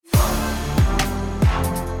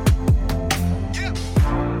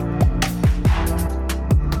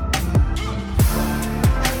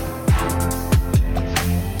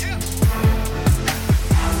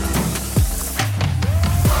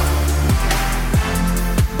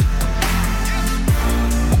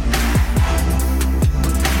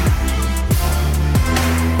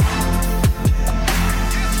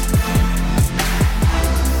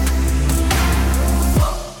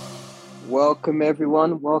Welcome,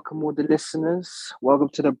 everyone. Welcome, all the listeners. Welcome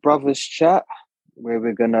to the Brothers Chat, where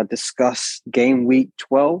we're going to discuss game week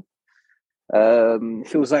 12.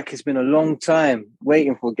 Feels like it's been a long time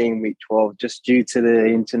waiting for game week 12 just due to the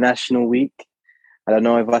international week. I don't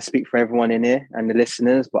know if I speak for everyone in here and the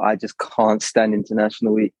listeners, but I just can't stand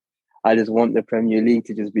international week. I just want the Premier League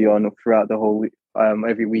to just be on throughout the whole week,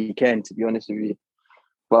 every weekend, to be honest with you.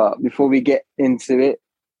 But before we get into it,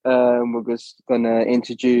 we're just going to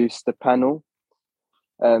introduce the panel,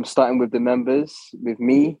 starting with the members. With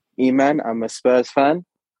me, Eman, I'm a Spurs fan.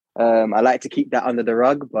 I like to keep that under the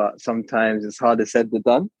rug, but sometimes it's harder said than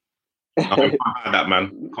done. No, you can't hide that,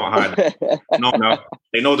 man. Can't hide that. No.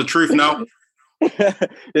 They know the truth now.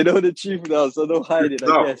 They know the truth now, so don't hide it,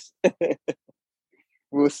 I guess.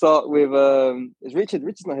 We'll start with... is Richard?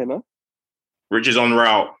 Richard's not here, no? Richard's en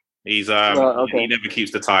route. He's okay. He never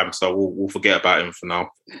keeps the time, so we'll forget about him for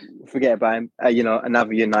now. Forget about him.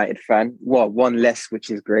 Another United fan. Well, one less,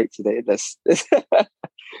 which is great today.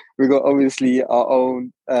 We got obviously our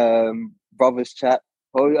own Brothers Chat,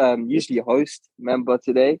 usually a host member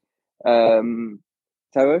today.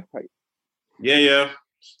 Taro. Yeah.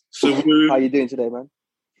 So how you doing today, man?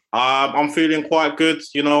 I'm feeling quite good.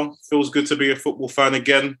 Feels good to be a football fan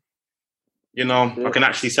again. I can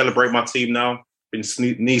actually celebrate my team now. Been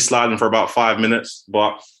knee sliding for about 5 minutes,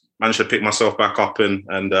 but managed to pick myself back up and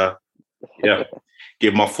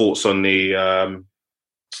give my thoughts on the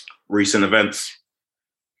recent events.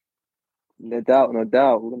 No doubt. We're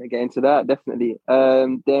going to get into that, definitely.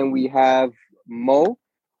 Then we have Mo,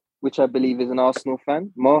 which I believe is an Arsenal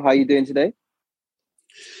fan. Mo, how you doing today?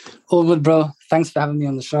 All good, bro. Thanks for having me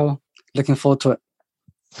on the show. Looking forward to it.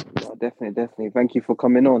 Oh, definitely. Thank you for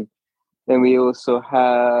coming on. Then we also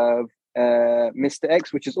have Mr.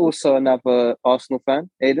 X, which is also another Arsenal fan.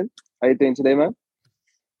 Aiden, how you doing today, man?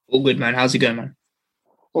 All good, man. How's it going, man?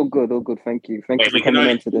 All good. Thank you for coming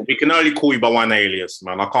on today. We can only call you by one alias,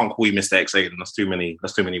 man. I can't call you Mr. X Aiden. That's too many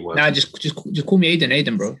words. Nah, just call me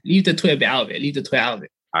Aiden, bro. Leave the Twitter bit out of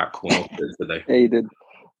it. All right, cool. No today. Aiden,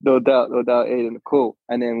 no doubt, Aiden. Cool.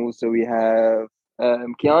 And then also we have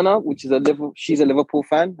Kiana, which is she's a Liverpool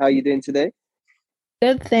fan. How you doing today?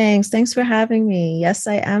 Good, thanks. Thanks for having me. Yes,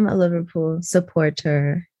 I am a Liverpool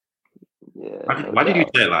supporter. Yeah. Why did you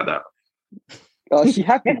say it like that? Oh, she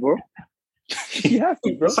happy, bro. She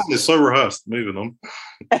happy, bro. That is so rehearsed. Moving on.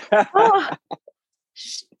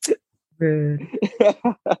 Rude.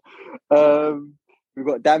 We've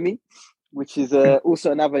got Dami, which is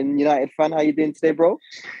also another United fan. How you doing today, bro?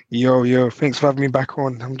 Yo. Thanks for having me back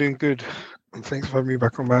on. I'm doing good. And thanks for having me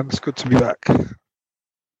back on, man. It's good to be back.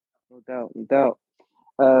 No doubt.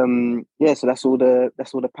 So that's all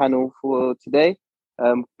the panel for today.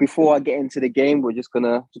 Before I get into the game, we're just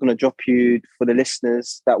gonna drop you, for the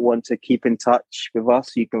listeners that want to keep in touch with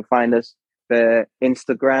us. You can find us for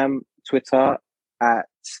Instagram, Twitter at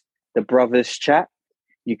the Brothers Chat.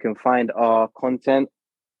 You can find our content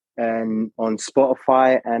and on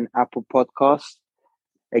Spotify and Apple Podcasts,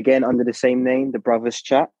 again under the same name, the Brothers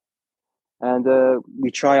Chat. And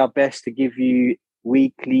we try our best to give you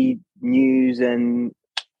weekly news and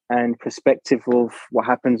perspective of what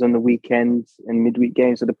happens on the weekends and midweek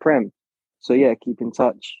games of the Prem. So yeah, keep in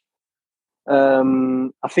touch.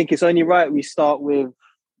 I think it's only right we start with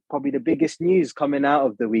probably the biggest news coming out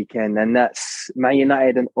of the weekend, and that's Man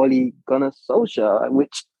United and Ole Gunnar Solskjaer,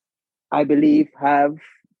 which I believe have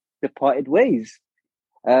departed ways.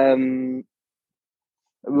 We're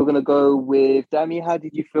going to go with Dami. How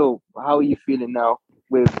did you feel? How are you feeling now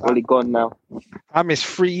with Ole gone now? I missed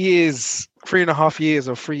 3.5 years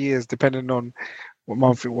or 3 years, depending on what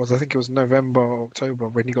month it was. I think it was November or October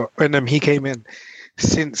when he came in.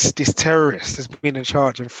 Since this terrorist has been in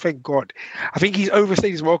charge, and thank God, I think he's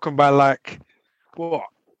overstayed his welcome by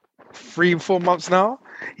 3 and 4 months now.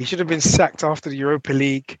 He should have been sacked after the Europa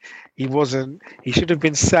League. He wasn't. He should have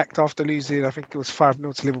been sacked after losing, I think it was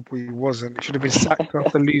 5-0 to Liverpool. He wasn't. He should have been sacked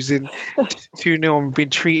after losing 2-0 and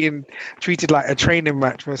been treated like a training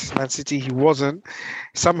match versus Man City. He wasn't.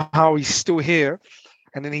 Somehow he's still here.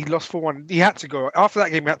 And then he lost 4-1. He had to go. After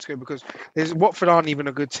that game, he had to go because Watford aren't even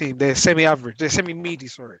a good team. They're semi-average. They're semi-meaty,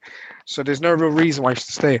 sorry. So there's no real reason why he should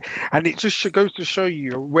stay. And it just goes to show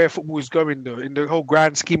you where football is going, though, in the whole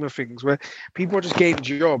grand scheme of things, where people are just getting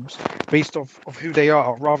jobs based off of who they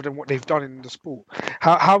are rather than what they've done in the sport.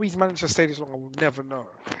 How he's managed to stay this long, I will never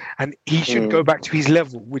know. And he should go back to his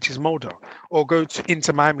level, which is Mulder, or go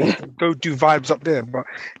into Miami and go do vibes up there. But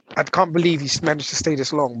I can't believe he's managed to stay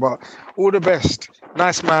this long. But all the best.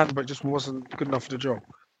 Nice man, but just wasn't good enough for the job.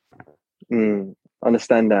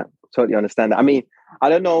 Understand that. Totally understand that. I mean, I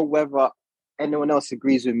don't know whether anyone else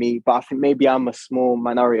agrees with me, but I think maybe I'm a small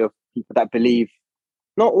minority of people that believe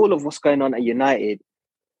not all of what's going on at United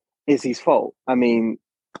is his fault. I mean,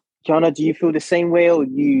 Kiana, do you feel the same way, or are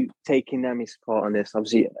you taking Nami's part on this?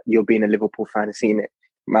 Obviously, you're being a Liverpool fan and seeing it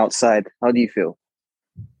from outside. How do you feel?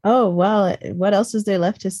 Oh, well, what else is there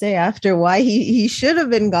left to say after why he should have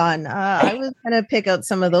been gone? I was going to pick out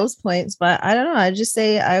some of those points, but I don't know. I just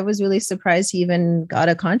say I was really surprised he even got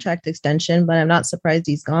a contract extension, but I'm not surprised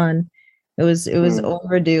he's gone. It was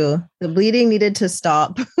overdue. The bleeding needed to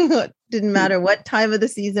stop. Didn't matter what time of the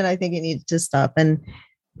season. I think it needed to stop. And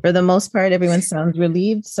for the most part, everyone sounds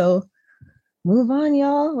relieved. So move on,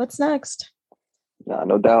 y'all. What's next?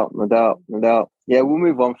 No doubt. Yeah, we'll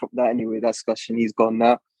move on from that anyway. That discussion, he's gone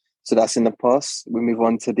now. So that's in the past. We move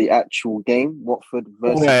on to the actual game. Watford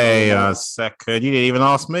versus... Wait a second. You didn't even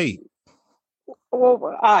ask me. Well,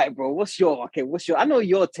 all right, bro. What's your... I know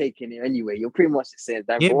you're taking it anyway. You're pretty much the same.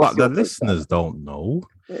 Yeah, but the listeners don't know.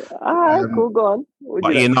 Yeah. All right, cool. Go on.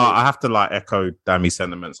 But I have to echo Dammy's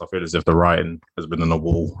sentiments. I feel as if the writing has been on the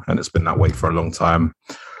wall, and it's been that way for a long time.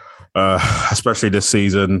 Especially this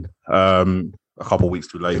season. A couple of weeks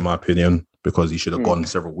too late, in my opinion, because he should have gone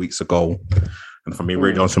several weeks ago. And for me,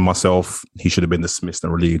 really honest with myself, he should have been dismissed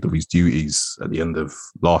and relieved of his duties at the end of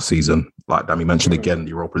last season. Like Dammy mentioned again, the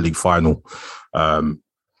Europa League final. I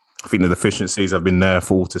think the deficiencies have been there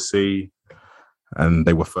for all to see, and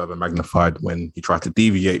they were further magnified when he tried to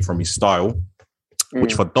deviate from his style,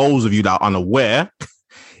 which for those of you that are unaware,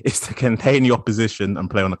 is to contain the opposition and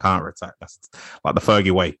play on the counter-attack. That's like the Fergie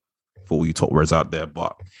way for all you top words out there.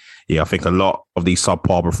 But yeah, I think a lot of these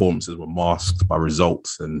subpar performances were masked by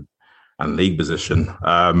results and league position.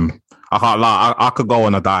 I can't lie, I could go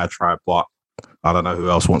on a diatribe, but I don't know who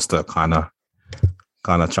else wants to kind of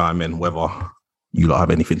chime in, whether you lot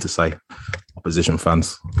have anything to say, opposition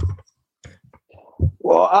fans.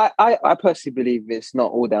 Well, I personally believe it's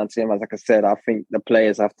not all down to him. As like I said, I think the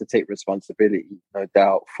players have to take responsibility, no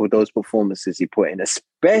doubt, for those performances he put in,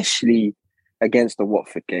 especially against the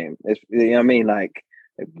Watford game. You know what I mean? Like,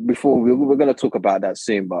 before we're going to talk about that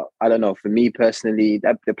soon, but I don't know. For me personally,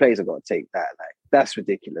 that the players have got to take that. Like, that's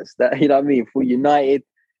ridiculous. That, you know what I mean? For United,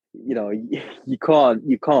 you know, you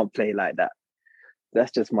can't play like that.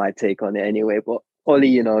 That's just my take on it anyway. But Ollie,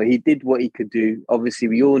 you know, he did what he could do. Obviously,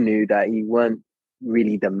 we all knew that he weren't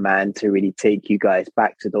really the man to really take you guys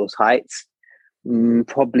back to those heights.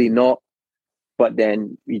 Probably not. But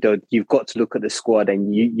then, you know, you've got to look at the squad,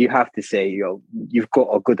 and you have to say, you know, you've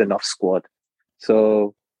got a good enough squad.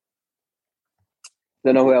 So,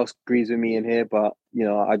 don't know who else agrees with me in here, but, you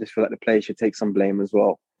know, I just feel like the players should take some blame as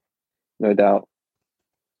well. No doubt.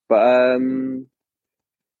 But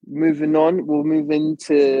moving on, we'll move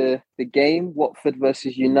into the game, Watford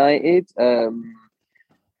versus United,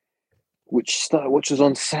 which was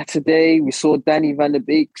on Saturday. We saw Danny van der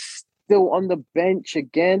Beek still on the bench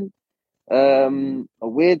again. A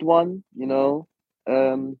weird one, you know.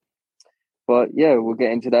 But yeah, we'll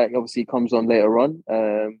get into that. Obviously, he comes on later on.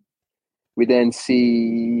 We then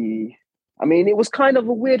see... I mean, it was kind of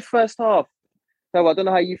a weird first half. So I don't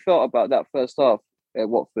know how you felt about that first half at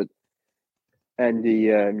Watford and the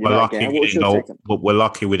United game. We're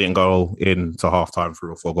lucky we didn't go into halftime 3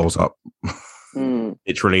 or 4 goals up.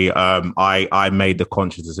 Literally, I made the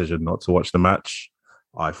conscious decision not to watch the match.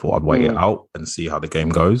 I thought I'd wait it out and see how the game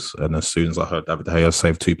goes. And as soon as I heard David De Gea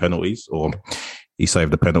save 2 penalties, or he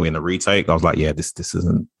saved a penalty in the retake, I was like, yeah, this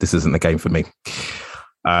isn't the game for me.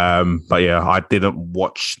 But yeah, I didn't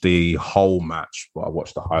watch the whole match, but I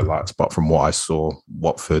watched the highlights. But from what I saw,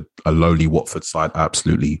 Watford, a lowly Watford side,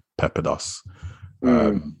 absolutely peppered us.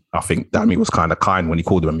 I think Dammy was kind of kind when he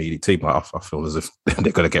called them a meaty team. I feel as if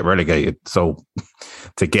they're going to get relegated. So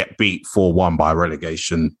to get beat 4-1 by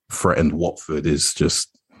relegation threatened Watford is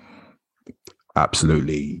just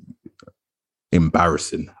absolutely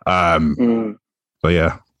embarrassing. So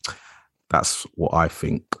yeah, that's what I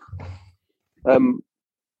think.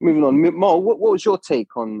 Moving on, Mo, what was your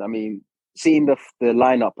take on? I mean, seeing the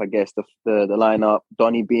lineup, I guess the lineup,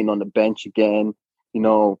 Donny being on the bench again. You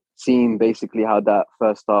know, seeing basically how that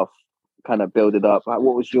first half kind of built it up.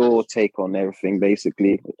 What was your take on everything,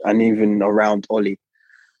 basically, and even around Ollie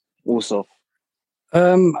also?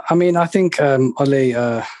 I mean, I think Ollie,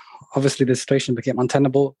 obviously the situation became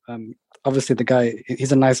untenable. Obviously the guy,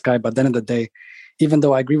 he's a nice guy, but at the end of the day, even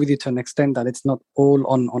though I agree with you to an extent that it's not all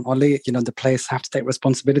on Ollie, you know, the players have to take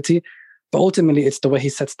responsibility, but ultimately it's the way he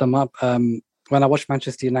sets them up. When I watch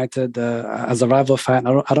Manchester United as a rival fan,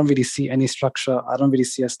 I don't really see any structure. I don't really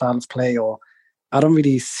see a style of play, or I don't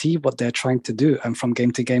really see what they're trying to do from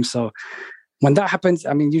game to game. So when that happens,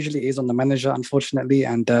 I mean, usually it is on the manager, unfortunately.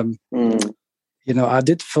 And, you know, I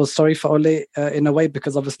did feel sorry for Ole in a way,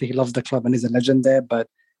 because obviously he loves the club and is a legend there. But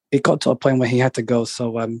it got to a point where he had to go.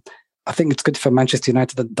 So I think it's good for Manchester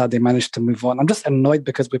United that they managed to move on. I'm just annoyed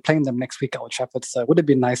because we're playing them next week at Old Trafford. So it would have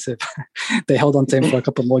been nice if they held on to him for a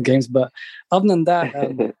couple more games. But other than that,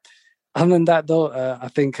 though, I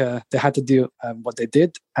think they had to do what they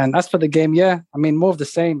did. And as for the game, more of the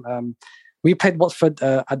same. We played Watford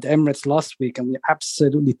at the Emirates last week and we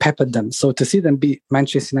absolutely peppered them. So to see them beat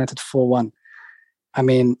Manchester United 4-1,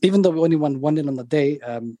 even though we only won 1-0 on the day,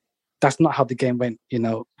 that's not how the game went.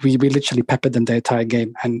 We literally peppered them the entire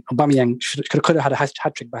game, and Aubameyang could have had a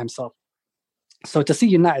hat-trick by himself. So to see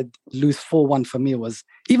United lose 4-1 for me was,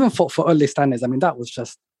 even for early standards, that was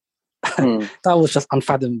just that was just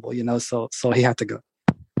unfathomable, so he had to go.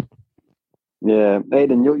 Yeah.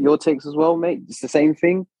 Aidan, your takes as well, mate? It's the same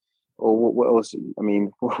thing? Or what else?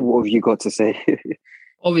 What have you got to say?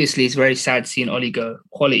 Obviously, it's very sad seeing Oli go,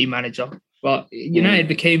 quality manager. But United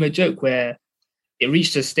became a joke where it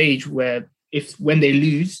reached a stage where when they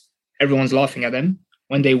lose, everyone's laughing at them.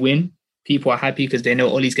 When they win, people are happy because they know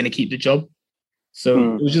Oli's going to keep the job.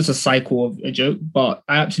 So it was just a cycle of a joke. But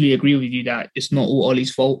I absolutely agree with you that it's not all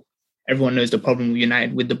Oli's fault. Everyone knows the problem with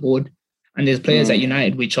United with the board. And there's players at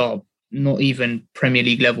United which are not even Premier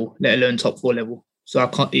League level, let alone top 4 level. So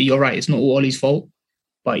you're right, it's not all Oli's fault,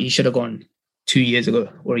 but he should have gone 2 years ago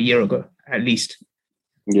or a year ago, at least.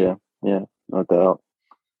 Yeah, no doubt.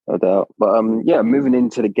 But moving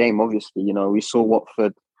into the game, obviously, we saw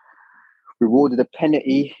Watford rewarded a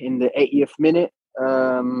penalty in the 80th minute.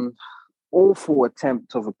 Awful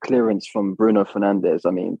attempt of a clearance from Bruno Fernandes.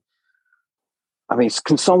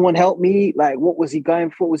 Can someone help me? Like, what was he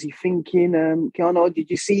going for? What was he thinking? Keanu, did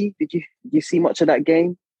you see much of that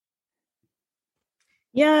game?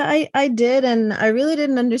 Yeah, I did. And I really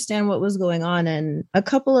didn't understand what was going on. And a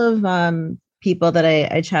couple of people that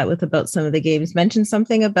I chat with about some of the games mentioned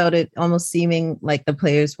something about it almost seeming like the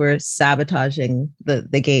players were sabotaging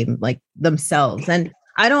the game, like themselves. And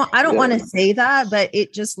I don't want to say that, but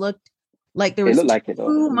it just looked like there was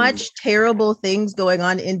too much terrible things going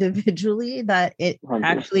on individually that it 100%.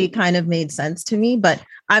 Actually kind of made sense to me. But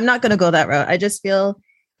I'm not going to go that route. I just feel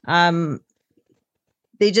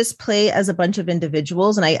they just play as a bunch of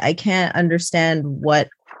individuals, and I can't understand what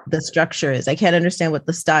the structure is. I can't understand what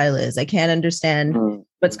the style is. I can't understand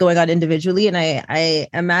what's going on individually. And I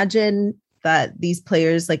imagine that these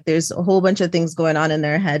players, like, there's a whole bunch of things going on in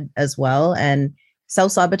their head as well. And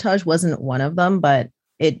self-sabotage wasn't one of them, but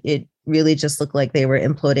it really just looked like they were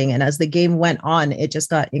imploding. And as the game went on, it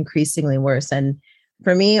just got increasingly worse. And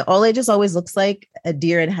for me, Ole just always looks like a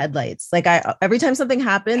deer in headlights. Like, every time something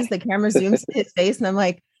happens, the camera zooms to his face and I'm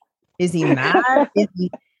like, is he mad?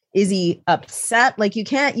 Is he upset? Like, you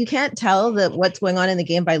can't tell that what's going on in the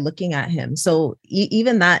game by looking at him. So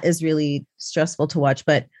even that is really stressful to watch.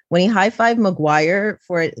 But when he high-fived Maguire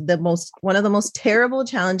for one of the most terrible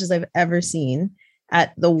challenges I've ever seen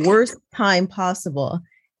at the worst time possible,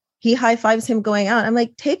 he high-fives him going out. I'm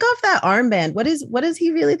like, take off that armband. What is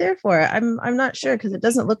he really there for? I'm not sure, because it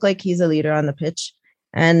doesn't look like he's a leader on the pitch.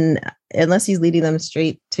 And unless he's leading them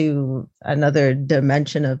straight to another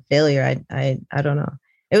dimension of failure, I don't know.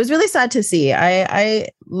 It was really sad to see. I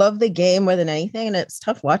love the game more than anything, and it's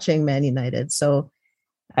tough watching Man United. So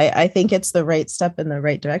I think it's the right step in the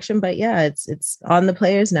right direction. But yeah, it's on the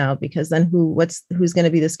players now, because then who's going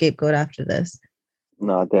to be the scapegoat after this?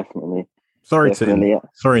 No, definitely. Sorry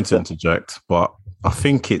to interject, but I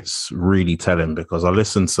think it's really telling, because I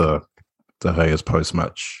listened to De Gea's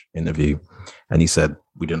post-match interview, and he said,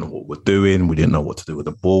 we didn't know what we're doing. We didn't know what to do with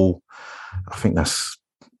the ball. I think that's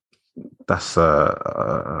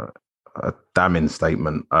a damning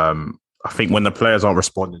statement. I think when the players aren't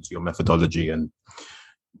responding to your methodology and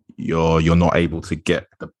you're not able to get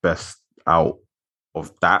the best out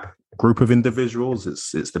of that group of individuals,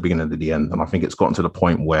 it's the beginning of the end. And I think it's gotten to the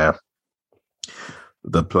point where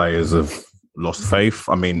the players have lost faith.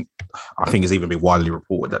 I mean, I think it's even been widely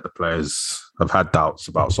reported that the players have had doubts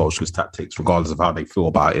about Solskjaer's tactics, regardless of how they feel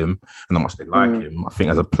about him and how much they like him. I think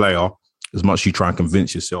as a player, as much as you try and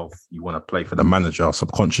convince yourself you want to play for the manager,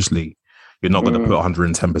 subconsciously, you're not going to put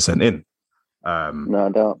 110% in. No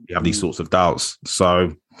doubt. You have these sorts of doubts.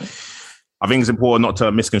 So I think it's important not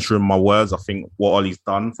to misconstrue my words. I think what Ollie's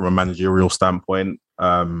done from a managerial standpoint,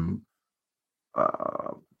 but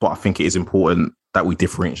I think it is important that we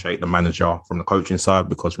differentiate the manager from the coaching side,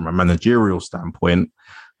 because from a managerial standpoint,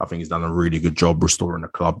 I think he's done a really good job restoring the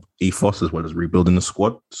club ethos as well as rebuilding the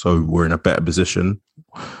squad. So we're in a better position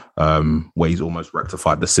where he's almost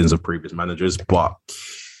rectified the sins of previous managers. But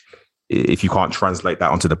if you can't translate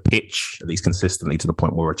that onto the pitch, at least consistently, to the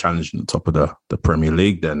point where we're challenging the top of the Premier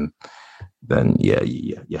League, then yeah,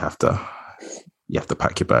 you have to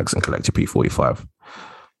pack your bags and collect your P45.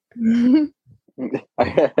 No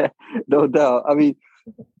doubt. I mean,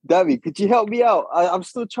 Davy, could you help me out? I'm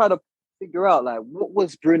still trying to figure out, like, what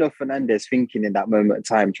was Bruno Fernandes thinking in that moment of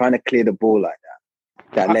time, trying to clear the ball like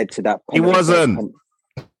that led to that. He wasn't.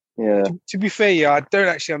 Yeah. To be fair, yeah, I don't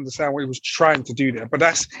actually understand what he was trying to do there, but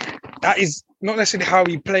that is not necessarily how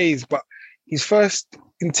he plays. But his first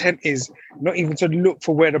intent is not even to look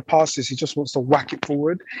for where the pass is. He just wants to whack it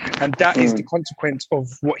forward, and that is the consequence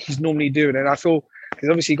of what he's normally doing. And I feel because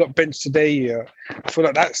obviously he got benched today. Yeah, I feel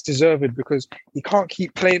like that's deserved because he can't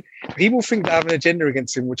keep playing. People think they have an agenda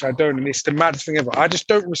against him, which I don't, and it's the maddest thing ever. I just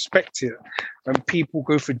don't respect it when people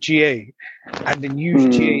go for GA and then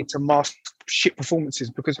use GA to mask shit performances,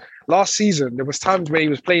 because last season there was times where he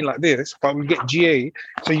was playing like this, but we get GA,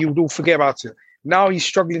 so you would all forget about it. Now he's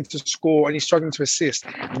struggling to score and he's struggling to assist,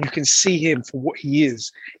 and you can see him for what he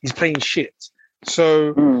is. He's playing shit.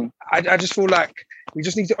 So I just feel like we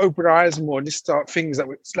just need to open our eyes more and just start things that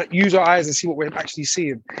like use our eyes and see what we're actually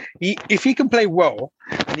seeing. If he can play well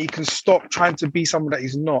and he can stop trying to be someone that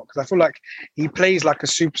he's not, because I feel like he plays like a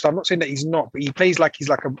superstar. I'm not saying that he's not, but he plays like he's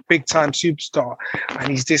like a big time superstar, and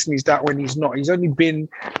he's this and he's that when he's not. He's only been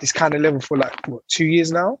this kind of level for like 2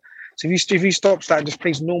 years now. So if he stops that and just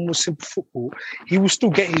plays normal, simple football, he will still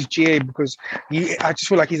get his GA, because I just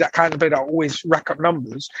feel like he's that kind of player that will always rack up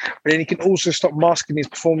numbers. But then he can also stop masking his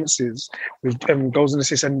performances with goals and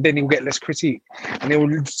assists, and then he'll get less critique. And he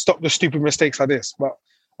will stop the stupid mistakes like this. But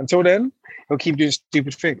until then, he'll keep doing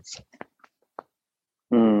stupid things.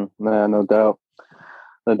 No doubt.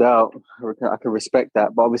 No doubt. I can respect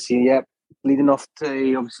that. But obviously, yeah, leading off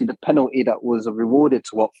to obviously the penalty that was rewarded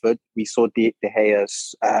to Watford, we saw De Gea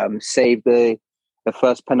save the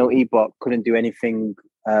first penalty, but couldn't do anything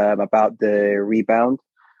about the rebound,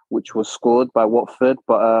 which was scored by Watford,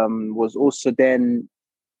 but was also then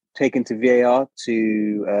taken to VAR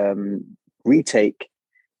to retake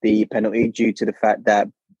the penalty due to the fact that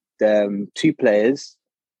two players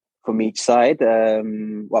from each side,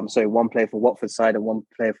 one player from Watford side and one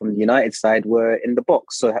player from the United side were in the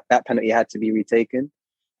box. So that penalty had to be retaken.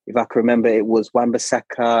 If I can remember, it was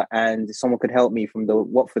Wan-Bissaka, and if someone could help me from the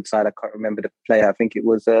Watford side, I can't remember the player. I think it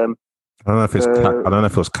was... I don't know if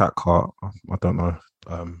it was Cathcart. I don't know.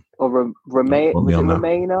 Or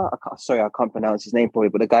Romena? I can't pronounce his name probably,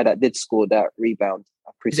 but the guy that did score that rebound.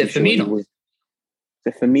 I'm pretty sure Firmino? Was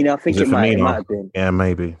it Firmino? I think it might have been. Yeah,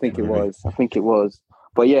 maybe. I think it was.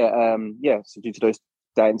 But so due to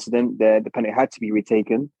that incident, the penalty had to be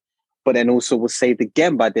retaken, but then also was saved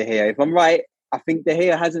again by De Gea. If I'm right, I think De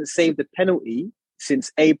Gea hasn't saved the penalty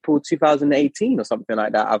since April 2018 or something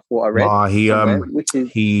like that. I thought I read.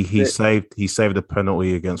 He saved the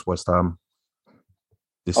penalty against West Ham.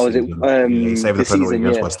 He saved the penalty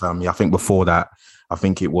against West Ham. Yeah, I think before that, I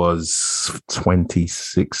think it was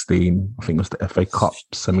 2016. I think it was the FA Cup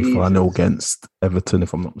semi-final against Everton,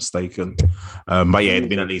 if I'm not mistaken. But yeah, it's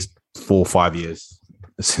been at least 4 or 5 years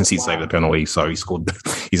since he saved the penalty. So he's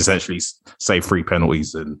essentially saved 3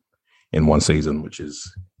 penalties in one season, which is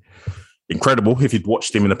incredible. If you'd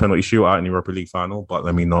watched him in a penalty shootout in the Europa League final, but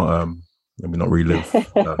let me not relive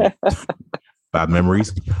bad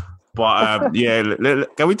memories. But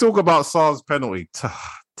can we talk about Sarr's penalty?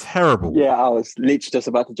 Terrible. Yeah, I was literally just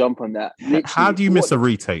about to jump on that. Literally, how do you miss a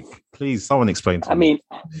retake? Please, someone explain to me. I mean,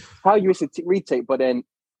 how you miss a retake, but then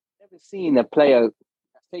I've never seen a player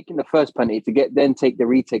taking the first penalty to then take the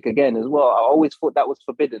retake again as well. I always thought that was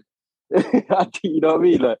forbidden. You know what I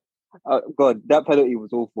mean? Like, God, that penalty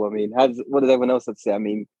was awful. I mean, what does everyone else have to say? I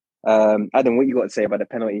mean, Adam, what you got to say about the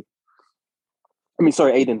penalty? I mean,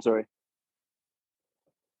 sorry, Aiden, sorry.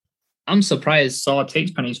 I'm surprised Sarr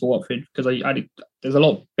takes penalties for Watford, because there's a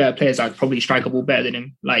lot of better players that probably strike a ball better than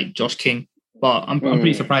him, like Josh King. But I'm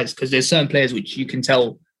pretty surprised, because there's certain players which you can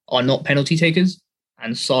tell are not penalty takers,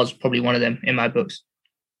 and Sarr's probably one of them in my books.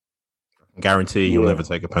 Guarantee you'll never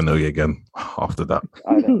take a penalty again after that.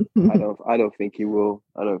 I don't think he will.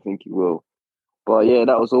 But yeah,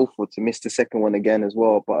 that was awful to miss the second one again as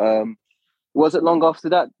well. But wasn't long after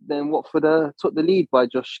that, then Watford took the lead by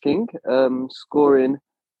Josh King, scoring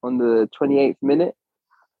on the 28th minute,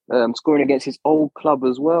 scoring against his old club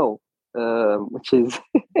as well, which is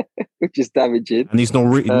damaging. And he's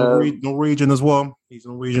Norwegian as well. He's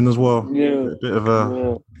Norwegian as well. Yeah,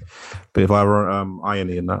 a bit of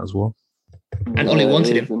irony in that as well. And Ollie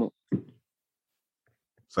wanted him.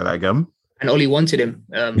 Say that again. And Ollie wanted him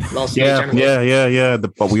last year. Yeah.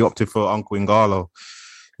 But we opted for Uncle Ingalo.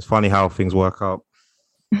 It's funny how things work out.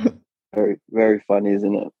 Very, very funny,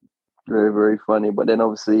 isn't it? Very, very funny. But then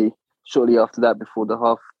obviously, shortly after that, before the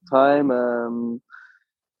half time,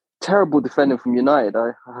 terrible defending from United,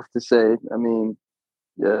 I have to say. I mean,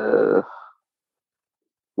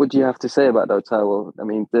 What do you have to say about that, Taiwo? I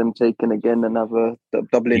mean, them taking again another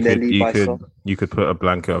doubling their lead by some. You could put a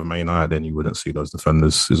blanket of Man United, then you wouldn't see those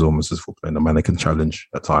defenders. It's almost as if we're playing a mannequin challenge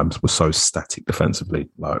at times. We're so static defensively,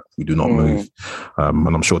 like we do not move. And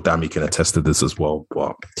I'm sure Dammy can attest to this as well.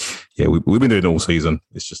 But yeah, we've been doing it all season.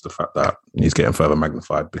 It's just the fact that he's getting further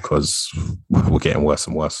magnified because we're getting worse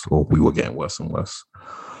and worse, or we were getting worse and worse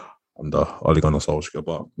under Ole Gunnar Solskjaer.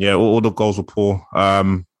 But yeah, all the goals were poor.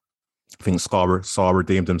 I think Sarr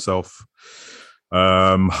redeemed himself.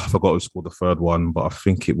 I forgot who scored the third one, but I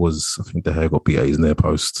think De Gea got beat at his near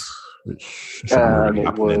post, which shouldn't really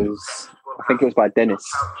happen. I think it was by Dennis.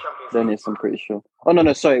 Dennis, I'm pretty sure. Oh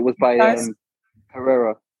no, sorry, it was by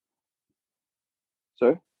Herrera.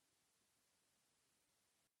 Sorry.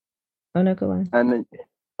 Oh no, go on. And then,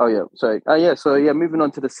 sorry. Moving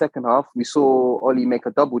on to the second half, we saw Oli make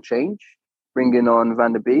a double change, bringing on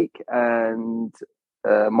Van der Beek and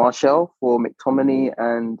Martial for McTominay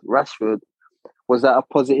and Rashford. Was that a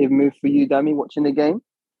positive move for you, Dammy, watching the game?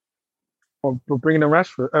 For bringing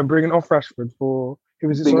off Rashford for who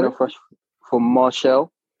was it? Bringing off Rashford for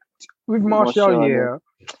Martial. With Martial, yeah.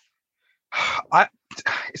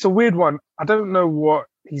 It's a weird one. I don't know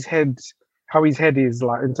how his head is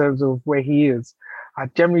like in terms of where he is. I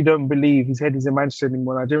generally don't believe his head is in Manchester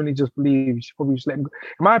anymore. I generally just believe you should probably just let him go.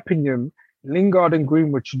 In my opinion, Lingard and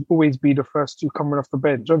Greenwood should always be the first two coming off the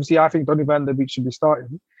bench. Obviously, I think Donny van der Beek should be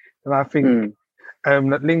starting. And I think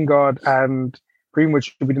that Lingard and Greenwood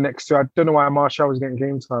should be the next two. I don't know why Martial was getting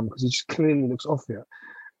game time because he just clearly looks off here.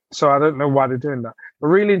 So I don't know why they're doing that. But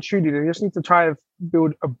really and truly, they just need to try and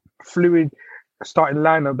build a fluid starting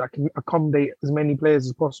lineup that can accommodate as many players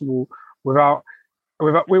as possible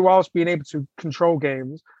whilst being able to control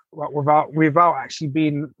games without actually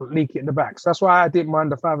being leaky at the back. So that's why I didn't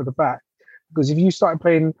mind the five at the back. Because if you started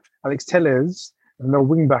playing Alex Telles and no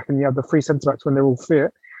wing back, and you have the three centre backs when they're all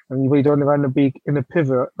fit, and you don't have the big in a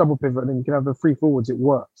double pivot, and then you can have the three forwards, it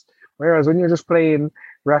works. Whereas when you're just playing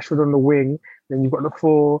Rashford on the wing, then you've got the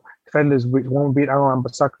four defenders, which one being Aaron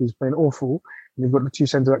Bissaka, who's playing awful, and you've got the two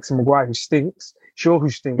centre backs in Maguire, who stinks, Shaw, who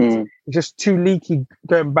stinks. It's just too leaky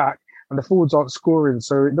going back, and the forwards aren't scoring,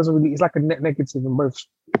 so it doesn't really. It's like a net negative in both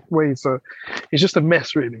ways. So it's just a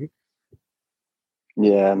mess, really.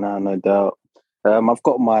 Yeah, no doubt. I've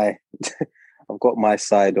got my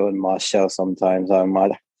side on Martial sometimes.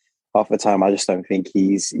 Half the time, I just don't think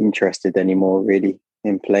he's interested anymore, really,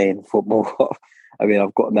 in playing football. I mean,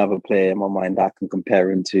 I've got another player in my mind that I can compare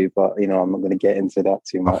him to, but I'm not going to get into that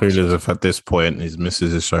too much. I feel as if at this point his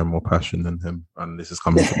missus is showing more passion than him, and this is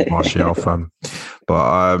coming from a Martial fan.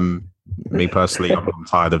 But me personally, I'm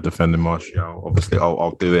tired of defending Martial. Obviously,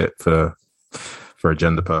 I'll do it for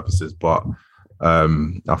agenda purposes, but I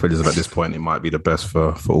feel as if at this point it might be the best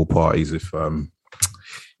for all parties if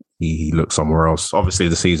he looks somewhere else. Obviously,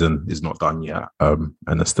 the season is not done yet, and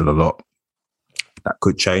there's still a lot that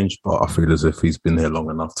could change, but I feel as if he's been here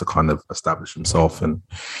long enough to kind of establish himself. And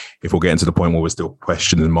if we're getting to the point where we're still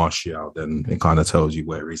questioning Martial, then it kind of tells you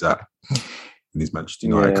where he's at in his Manchester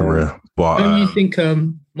United career. But don't you think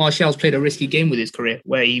Martial's played a risky game with his career,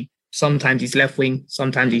 where sometimes he's left wing,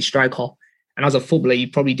 sometimes he's striker, and as a footballer, he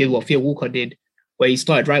probably did what Theo Walcott did, where he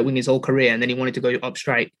started right wing his whole career, and then he wanted to go up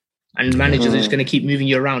strike. And managers are just going to keep moving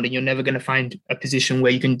you around, and you're never going to find a position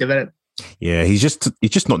where you can develop. Yeah, he's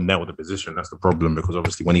just not nailed the position. That's the problem, because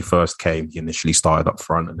obviously when he first came, he initially started up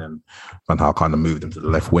front, and then Van Gaal kind of moved him to the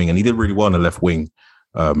left wing, and he did really well on the left wing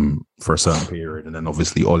for a certain period. And then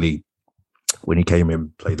obviously Oli, when he came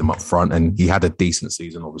in, played him up front, and he had a decent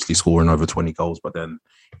season, obviously scoring over 20 goals, but then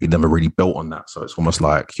he never really built on that. So it's almost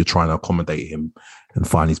like you're trying to accommodate him and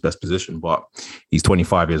find his best position. But he's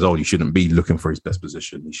 25 years old. He shouldn't be looking for his best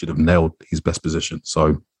position. He should have nailed his best position.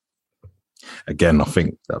 So again, I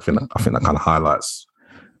think that kind of highlights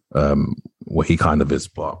what he kind of is.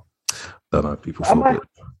 But I don't know, people thought it.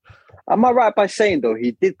 Am I right by saying though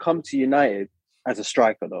he did come to United as a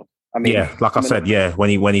striker though? I mean, yeah, like I said, yeah.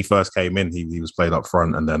 When he first came in, he was played up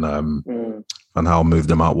front, and then Van Gaal moved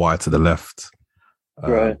him out wide to the left.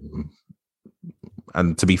 Right.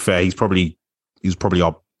 And to be fair, he's probably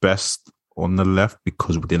our best on the left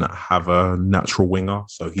because we didn't have a natural winger.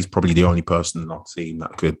 So he's probably the only person in our team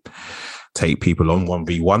that could take people on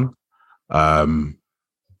 1v1.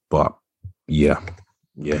 But yeah,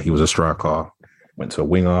 he was a striker, went to a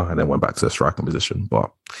winger, and then went back to the striking position. But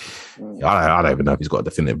I don't even know if he's got a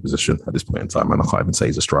definitive position at this point in time, and I can't even say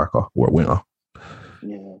he's a striker or a winger.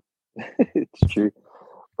 Yeah, it's true.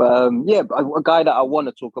 But a guy that I want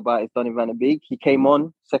to talk about is Donny van der Beek. He came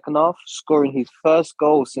on second half, scoring his first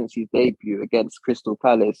goal since his debut against Crystal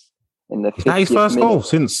Palace in the 50th Is that his first minute. goal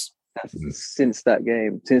since Since that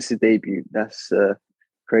game, since his debut. That's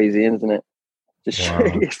crazy, isn't it? Just Wow.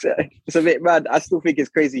 it's a bit mad. I still think it's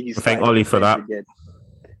crazy. He's Thank Ollie for that. Again.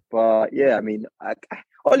 But yeah, I mean,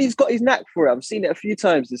 Ollie's got his knack for it. I've seen it a few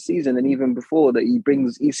times this season, and even before that,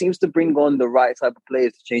 he seems to bring on the right type of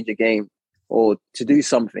players to change a game or to do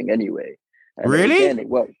something anyway. And really? Again, it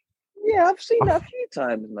worked. Yeah, I've seen that a few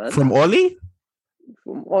times, man. From Ollie?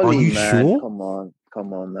 From Ollie, Are you man. sure?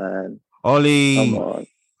 Come on, man. Ollie, Come on.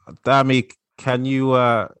 Dammy, can you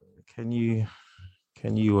You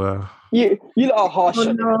lot are harsh.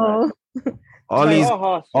 Oh, no.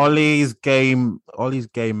 Ollie's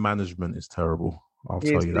game management is terrible. I'll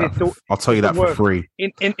tell you that. I'll tell you that for free.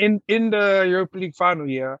 In the Europa League final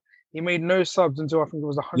year, he made no subs until I think it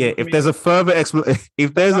was 100. Yeah, if there's a further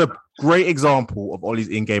if there's a great example of Ollie's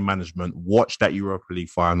in-game management, watch that Europa League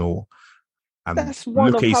final and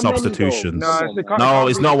look at his substitutions. No,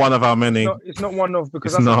 it's not one of how many. It's not one of,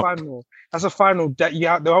 because that's a final. That's a final that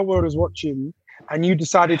the whole world is watching, and you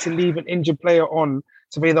decided to leave an injured player on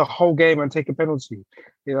to be the whole game and take a penalty.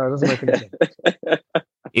 You know, it doesn't make any sense.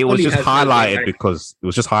 It was just highlighted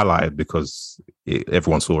because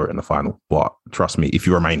everyone saw it in the final. But trust me, if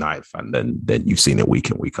you're a Man United fan, then you've seen it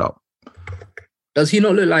week in, week out. Does he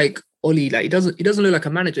not look like Ollie? Like he doesn't look like a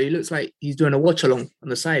manager. He looks like he's doing a watch along on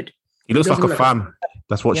the side. He looks like a fan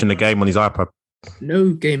that's watching the game on his iPad.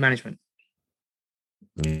 No game management.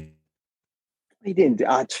 He didn't.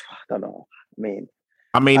 I don't know.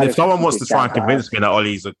 I mean, if someone wants to try and convince me that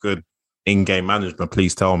Ollie's a good in-game management,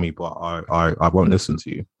 please tell me, but I won't listen to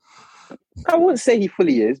you. I wouldn't say he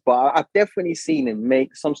fully is, but I've definitely seen him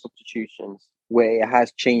make some substitutions where it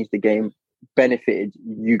has changed the game, benefited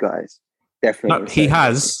you guys. Definitely. No, he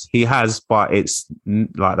has, but it's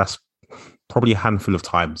like that's probably a handful of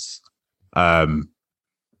times.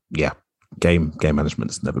 Yeah, game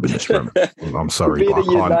management has never been this firm. I'm sorry, but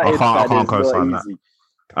I can't co-sign that.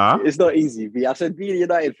 It's not easy. I said being a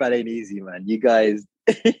United fan ain't easy, man. You guys,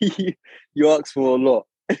 you ask for a lot.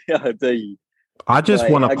 I tell you. I just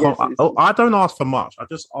want to. I don't ask for much. I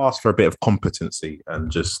just ask for a bit of competency, and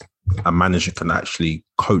just a manager can actually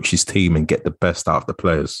coach his team and get the best out of the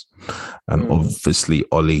players. And obviously,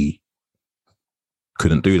 Ollie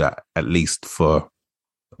couldn't do that, at least for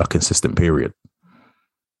a consistent period.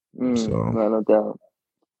 No doubt.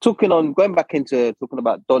 Going back into talking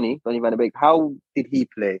about Donny Van de Beek, how did he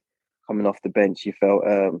play coming off the bench? You felt,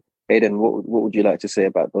 Aidan, what would you like to say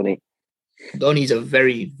about Donny? Donny's a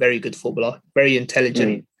very, very good footballer, very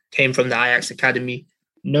intelligent, came from the Ajax Academy,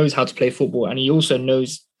 knows how to play football, and he also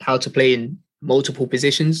knows how to play in multiple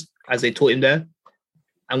positions as they taught him there.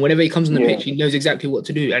 And whenever he comes on the pitch, he knows exactly what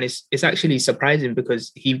to do. And it's actually surprising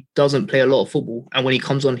because he doesn't play a lot of football. And when he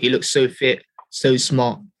comes on, he looks so fit, so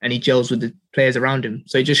smart, and he gels with the players around him.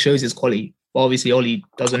 So it just shows his quality. But obviously, Ollie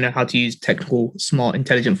doesn't know how to use technical, smart,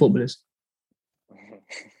 intelligent footballers.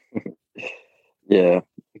 Yeah,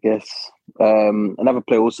 I guess. Another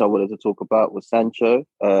player also I wanted to talk about was Sancho.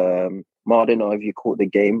 Mar, I don't know if you caught the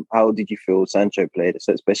game. How did you feel Sancho played,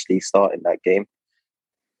 especially starting that game?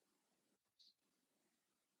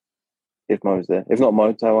 If Mo was there. If not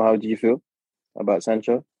Mo, how did you feel about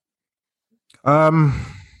Sancho?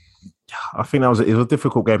 I think it was a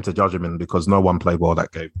difficult game to judge him in because no one played well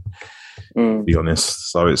that game, to be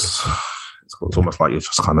honest. So it's almost like you're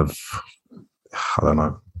just kind of, I don't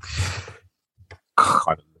know,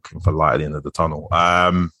 kind of looking for light at the end of the tunnel.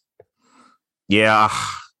 Yeah,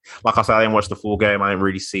 like I said, I didn't watch the full game. I didn't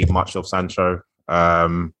really see much of Sancho,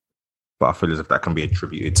 but I feel as if that can be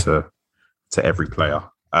attributed to every player.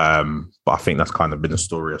 But I think that's kind of been the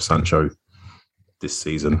story of Sancho this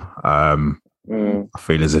season. I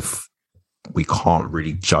feel as if we can't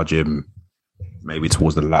really judge him maybe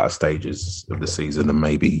towards the latter stages of the season, and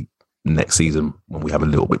maybe next season when we have a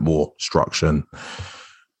little bit more structure and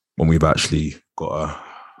when we've actually got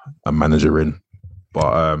a manager in.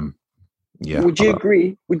 But yeah. Would you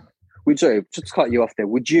agree? Sorry, just to cut you off there.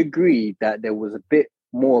 Would you agree that there was a bit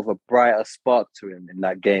more of a brighter spark to him in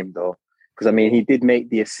that game, though? Because I mean, he did make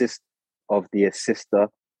the assist of the assister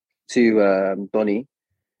to Donny.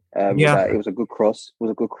 It was a good cross. It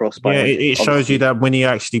was a good cross. By him. It shows you that when he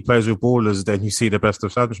actually plays with ballers, then you see the best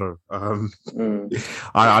of Sancho.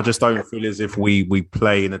 I just don't feel as if we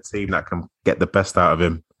play in a team that can get the best out of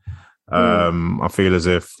him. I feel as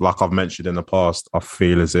if, like I've mentioned in the past, I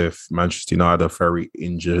feel as if Manchester United are a very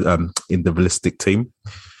individualistic team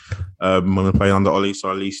when they're playing under Ollie.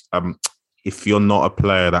 So at least if you're not a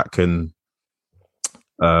player that can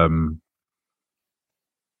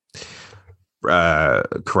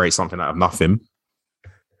create something out of nothing,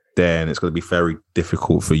 then it's going to be very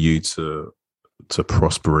difficult for you to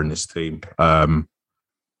prosper in this team.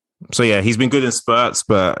 So yeah, he's been good in spurts,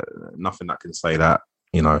 but nothing that can say that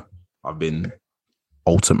you know, I've been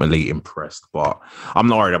ultimately impressed. But I'm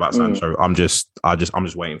not worried about Sancho. I'm just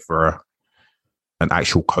waiting for an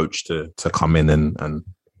actual coach to come in and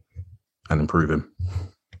improve him.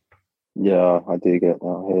 Yeah, I do get that.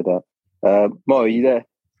 I hear that. Mo, are you there?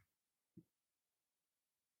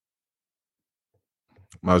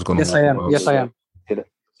 Mo's gone. Yes, I am. Yes, I am.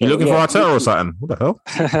 You looking for Arteta or something? What the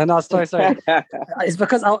hell? No, sorry. It's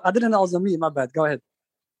because I didn't know I was on mute. My bad. Go ahead.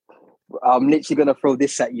 I'm literally going to throw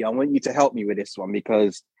this at you. I want you to help me with this one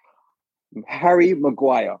because Harry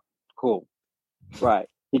Maguire, cool. Right.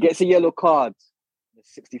 He gets a yellow card in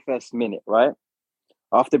the 61st minute, right?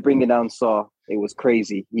 After bringing down Saar, it was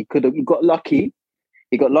crazy. He got lucky.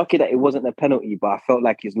 He got lucky that it wasn't a penalty, but I felt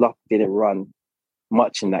like his luck didn't run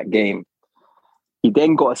much in that game. He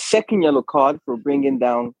then got a second yellow card for bringing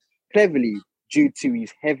down cleverly due to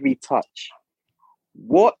his heavy touch.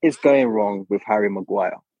 What is going wrong with Harry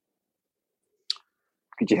Maguire?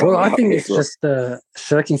 Well, I think it's just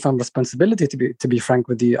shirking from responsibility. To be frank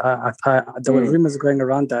with you, there were rumors going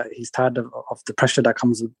around that he's tired of the pressure that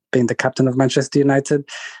comes with being the captain of Manchester United.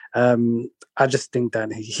 I just think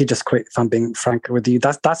that he just quit. If I'm being frank with you,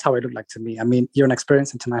 that's how it looked like to me. I mean, you're an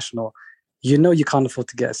experienced international. You know you can't afford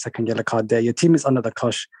to get a second yellow card there. Your team is under the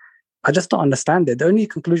cosh. I just don't understand it. The only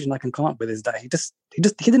conclusion I can come up with is that he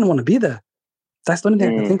didn't want to be there. That's the only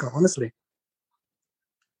thing I can think of, honestly.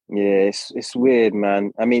 Yeah, it's weird,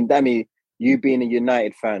 man. I mean, Dammy, you being a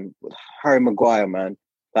United fan, Harry Maguire, man.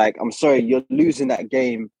 Like, I'm sorry, you're losing that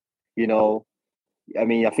game, you know. I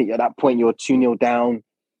mean, I think at that point you're 2-0 down.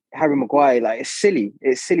 Harry Maguire, like, it's silly.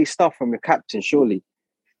 It's silly stuff from your captain, surely.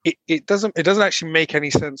 It doesn't actually make any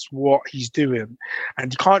sense what he's doing,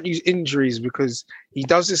 and you can't use injuries because he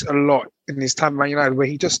does this a lot in his time at Man United, where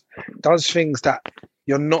he just does things that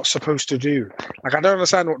you're not supposed to do. Like, I don't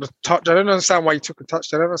understand what the touch. I don't understand why he took a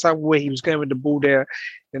touch. I don't understand where he was going with the ball there.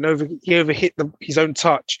 And he overhit his own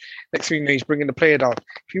touch. Next thing you know, he's bringing the player down.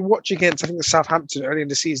 If you watch against, I think, the Southampton early in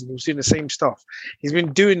the season, he was doing the same stuff. He's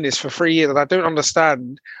been doing this for 3 years, and I don't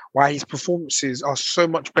understand why his performances are so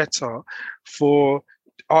much better for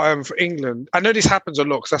England. I know this happens a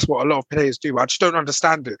lot because that's what a lot of players do, but I just don't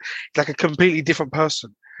understand it. He's like a completely different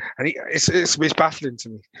person, and it's baffling to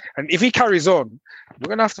me. And if he carries on, we're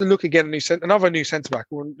going to have to look again another new centre back.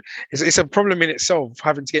 It's a problem in itself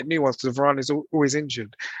having to get new ones because Varane is always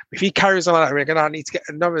injured. If he carries on like that, we're going to need to get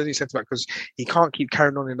another new centre back because he can't keep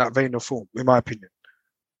carrying on in that vein of form, in my opinion.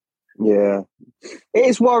 Yeah, it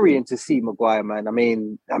is worrying to see Maguire, man. I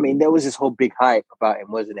mean, there was this whole big hype about him,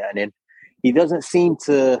 wasn't it? And then he doesn't seem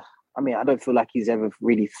to. I mean, I don't feel like he's ever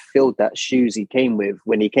really filled that shoes he came with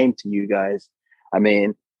when he came to you guys. I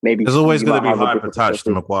mean, maybe there's always going to be hype attached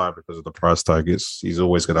to Maguire because of the price tag. He's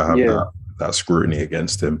always going to have that scrutiny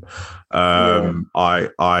against him. I'm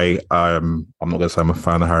not going to say I'm a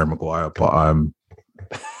fan of Harry Maguire, but I'm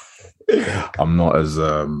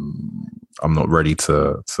not ready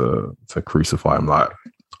to crucify him like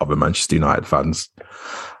other Manchester United fans.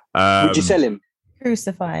 Would you sell him?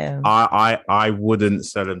 Crucify him. I wouldn't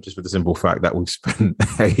sell him just for the simple fact that we've spent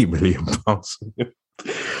 £80 million on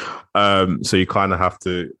him. So you kind of have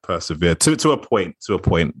to persevere to a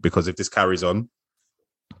point, because if this carries on,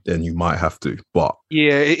 then you might have to. But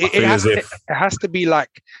yeah, it has to be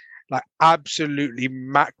like absolutely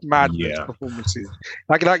madness performances.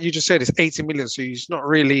 Like you just said, it's 80 million, so he's not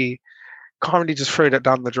really can't really just throw that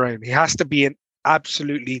down the drain. He has to be an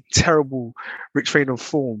absolutely terrible rich vein of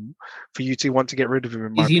form for you to want to get rid of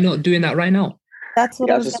him. Is he not doing that right now? That's what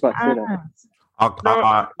I was just about to ask.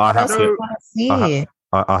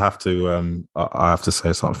 I have to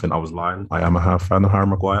say something. I was lying. I am a fan of Harry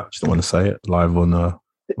Maguire. I just don't want to say it live on air.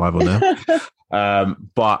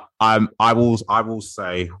 But I will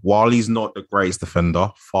say, while he's not the greatest defender,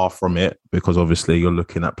 far from it, because obviously you're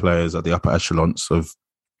looking at players at the upper echelons of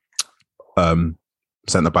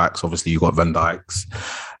centre backs. Obviously, you've got Van Dijk's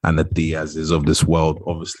and the Diaz's of this world.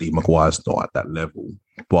 Obviously, Maguire's not at that level,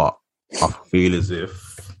 but I feel as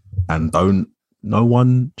if, and no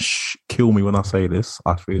one kill me when I say this,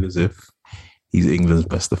 I feel as if he's England's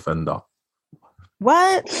best defender.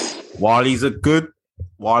 What? While he's not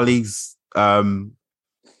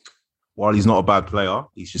a bad player,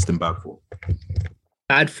 he's just in bad form.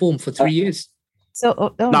 Bad form for 3 years.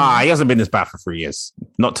 So nah, he hasn't been this bad for 3 years.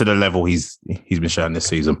 Not to the level he's been showing this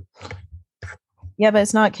season. Yeah, but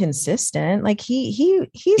it's not consistent. Like he's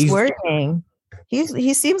working.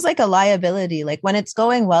 He seems like a liability. Like when it's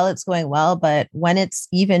going well, it's going well. But when it's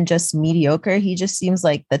even just mediocre, he just seems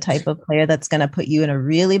like the type of player that's going to put you in a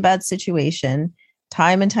really bad situation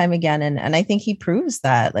time and time again. And I think he proves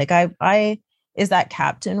that. Like I is that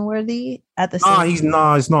captain worthy at the same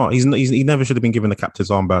No, he's not. He never should have been given the captain's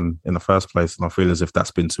armband in the first place. And I feel as if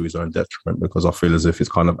that's been to his own detriment, because I feel as if it's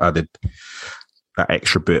kind of added that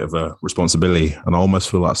extra bit of a responsibility. And I almost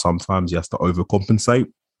feel like sometimes he has to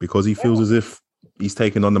overcompensate because he feels as if he's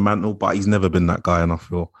taken on the mantle, but he's never been that guy. And I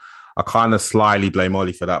kind of slyly blame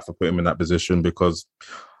Ollie for that, for putting him in that position, because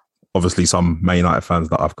obviously some Man United fans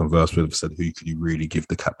that I've conversed with have said, who could you really give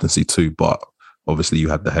the captaincy to? But obviously you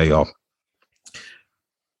had De Gea.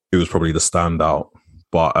 He was probably the standout.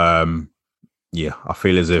 But yeah, I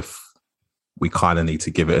feel as if we kind of need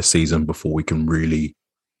to give it a season before we can really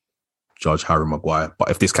judge Harry Maguire. But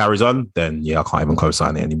if this carries on, then yeah, I can't even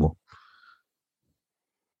co-sign it anymore.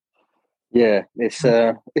 Yeah, it's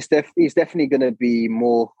definitely going to be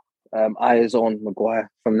more eyes on Maguire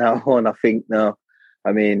from now on. I think now.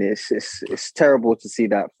 I mean, it's terrible to see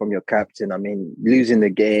that from your captain. I mean, losing the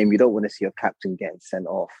game, you don't want to see your captain getting sent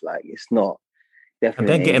off. Like, it's not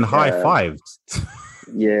definitely. And then getting high-fived.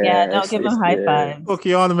 Yeah, don't give him high fives. Look,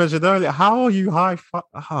 Kiana mentioned earlier, how are you high-five?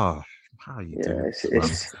 How are you doing this,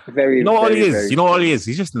 it's very, you know what very, he is? You know what he is?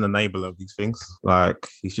 He's just an enabler of these things. Like,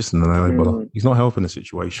 he's just an enabler. He's not helping the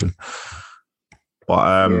situation.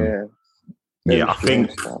 But, yeah, I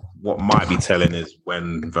think what might be telling is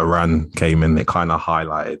when Varane came in, it kind of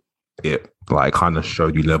highlighted it, like kind of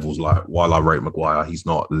showed you levels. Like, while I rate Maguire, he's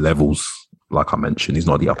not levels, like I mentioned, he's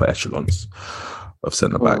not the upper echelons of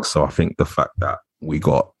centre backs. So I think the fact that we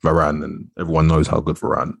got Varane and everyone knows how good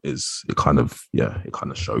Varane is, it kind of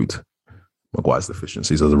showed Maguire's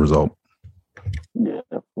deficiencies as a result. Yeah.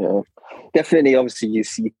 Definitely, obviously, you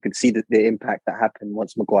could see the impact that happened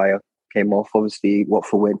once Maguire came off. Obviously,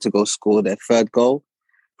 Watford went to go score their third goal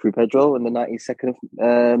through Pedro in the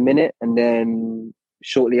 92nd minute. And then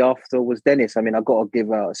shortly after was Dennis. I mean, I've got to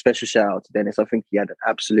give a special shout out to Dennis. I think he had an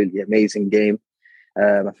absolutely amazing game.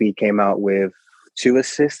 I think he came out with 2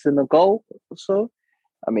 assists and a goal or so.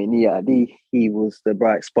 I mean, yeah, he was the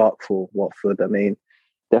bright spark for Watford. I mean,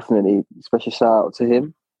 definitely special shout out to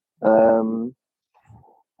him.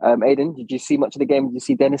 Aidan, did you see much of the game? Did you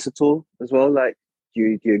see Dennis at all as well? Like,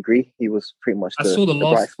 do you agree? He was pretty much the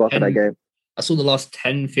bright spark of that game. I saw the last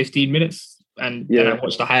 10, 15 minutes and then I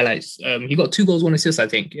watched the highlights. He got 2 goals, 1 assist, I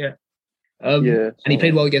think. Yeah. And he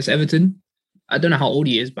played well against Everton. I don't know how old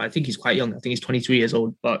he is, but I think he's quite young. I think he's 23 years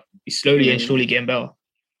old, but he's slowly and surely getting better.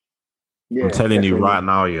 Yeah, I'm telling you right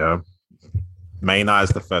now, Man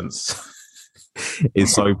United's defense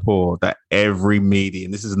is so poor that every media,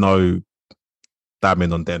 and this is no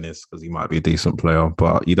damning on Dennis because he might be a decent player,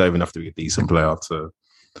 but you don't even have to be a decent player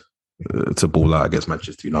to ball out against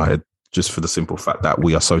Manchester United, just for the simple fact that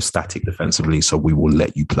we are so static defensively, so we will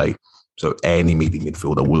let you play. So any media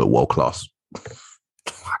midfielder will look world class.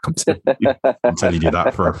 I'm telling you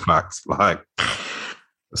that for a fact. Like,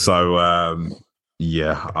 so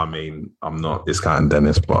yeah, I mean, I'm not discounting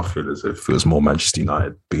Dennis, but I feel as if it feels more Manchester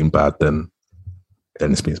United being bad than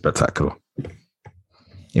Dennis being spectacular,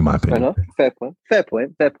 in my opinion. Fair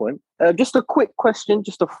point. Just a quick question,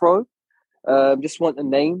 just to throw. Just want a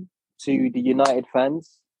name to the United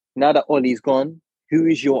fans. Now that Ollie's gone, who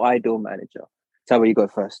is your ideal manager? Tell me, you go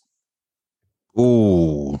first.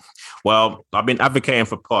 Oh, well, I've been advocating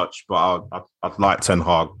for Poch, but I'd like Ten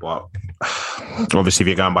Hag. But obviously, if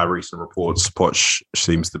you're going by recent reports, Poch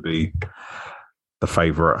seems to be the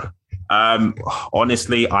favourite.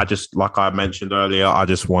 Honestly, like I mentioned earlier, I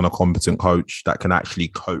just want a competent coach that can actually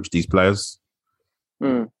coach these players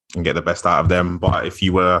and get the best out of them. But if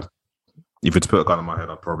you were to put a gun on my head,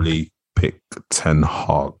 I'd probably pick Ten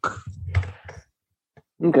Hag.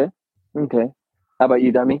 Okay. How about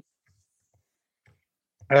you, Dami?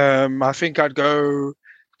 I think I'd go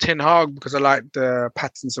Ten Hag because I like the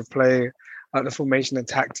patterns of play, I like the formation and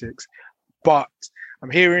tactics. But I'm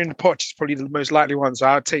hearing Poch is probably the most likely one, so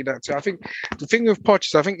I'll take that too. I think the thing with Poch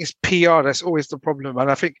is I think it's PR that's always the problem. And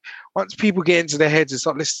I think once people get into their heads and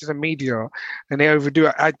start listening to the media and they overdo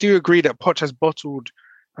it, I do agree that Poch has bottled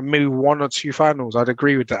maybe 1 or 2 finals. I'd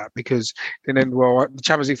agree with that because then, the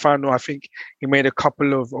Champions League final, I think he made a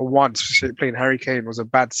couple of, or once, playing Harry Kane was a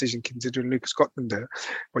bad decision considering Lucas Scotland there.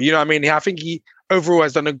 But you know what I mean? I think he overall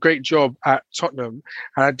has done a great job at Tottenham.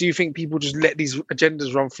 And I do think people just let these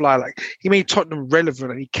agendas run fly. Like, he made Tottenham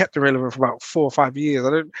relevant and he kept them relevant for about 4 or 5 years. I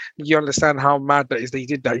don't think you understand how mad that is that he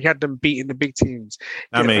did that. He had them beating the big teams.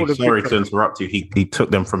 I mean, sorry to interrupt you. He took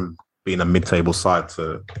them from being a mid-table side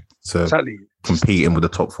to exactly competing with the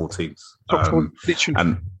top 4 teams. Top 4, literally.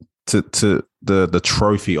 And to the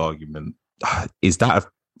trophy argument, is that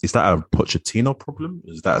is that a Pochettino problem?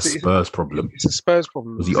 Is that a Spurs problem? It's a Spurs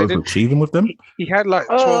problem. Was he overachieving with them? He had like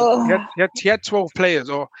 12. He had 12 players,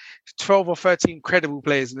 or 12 or 13 credible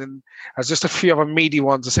players, and then there's just a few other meaty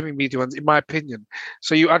ones or semi-meaty ones, in my opinion.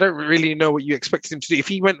 So I don't really know what you expected him to do. If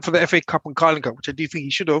he went for the FA Cup and Carling Cup, which I do think he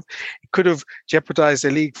should have, he could have jeopardized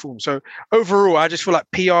their league form. So overall, I just feel like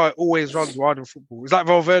PR always runs wild in football. It's like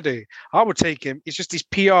Valverde. I would take him. It's just his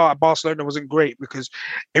PR at Barcelona wasn't great because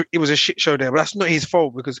it was a shit show there. But that's not his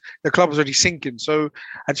fault because the club was already sinking. So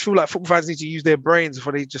I just feel like football fans need to use their brains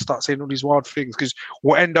before they just start saying all these wild things, because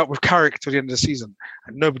we'll end up with Carrick till the end of the season,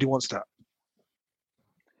 and nobody wants that.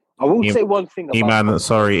 I will say one thing about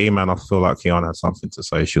E-Man, I feel like Kiana had something to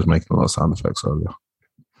say. She was making a lot of sound effects earlier.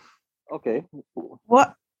 Okay.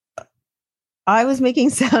 What? I was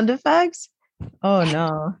making sound effects? Oh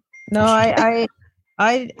no. No, I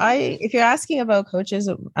if you're asking about coaches,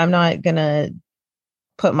 I'm not gonna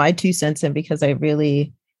put my 2 cents in, because I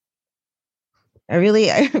really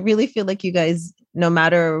feel like you guys, no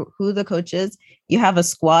matter who the coach is, you have a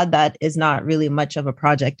squad that is not really much of a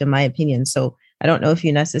project, in my opinion. So I don't know if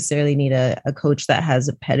you necessarily need a coach that has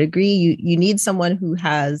a pedigree. You need someone who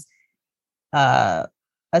has a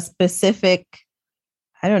specific,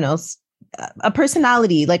 I don't know, a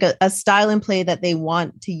personality, like a style and play that they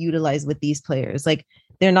want to utilize with these players. Like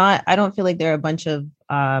I don't feel like they're a bunch of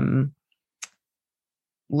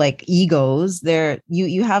like egos.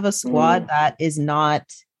 You have a squad that is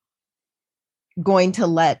not going to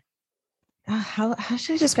let, how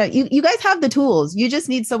should I describe you? You guys have the tools. You just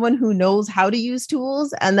need someone who knows how to use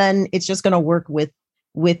tools, and then it's just going to work with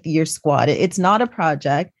your squad. It's not a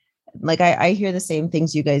project. Like I hear the same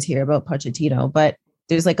things you guys hear about Pochettino, but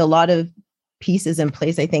there's like a lot of pieces in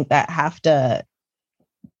place, I think, that have to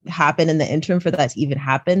happen in the interim for that to even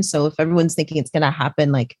happen. So if everyone's thinking it's going to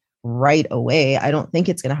happen like right away, I don't think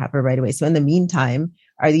it's going to happen right away. So in the meantime,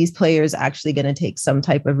 are these players actually going to take some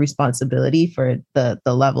type of responsibility for the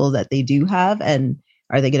level that they do have? And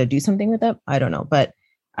are they going to do something with it? I don't know. But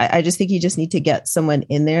I just think you just need to get someone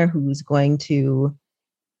in there who's going to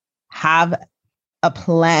have a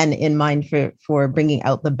plan in mind for bringing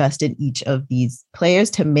out the best in each of these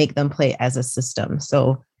players to make them play as a system.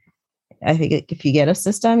 So I think if you get a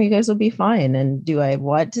system, you guys will be fine. And do I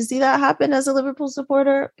want to see that happen as a Liverpool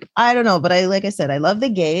supporter? I don't know. But like I said, I love the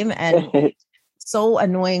game, and so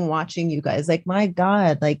annoying watching you guys. Like, my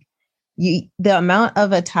God, like the amount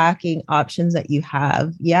of attacking options that you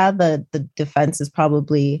have. Yeah, the defense is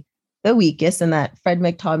probably the weakest, and that Fred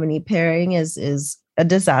McTominay pairing is a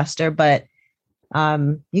disaster. But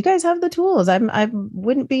you guys have the tools. I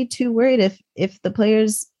wouldn't be too worried if the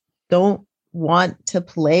players don't want to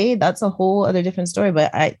play. That's a whole other different story.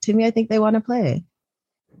 But to me, I think they want to play.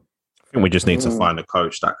 I think we just need to find a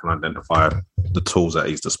coach that can identify the tools at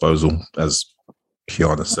his disposal, as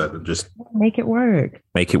Kiana said, and just make it work.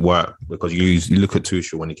 Because you look at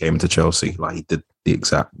Tuchel when he came into Chelsea, like he did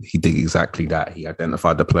exactly that. He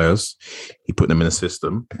identified the players, he put them in a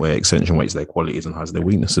system where accentuates their qualities and has their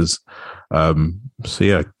weaknesses. So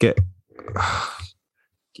yeah, get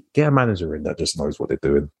a manager in that just knows what they're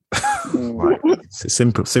doing. Like,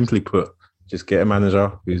 simply put, just get a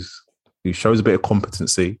manager who shows a bit of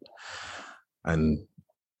competency and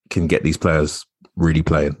can get these players really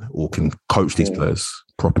playing, or can coach these players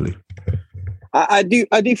properly. I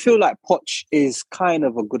do feel like Poch is kind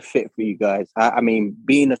of a good fit for you guys. I mean,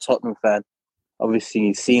 being a Tottenham fan,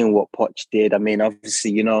 obviously seeing what Poch did. I mean,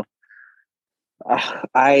 obviously, you know,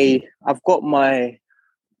 I've got my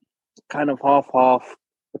kind of half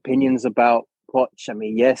opinions about Poch. I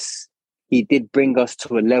mean, yes, he did bring us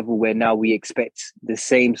to a level where now we expect the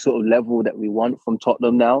same sort of level that we want from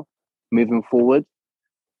Tottenham now, moving forward.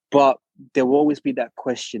 But there will always be that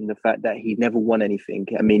question, the fact that he never won anything.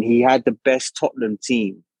 I mean, he had the best Tottenham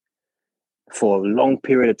team for a long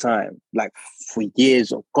period of time, like for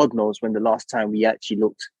years, or God knows when the last time we actually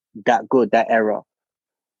looked that good, that era.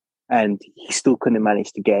 And he still couldn't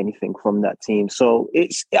manage to get anything from that team. So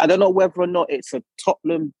I don't know whether or not it's a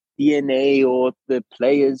Tottenham DNA or the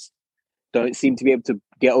players don't seem to be able to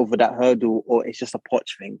get over that hurdle, or it's just a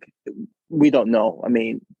Poch thing. We don't know. I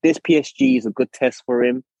mean, this PSG is a good test for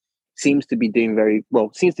him. Seems to be doing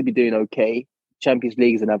okay. Champions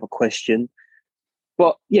League is another question.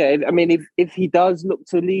 But yeah, I mean, if he does look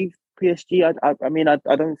to leave PSG,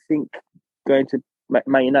 I don't think going to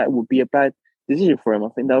Man United would be a bad decision for him. I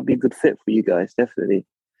think that would be a good fit for you guys, definitely.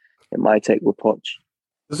 It might take with Poch.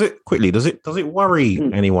 Does it worry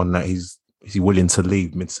anyone that he's willing to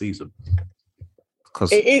leave mid-season? Because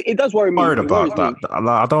it does worry me. Worried about that.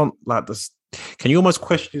 I don't like this. Can you almost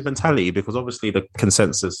question his mentality? Because obviously the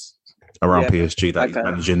consensus around PSG that he's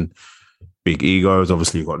managing big egos.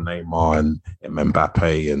 Obviously, you've got Neymar and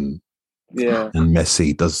Mbappe and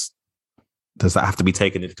Messi. Does that have to be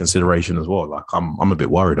taken into consideration as well? Like, I'm a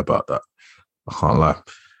bit worried about that. I can't lie.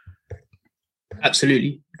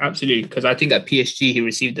 Absolutely. Because I think at PSG he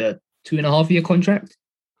received a 2.5-year contract,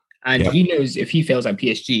 and he knows if he fails at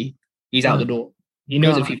PSG, he's out the door. He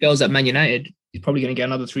knows if he fails at Man United, he's probably going to get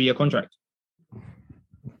another 3-year contract.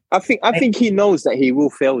 I think he knows that he will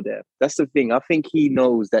fail there. That's the thing. I think he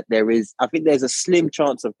knows that there's a slim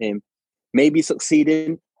chance of him maybe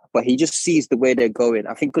succeeding, but he just sees the way they're going.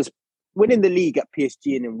 I think because winning the league at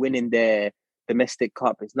PSG and then winning their domestic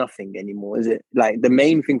cup is nothing anymore, is it? Like, the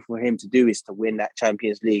main thing for him to do is to win that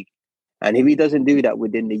Champions League. And if he doesn't do that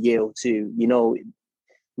within the year or two,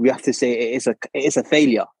 we have to say it is a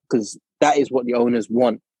failure, because that is what the owners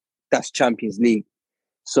want. That's Champions League.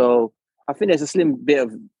 So I think there's a slim bit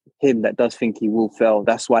of him that does think he will fail.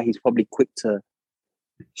 That's why he's probably quick to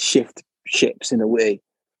shift ships in a way.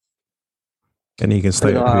 And he can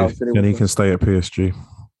stay at PSG.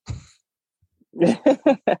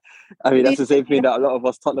 I mean, that's the same thing that a lot of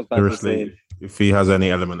us Tottenham fans are saying. If he has any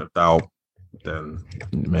element of doubt, then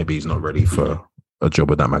maybe he's not ready for a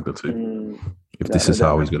job of that magnitude. This is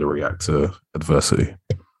how he's going to react to adversity.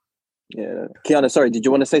 Yeah. Kiana, sorry, did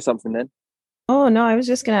you want to say something then? Oh no, I was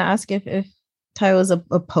just going to ask if Ty was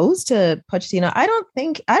opposed to Pochettino. I don't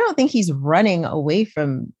think he's running away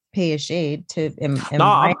from PSG to. I'm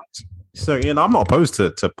not opposed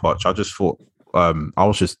to Poch. I just thought I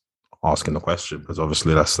was just asking the question because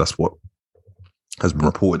obviously that's what has been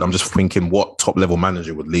reported. I'm just thinking what top level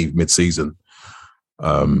manager would leave mid-season.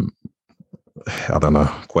 I don't know.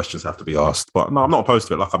 Questions have to be asked, but no, I'm not opposed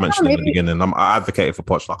to it. Like I mentioned in the beginning, I advocated for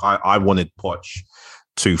Poch. Like I wanted Poch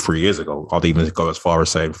 2-3 years ago. I'd even go as far as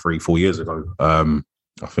saying 3-4 years ago. I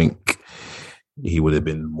think he would have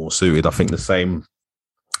been more suited. I think the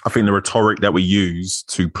rhetoric that we use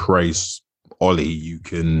to praise Oli, you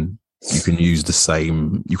can use the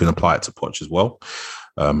same. You can apply it to Poch as well.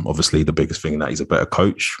 Obviously, the biggest thing that he's a better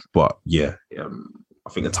coach. But yeah, I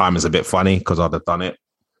think the time is a bit funny because I'd have done it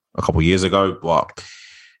a couple of years ago. But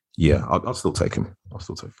yeah, I'll still take him.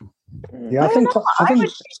 Yeah, I think would take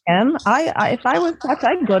him. If I was Poch,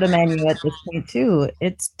 I'd go to Man U at this point too.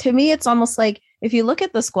 To me, it's almost like if you look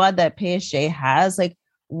at the squad that PSG has, like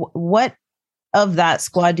what of that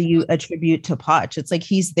squad do you attribute to Poch? It's like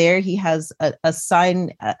he's there. He has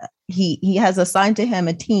assigned to him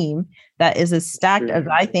a team that is as stacked as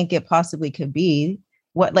I think it possibly could be.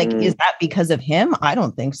 Is that because of him? I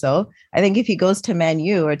don't think so. I think if he goes to Man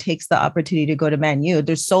U or takes the opportunity to go to Man U,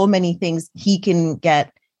 there's so many things he can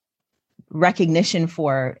get recognition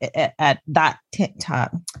for at that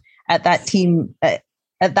time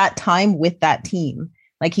with that team.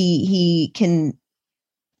 Like he can.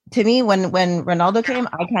 To me, when Ronaldo came,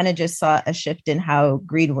 I kind of just saw a shift in how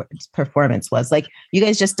Greenwood's performance was. Like, you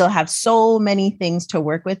guys just still have so many things to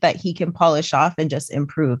work with that he can polish off and just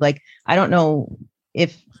improve. Like, I don't know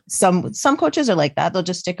if some coaches are like that. They'll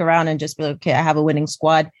just stick around and just be like, okay, I have a winning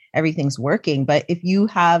squad. Everything's working. But if you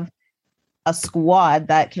have a squad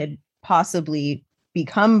that could possibly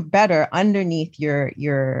become better underneath your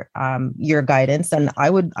guidance, then I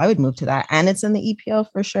would move to that. And it's in the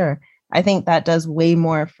EPL for sure. I think that does way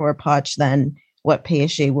more for Poch than what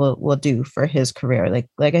PSG will do for his career.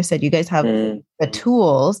 Like I said, you guys have the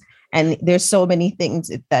tools, and there's so many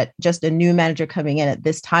things that just a new manager coming in at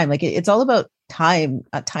this time, like it's all about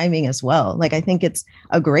timing as well. Like I think it's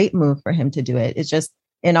a great move for him to do it. It's just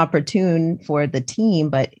inopportune for the team,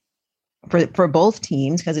 but for both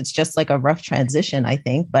teams, because it's just like a rough transition, I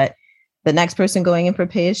think. But the next person going in for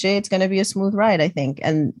PSG, it's going to be a smooth ride, I think.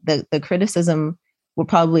 And the criticism will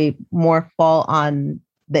probably more fall on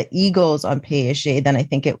the egos on PSG than I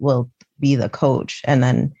think it will be the coach. And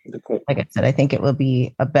then, like I said, I think it will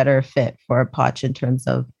be a better fit for Poch in terms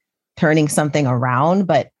of turning something around,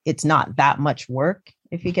 but it's not that much work,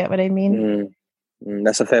 if you get what I mean.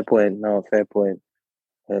 That's a fair point. No, fair point.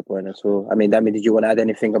 Fair point. That's all. I mean, Dami, did you want to add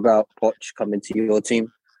anything about Poch coming to your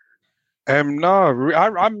team? No,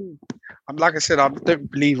 I'm like I said, I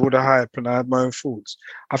don't believe all the hype, and I have my own thoughts.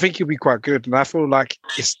 I think he'll be quite good, and I feel like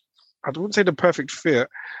I wouldn't say the perfect fit.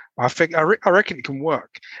 But I reckon it can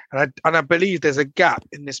work, and I believe there's a gap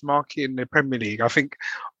in this market in the Premier League. I think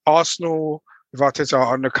Arsenal with Arteta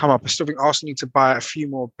are on the come up. I still think Arsenal need to buy a few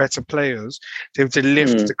more better players to be able to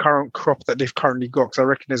lift the current crop that they've currently got. Because I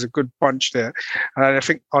reckon there's a good bunch there, and I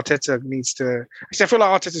think Arteta needs to. Because I feel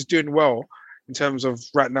like Arteta's doing well in terms of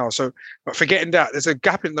right now. So, but forgetting that, there's a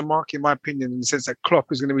gap in the market, in my opinion, in the sense that Klopp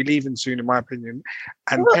is going to be leaving soon, in my opinion,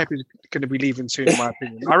 and Pep is going to be leaving soon, in my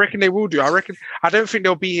opinion. I reckon they will do. I don't think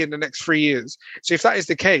they'll be here in the next 3 years. So if that is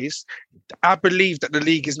the case, I believe that the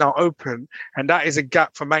league is now open, and that is a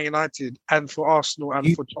gap for Man United and for Arsenal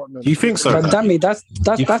and for Tottenham. You think so? But Dammy, that's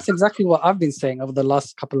exactly what I've been saying over the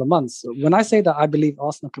last couple of months. When I say that I believe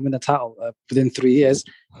Arsenal can win the title within 3 years,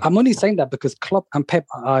 I'm only saying that because Klopp and Pep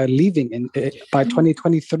are leaving by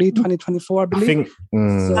 2023, 2024, I believe. I think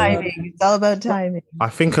Timing. It's all about timing. I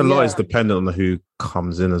think a lot is dependent on who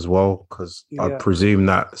comes in as well, because I presume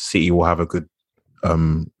that City will have a good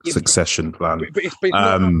succession plan. But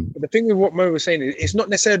the thing with what Mo was saying is it's not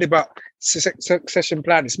necessarily about succession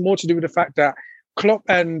plan. It's more to do with the fact that Klopp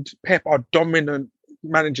and Pep are dominant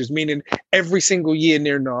managers, meaning every single year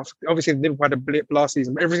near enough. Obviously, Liverpool had a blip last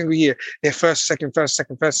season, but every single year they're first, second.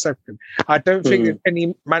 I don't think there's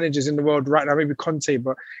any managers in the world right now, maybe Conte,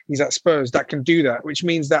 but he's at Spurs, that can do that, which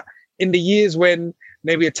means that in the years when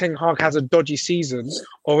maybe a Ten Hag has a dodgy season,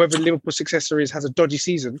 or whoever Liverpool's successor has a dodgy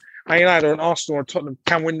season, Man United or an Arsenal or Tottenham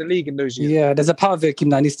can win the league in those years. Yeah, there's a part of it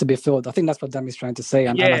that needs to be filled. I think that's what Dammy's trying to say,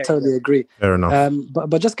 and I totally agree. Fair enough.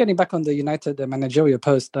 But just getting back on the United managerial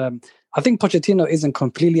post, I think Pochettino isn't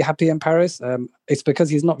completely happy in Paris. It's because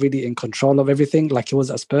he's not really in control of everything like he was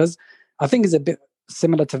at Spurs. I think it's a bit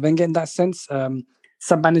similar to Wenger in that sense.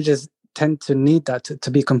 Some managers tend to need that to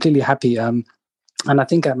be completely happy. And I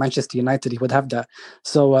think at Manchester United, he would have that.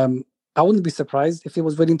 So I wouldn't be surprised if he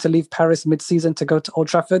was willing to leave Paris mid-season to go to Old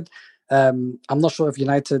Trafford. I'm not sure if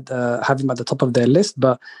United have him at the top of their list,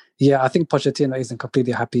 but yeah, I think Pochettino isn't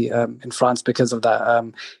completely happy in France because of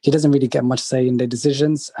that. He doesn't really get much say in their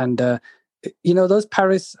decisions. And, those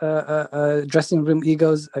Paris dressing room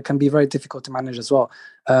egos can be very difficult to manage as well.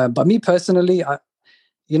 But me personally,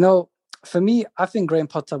 for me, I think Graham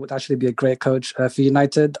Potter would actually be a great coach for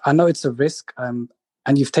United. I know it's a risk, and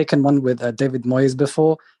you've taken one with David Moyes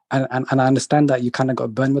before, and I understand that you kind of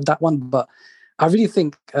got burned with that one, but I really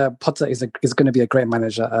think Potter is going to be a great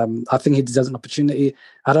manager. I think he deserves an opportunity.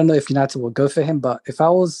 I don't know if United will go for him, but if I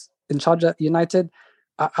was in charge at United,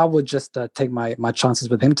 I would just take my chances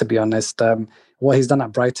with him, to be honest. What he's done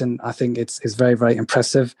at Brighton, I think it's very, very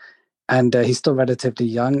impressive. And he's still relatively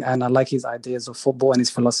young, and I like his ideas of football and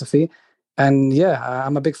his philosophy. And yeah,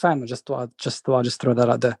 I'm a big fan. I just thought I'd just throw that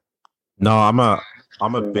out there. No, I'm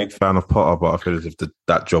a big fan of Potter, but I feel as if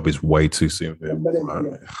that job is way too soon for him.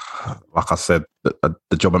 Like I said,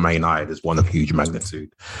 the job at Man United is one of huge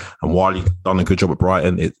magnitude, and while he's done a good job at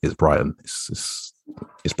Brighton, it's Brighton. It's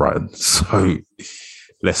Brighton. So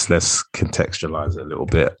let's contextualize it a little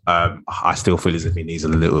bit. I still feel as if he needs a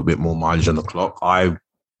little bit more mileage on the clock. I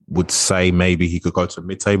would say maybe he could go to a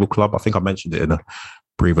mid-table club. I think I mentioned it in a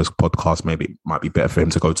previous podcast. Maybe it might be better for him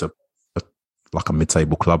to go to a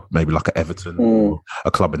mid-table club, maybe like an Everton or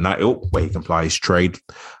a club in that ilk, where he can ply his trade,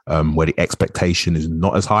 where the expectation is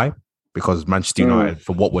not as high. Because Manchester United,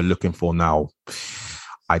 for what we're looking for now,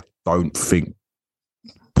 I don't think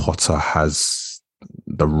Potter has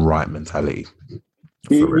the right mentality.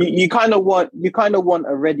 You kind of want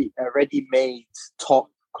a ready-made top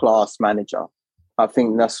class manager. I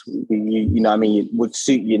think that's would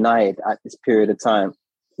suit United at this period of time.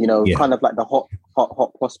 Kind of like the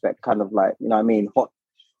hot prospect, kind of like, hot.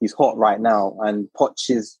 He's hot right now, and Poch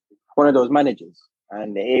is one of those managers,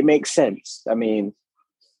 and it makes sense. I mean,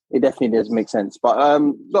 it definitely does make sense. But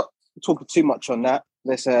not talking too much on that.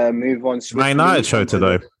 Let's move on. Man United show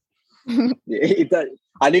today.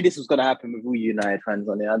 I knew this was going to happen with all United fans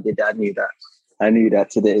on it. I knew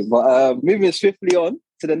that today. But moving swiftly on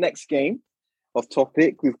to the next game of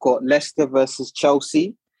topic, we've got Leicester versus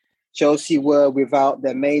Chelsea. Chelsea were without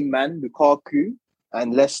their main man, Lukaku,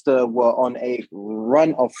 and Leicester were on a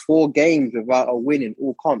run of 4 games without a win in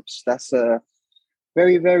all comps. That's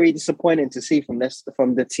very, very disappointing to see from Leicester,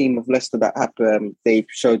 from the team of Leicester that happened. They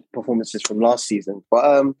showed performances from last season.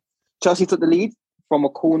 But Chelsea took the lead from a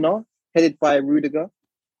corner, headed by Rudiger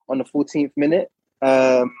on the 14th minute.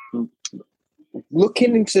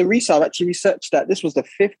 Looking into the research, I've actually researched that this was the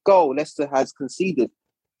 5th goal Leicester has conceded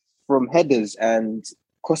from headers and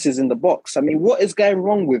crosses in the box. I mean, what is going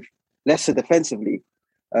wrong with Leicester defensively?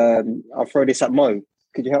 I'll throw this at Mo.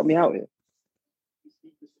 Could you help me out here?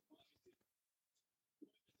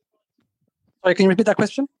 Sorry, can you repeat that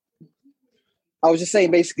question? I was just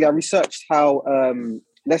saying, basically, I researched how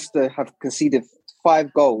Leicester have conceded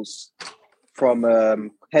 5 goals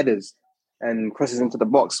from headers and crosses into the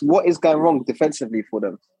box. What is going wrong defensively for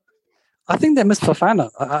them? I think they missed Fofana.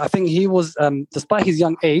 I think he was, despite his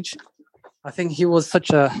young age, I think he was such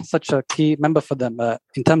a key member for them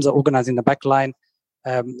in terms of organising the back line,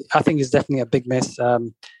 I think it's definitely a big miss.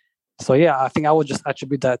 So yeah, I think I would just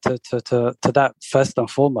attribute that to that first and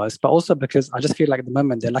foremost, but also because I just feel like at the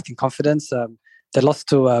moment they're lacking confidence. They lost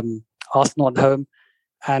to Arsenal at home,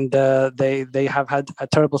 and they have had a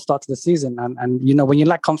terrible start to the season. And you know, when you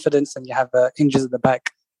lack confidence and you have injuries at the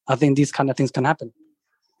back, I think these kind of things can happen.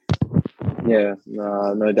 Yeah,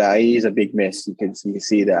 no, that he is a big miss. You can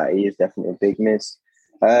see that he is definitely a big miss.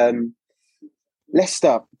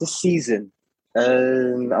 Leicester this season.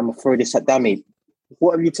 I'm gonna throw this at Dammy.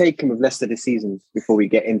 What have you taken with Leicester this season before we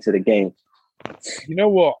get into the game? You know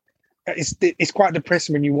what? It's quite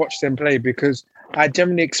depressing when you watch them play, because I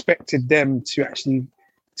generally expected them to actually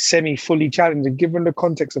semi-fully challenge. And given the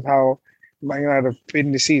context of how Man United have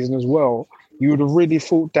been this season as well, you would have really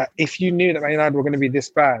thought that if you knew that Man United were going to be this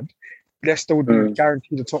bad, Leicester would be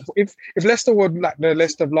guaranteed the top four. If Leicester were like the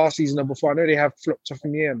Leicester of last season or before, I know they have flopped off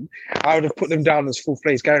in the end, I would have put them down as full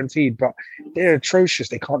place, guaranteed. But they're atrocious.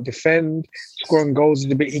 They can't defend. Scoring goals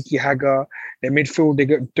is a bit hickey hagger. Their midfield, they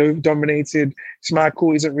get dominated.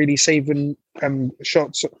 Schmeichel isn't really saving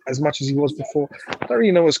shots as much as he was before. I don't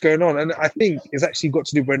really know what's going on. And I think it's actually got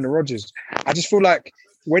to do with Brendan Rodgers. I just feel like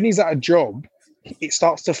when he's at a job, it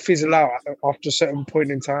starts to fizzle out after a certain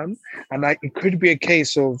point in time. And like, it could be a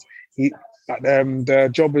case of the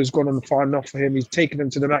job has gone on far enough for him. He's taken them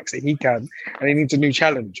to the max that he can, and he needs a new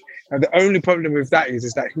challenge. And the only problem with that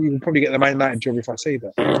is that he will probably get the Man United job if I say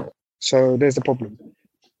that. So there's the problem.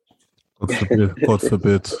 God forbid. God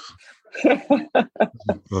forbid.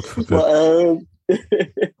 God forbid.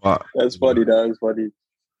 That's funny. That was funny.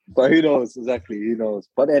 But who knows exactly? Who knows?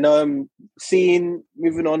 But then,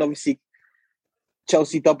 moving on. Obviously,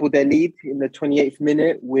 Chelsea doubled their lead in the 28th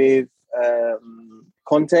minute with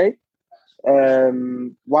Conte.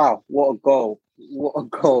 Wow, what a goal! What a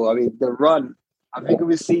goal! I mean, the run. I think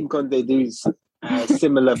we've seen Conte do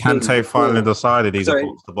similar things. Kante finally decided he's a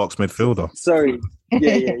box-to-box midfielder. Sorry.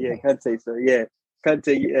 Yeah. Kante, sorry. Yeah.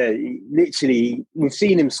 Kante, literally, we've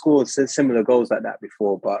seen him score similar goals like that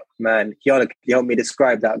before. But, man, Kiana, can you help me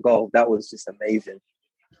describe that goal? That was just amazing.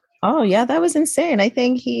 Oh, yeah, that was insane. I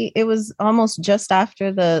think it was almost just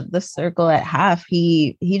after the circle at half.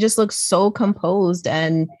 He just looked so composed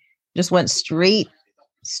and just went straight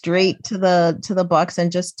to the box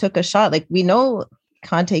and just took a shot. Like, we know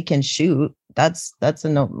Conte can shoot. That's a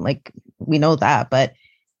no, like, we know that, but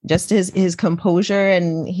just his composure,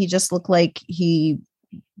 and he just looked like he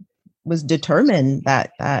was determined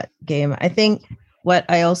that game. I think what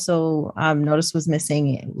I also noticed was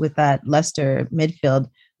missing with that Leicester midfield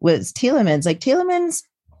was Tielemans. Like, Tielemans,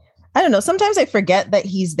 I don't know, sometimes I forget that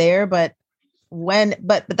he's there, but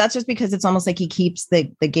that's just because it's almost like he keeps the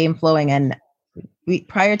game flowing. And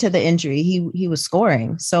prior to the injury, he was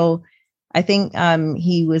scoring. So I think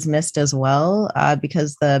he was missed as well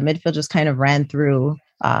because the midfield just kind of ran through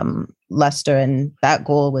Leicester, and that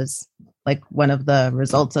goal was like one of the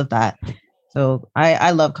results of that. So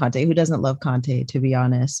I love Conte. Who doesn't love Conte, to be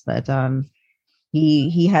honest? But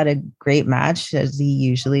he had a great match, as he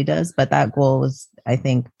usually does. But that goal was, I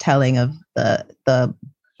think, telling of the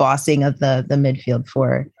bossing of the midfield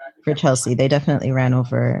for Chelsea. They definitely ran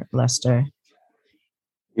over Leicester.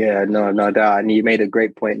 Yeah, no doubt. And you made a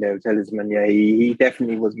great point there with Talisman. Yeah, he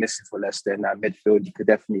definitely was missing for Leicester in that midfield. You could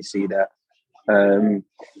definitely see that.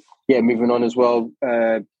 Moving on as well,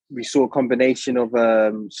 we saw a combination of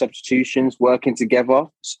substitutions working together,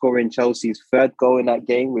 scoring Chelsea's third goal in that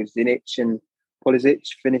game with Zinic and Pulisic,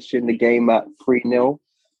 finishing the game at 3-0.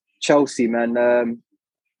 Chelsea, man,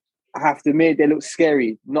 I have to admit, they look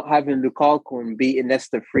scary. Not having Lukaku and beating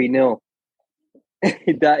Leicester 3-0.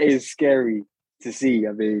 That is scary to see.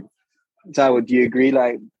 I mean, Taiwo, do you agree?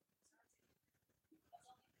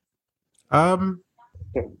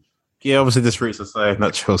 Yeah, obviously the streets are saying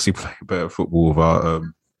that Chelsea play better football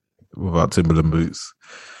without Timberland boots.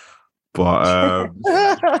 But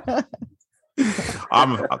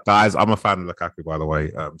I'm a fan of Lukaku, by the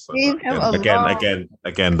way. So again,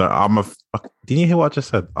 didn't you hear what I just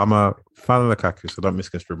said? I'm a fan of Lukaku, so don't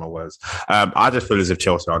misconstrue my words. I just feel as if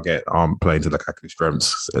Chelsea are playing to Lukaku's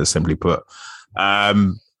strengths, simply put.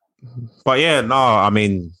 But yeah, no, I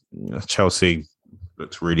mean, Chelsea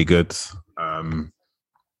looks really good.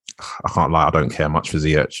 I can't lie, I don't care much for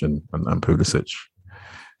Ziyech and Pulisic.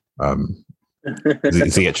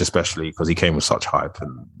 Ziyech especially, because he came with such hype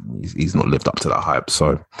and he's not lived up to that hype.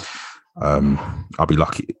 So I'll be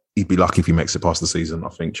lucky. He'd be lucky if he makes it past the season. I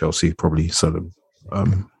think Chelsea probably sell him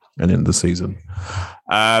and end the season.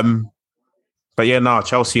 But yeah, no,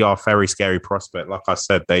 Chelsea are a very scary prospect. Like I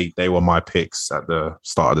said, they were my picks at the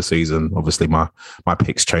start of the season. Obviously, my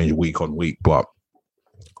picks change week on week, but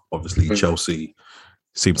obviously Chelsea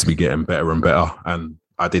seems to be getting better and better. And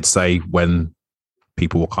I did say when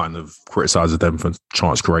people were kind of criticising them for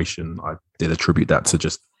chance creation, I did attribute that to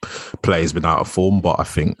just players been out of form. But I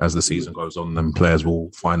think as the season goes on, then players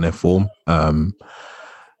will find their form.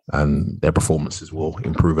 And their performances will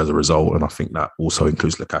improve as a result. And I think that also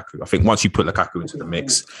includes Lukaku. I think once you put Lukaku into the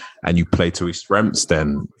mix and you play to his strengths,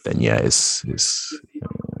 then yeah, it's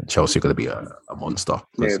Chelsea are going to be a monster.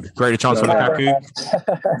 Yeah. Create a chance for Lukaku.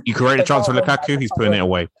 You create a chance for Lukaku, he's putting it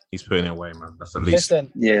away. He's putting it away, man. That's at least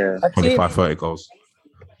 25, 30 goals.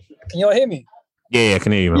 Can you all hear me? Yeah, I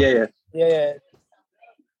can hear you, man. Yeah.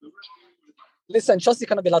 Listen, Chelsea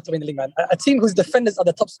cannot be allowed to win the league, man. A team whose defenders are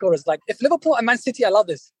the top scorers. Like, if Liverpool and Man City allow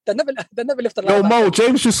this, they never lift a line. Yo, Mo,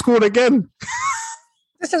 James just scored again.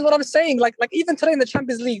 This is what I'm saying. Like even today in the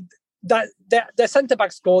Champions League, that their centre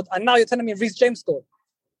back scored, and now you're telling me Reece James scored.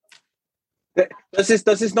 Does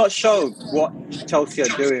this not show what Chelsea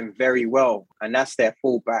are doing very well, and that's their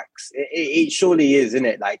fullbacks? It surely is, isn't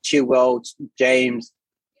it? Like Chilwell, James,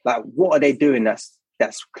 like what are they doing that's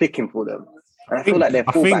clicking for them? And I feel like their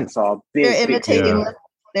fullbacks are big.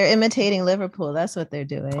 They're imitating Liverpool. That's what they're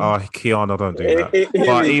doing. Oh, Keanu, don't do that. Here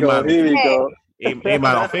we go. Man,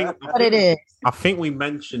 I think what it is. I think Chilwell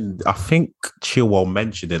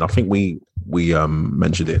mentioned it. I think we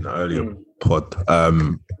mentioned it in an earlier pod. I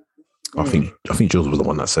think Jules was the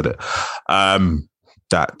one that said it.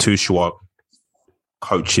 That Tuchel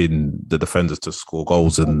coaching the defenders to score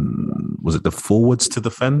goals, and was it the forwards to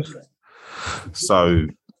defend? So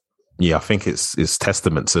yeah, I think it's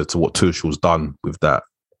testament to what Tuchel's done with that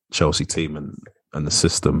Chelsea team and the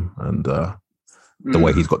system and the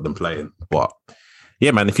way he's got them playing. But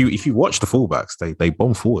yeah, man, if you watch the fullbacks, they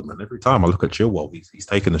bomb forward, man. Every time I look at Chilwell, he's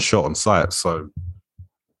taking a shot on sight. So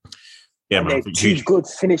yeah, and man, they're two good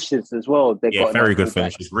finishes as well. Got very good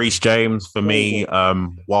finishes. Reece James for me,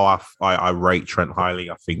 while I rate Trent highly,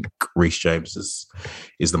 I think Reece James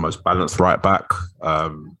is the most balanced right back.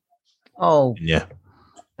 Yeah.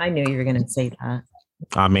 I knew you were going to say that.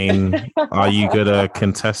 I mean, are you going to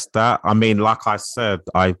contest that? I mean, like I said,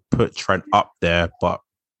 I put Trent up there, but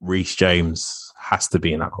Reece James has to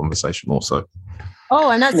be in that conversation also. Oh,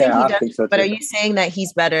 I'm not saying he does, but are you saying that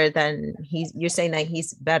he's better than you're saying that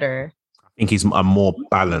he's better? I think he's a more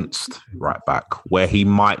balanced right back where he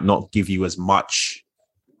might not give you as much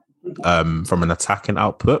from an attacking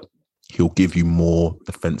output. He'll give you more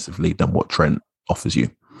defensively than what Trent offers you.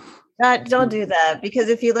 Don't do that, because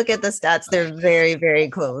if you look at the stats, they're very, very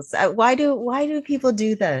close. Why do people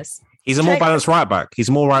do this? He's a more balanced right back. He's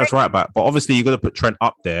a more balanced right back. But obviously, you've got to put Trent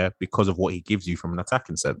up there because of what he gives you from an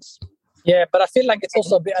attacking sense. Yeah, but I feel like it's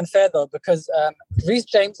also a bit unfair, though, because Reece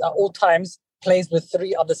James at all times plays with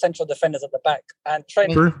three other central defenders at the back. And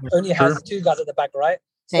Trent only has two guys at the back, right?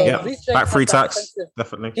 So yeah, back three tacks,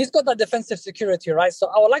 definitely. He's got that defensive security, right? So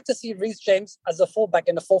I would like to see Reece James as a fullback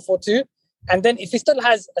in the 4-4-2. And then if he still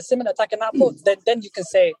has a similar attacking output, then you can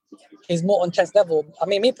say he's more on Trent's level. I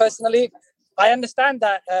mean, me personally, I understand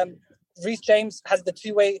that Reece James has the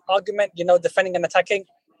two-way argument, defending and attacking.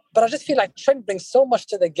 But I just feel like Trent brings so much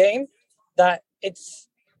to the game that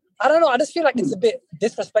I don't know. I just feel like it's a bit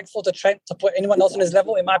disrespectful to Trent to put anyone else on his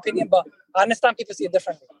level, in my opinion. But I understand people see it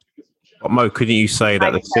differently. But Mo, couldn't you say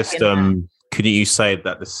that the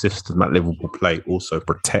system that Liverpool play also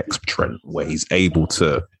protects Trent, where he's able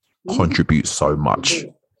to contribute so much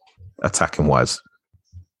attacking wise?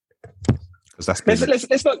 Because that's been let's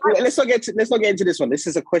not get into this one. This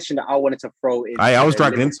is a question that I wanted to throw in. I was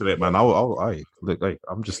dragged into it, man.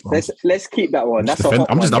 I'm just. Let's keep that one.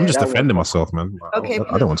 I'm just defending myself, man. Okay,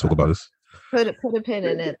 I don't want to talk about this. Put a pin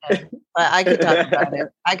in it. Then. I could talk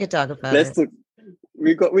about it.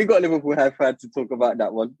 We got Liverpool high fan to talk about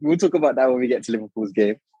that one. We'll talk about that when we get to Liverpool's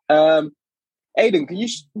game. Aidan,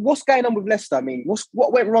 what's going on with Leicester? I mean,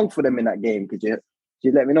 what went wrong for them in that game? Could you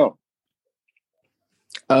let me know?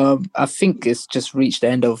 I think it's just reached the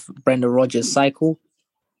end of Brendan Rodgers' cycle.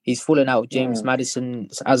 He's fallen out with James Maddison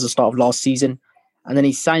as the start of last season. And then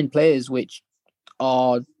he signed players which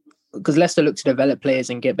are... Because Leicester look to develop players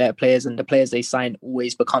and get better players, and the players they sign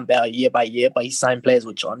always become better year by year, but he signed players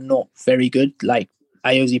which are not very good, like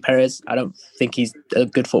Ayoze Perez. I don't think he's a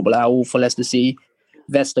good footballer at all for Leicester City.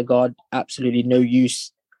 Vestergaard, absolutely no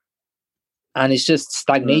use. And it's just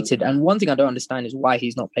stagnated. And one thing I don't understand is why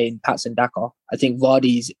he's not playing Patson Daka. I think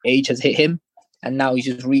Vardy's age has hit him, and now he's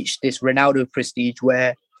just reached this Ronaldo prestige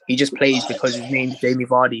where he just plays because his name's Jamie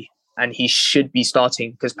Vardy, and he should be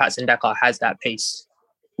starting because Patson Daka has that pace,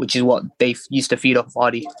 which is what they used to feed off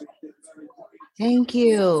Vardy. Thank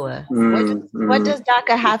you. What does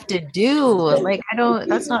Daka have to do? Like,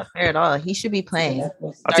 that's not fair at all. He should be playing.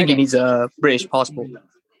 I think he needs a British passport.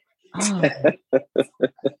 Oh,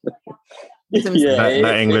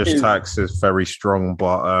 That English tax is very strong,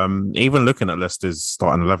 but even looking at Leicester's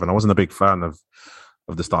starting 11, I wasn't a big fan of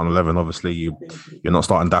the starting 11. Obviously, you're not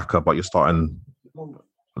starting Daka, but you're starting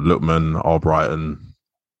Lookman, Albrighton.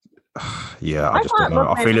 Yeah, I just don't know.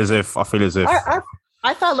 I feel as if.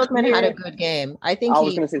 I thought Lookman had a good game. I think I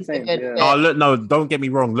was going to say the same. No, don't get me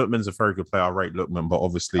wrong. Lookman's a very good player. I rate Lookman, but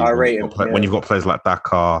obviously, when you've got players like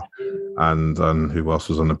Daka and who else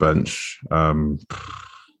was on the bench?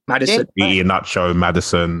 Madison, Nacho,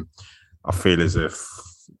 Madison. I feel as if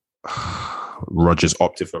Rodgers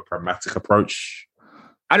opted for a pragmatic approach.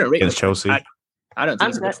 I don't rate against Chelsea. I don't think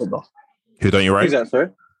he's a good footballer. Who don't you rate? Who's that, sorry?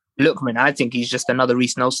 Lookman, I think he's just another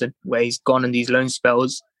Reece Nelson, where he's gone on these loan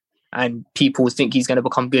spells, and people think he's going to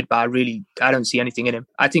become good, but I don't see anything in him.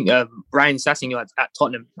 I think Ryan Sessegnon at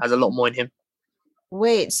Tottenham has a lot more in him.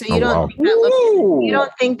 Wait, so you don't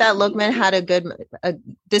think that Lookman had a good,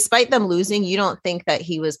 despite them losing, you don't think that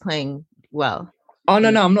he was playing well? Oh, no,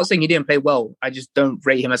 I'm not saying he didn't play well. I just don't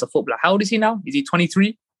rate him as a footballer. How old is he now? Is he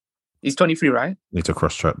 23? He's 23, right? Need to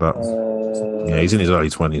cross-check that. Yeah, he's in his early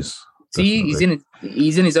 20s. See, he's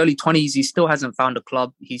in his early 20s. He still hasn't found a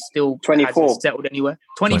club. He's still 24. hasn't settled anywhere.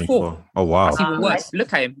 24. Oh, wow. That's even worse.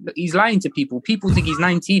 Look at him. Look, he's lying to people. People think he's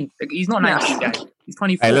 19. He's not 19, guys. He's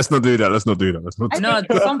 24. Hey, let's not do that. No,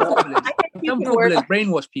 some footballers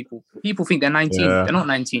brainwash people. People think they're 19. Yeah. They're not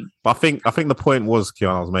 19. But I think the point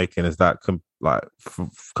Keanu was making is that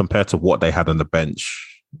compared to what they had on the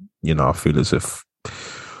bench, I feel as if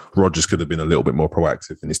Rodgers could have been a little bit more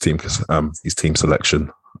proactive in his team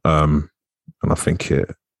selection. And I think he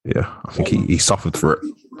suffered for it.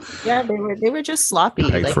 Yeah, they were just sloppy.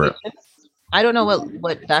 I don't know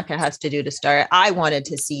what Daka has to do to start. I wanted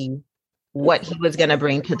to see what he was going to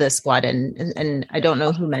bring to the squad, and I don't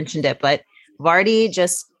know who mentioned it, but Vardy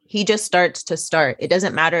just starts to start. It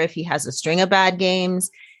doesn't matter if he has a string of bad games.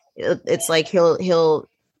 It's like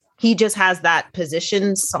he just has that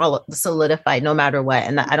position solidified no matter what,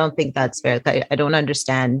 and I don't think that's fair. I don't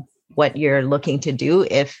understand what you're looking to do.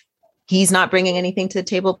 If he's not bringing anything to the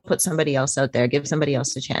table, put somebody else out there, give somebody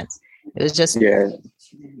else a chance. It was just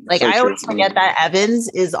I always forget that Evans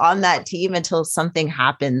is on that team until something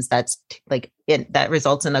happens that's that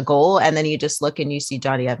results in a goal, and then you just look and you see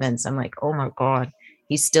Johnny Evans. I'm like, oh my god,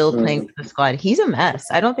 he's still playing for the squad. He's a mess.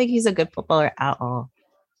 I don't think he's a good footballer at all.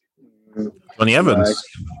 Johnny Evans.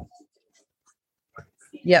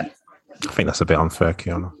 Yep. I think that's a bit unfair,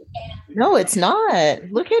 Kiana. No, it's not.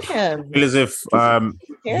 Look at him. I feel as if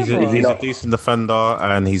he's a decent defender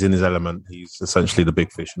and he's in his element. He's essentially the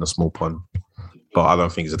big fish in a small pond. But I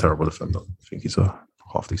don't think he's a terrible defender. I think he's a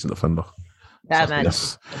half decent defender.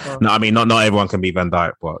 I mean, not everyone can be Van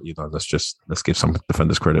Dijk, but let's give some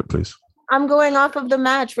defenders credit, please. I'm going off of the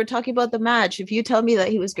match. We're talking about the match. If you tell me that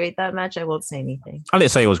he was great that match, I won't say anything. I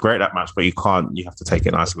didn't say he was great that match, but you have to take it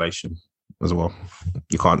in isolation as well.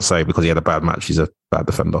 You can't say because he had a bad match, he's a bad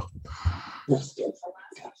defender.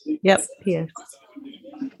 Yep, he is.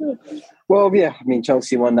 Well, yeah, I mean,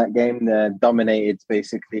 Chelsea won that game. They dominated,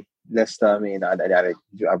 basically, Leicester. I mean, I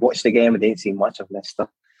watched the game. I didn't see much of Leicester.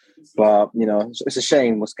 But, it's a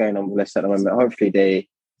shame what's going on with Leicester at the moment. Hopefully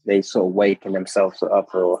they sort of waken themselves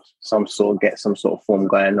up or get some sort of form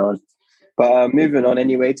going on. But moving on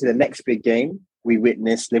anyway to the next big game, we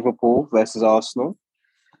witnessed Liverpool versus Arsenal.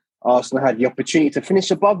 Arsenal had the opportunity to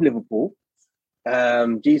finish above Liverpool.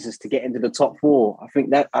 To get into the top four. I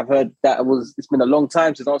think that I've heard it's been a long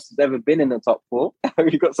time since Arsenal's ever been in the top four.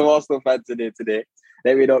 We've got some Arsenal fans in here today.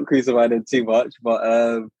 Let me not cruise around them too much, but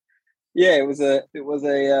it was a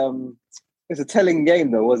telling game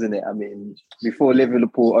though, wasn't it? I mean, before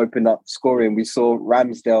Liverpool opened up scoring, we saw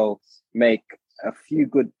Ramsdale make a few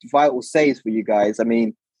good vital saves for you guys. I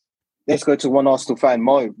mean, let's go to one Arsenal fan,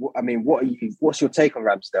 Mo. I mean, what's your take on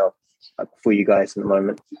Ramsdale for you guys at the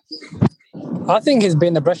moment? I think he's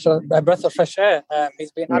been a breath of fresh air.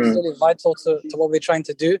 He's been absolutely vital to what we're trying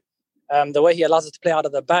to do. The way he allows us to play out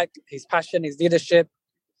of the back, his passion, his leadership,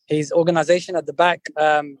 his organisation at the back.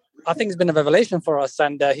 I think it's been a revelation for us,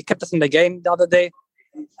 and he kept us in the game the other day.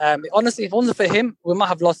 Honestly, if it wasn't for him, we might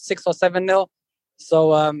have lost 6 or 7-0.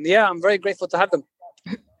 So, I'm very grateful to have him.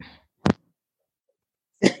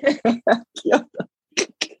 I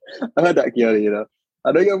heard that, Kiana,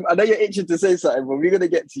 I know you're itching to say something, but we're going to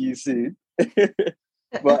get to you soon.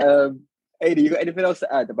 But, Adi, you got anything else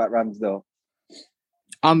to add about Ramsdale?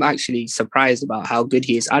 I'm actually surprised about how good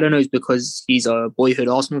he is. I don't know if it's because he's a boyhood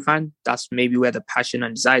Arsenal fan. That's maybe where the passion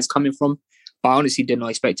and desire is coming from. But I honestly did not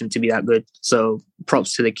expect him to be that good. So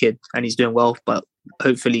props to the kid, and he's doing well. But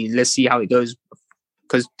hopefully, let's see how it goes.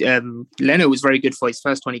 Because Leno was very good for his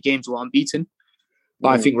first 20 games, were unbeaten. But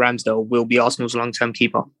I think Ramsdale will be Arsenal's long-term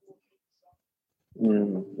keeper.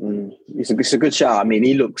 It's a good shout. I mean,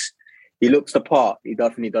 he looks the part. He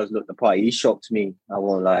definitely does look the part. He shocked me. I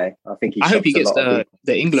won't lie. I think I hope he gets the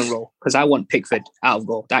England role, because I want Pickford out of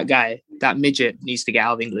goal. That guy, that midget, needs to get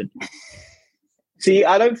out of England. See,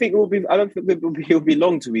 I don't think he'll be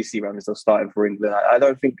long till we see Ramsdale starting for England. I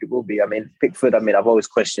don't think it will be. I mean, Pickford. I mean, I've always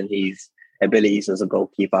questioned his abilities as a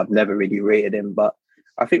goalkeeper. I've never really rated him, but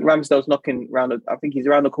I think Ramsdale's knocking around. I think he's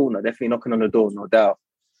around the corner. Definitely knocking on the door, no doubt.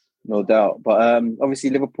 But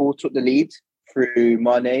obviously, Liverpool took the lead through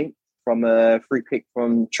Mane from a free kick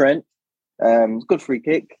from Trent. Good free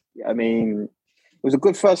kick. I mean, it was a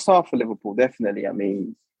good first half for Liverpool, definitely. I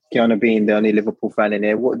mean, Kiana being the only Liverpool fan in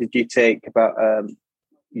here, what did you take about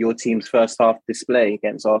your team's first half display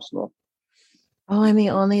against Arsenal? Oh, I'm the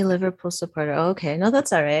only Liverpool supporter. Okay, no,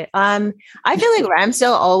 that's all right. I feel like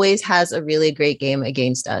Ramsdale always has a really great game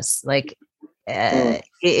against us. Like,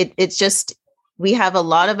 it's just, we have a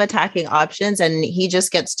lot of attacking options, and he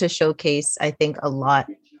just gets to showcase, I think, a lot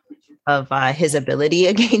of his ability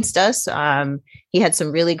against us. He had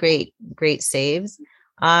some really great saves.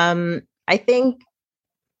 I think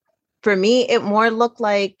for me, it more looked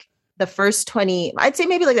like the first 20, I'd say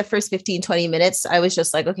maybe like the first 15, 20 minutes. I was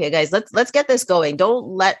just like, okay, guys, let's get this going. Don't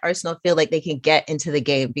let Arsenal feel like they can get into the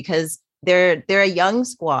game, because they're a young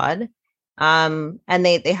squad. And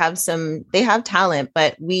they have talent,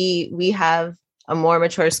 but we have a more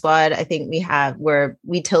mature squad. I think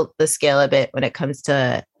we tilt the scale a bit when it comes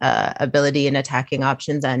to ability and attacking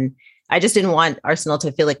options. And I just didn't want Arsenal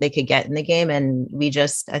to feel like they could get in the game. And we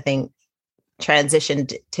just, I think,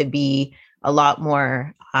 transitioned to be a lot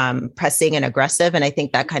more pressing and aggressive. And I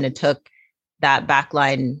think that kind of took that back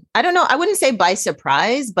line, I don't know, I wouldn't say by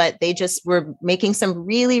surprise, but they just were making some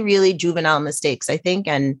really, really juvenile mistakes, I think.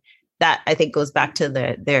 And that, I think, goes back to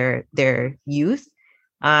their youth.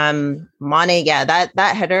 Mane, yeah,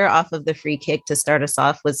 that header off of the free kick to start us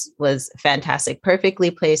off was fantastic.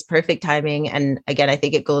 Perfectly placed, perfect timing. And again, I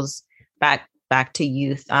think it goes back to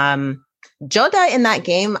youth. Jota in that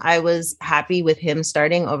game, I was happy with him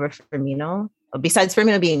starting over Firmino. Besides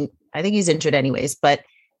Firmino being, I think he's injured anyways, but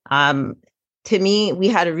to me, we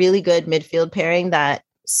had a really good midfield pairing that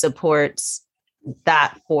supports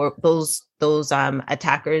that for those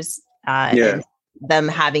attackers and them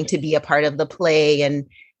having to be a part of the play, and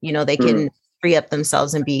they can free up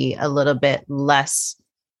themselves and be a little bit less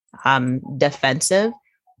defensive.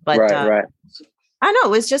 But right. I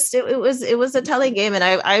know it was a telling game, and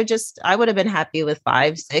I would have been happy with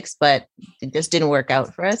 5-6, but it just didn't work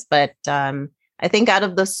out for us. But I think out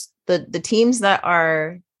of the teams that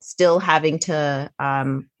are still having to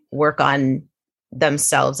work on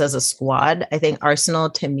themselves as a squad, I think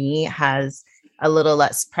Arsenal, to me, has a little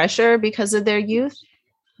less pressure because of their youth.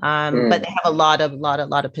 But they have a lot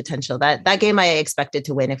of potential. That game I expected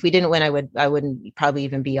to win. If we didn't win, I wouldn't probably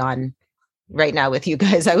even be on right now with you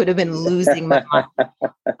guys. I would have been losing my mind.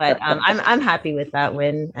 But I'm happy with that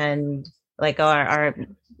win. And like our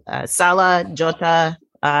Salah, Jota,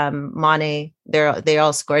 Mane, they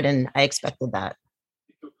all scored, and I expected that.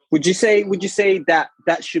 Would you say that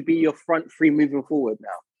should be your front three moving forward now?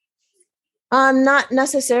 Not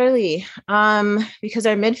necessarily, because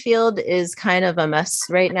our midfield is kind of a mess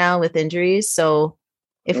right now with injuries. So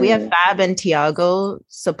if we have Fab and Thiago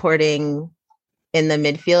supporting in the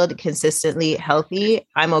midfield consistently healthy,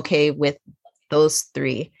 I'm okay with those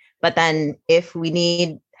three. But then if we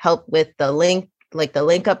need help with the link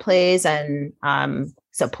up plays and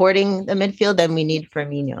supporting the midfield, then we need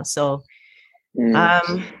Firmino. So I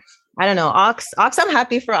don't know. Ox, I'm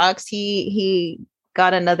happy for Ox. He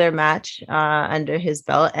got another match under his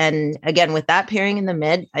belt. And again, with that pairing in the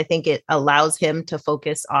mid, I think it allows him to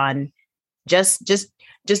focus on just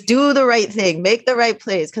do the right thing, make the right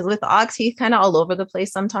plays. Because with Ox, he's kind of all over the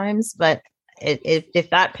place sometimes. But if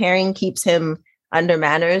that pairing keeps him under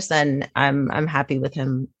manners, then I'm happy with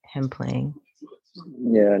him playing.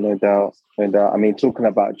 Yeah, no doubt. I mean, talking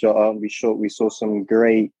about Jota, we saw some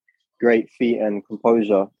great feet and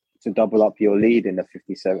composure to double up your lead in the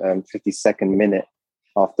 52nd minute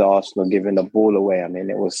after Arsenal giving the ball away. I mean,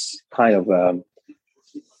 it was kind of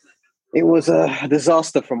it was a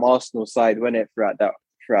disaster from Arsenal's side, wasn't it, throughout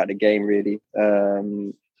the game, really?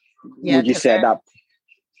 Would you say that?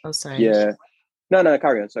 Oh, sorry. Yeah. No,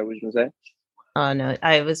 carry on. Sorry, what were you going to say? Oh, no,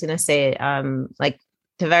 I was going to say, like,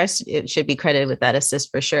 Tavares should be credited with that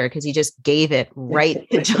assist for sure, because he just gave it right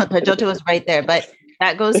to Jota. Jota was right there. But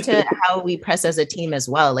that goes to how we press as a team as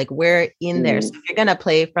well. Like, we're in there. So if you're going to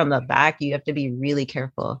play from the back, you have to be really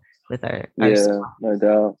careful with our yeah, squad. No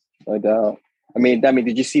doubt. I mean, Damien,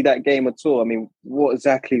 did you see that game at all? I mean, what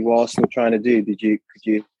exactly were Arsenal trying to do? Could you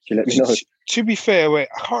let me know? To be fair, wait,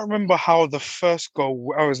 I can't remember how the first goal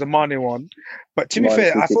was the Mane one, but to be Mane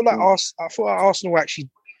fair, I free feel like kick, Arsenal were actually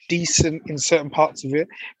decent in certain parts of it,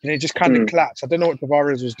 and it just kind of collapsed. I don't know what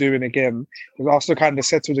Tavares was doing again, because Arsenal kind of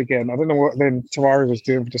settled again. I don't know what then Tavares was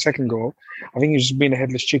doing for the second goal. I think he was just being a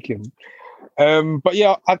headless chicken. But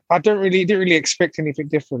yeah, I didn't really expect anything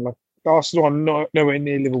different. Like Arsenal are nowhere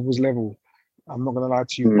near Liverpool's level. I'm not going to lie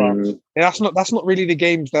to you, but that's not really the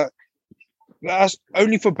games that's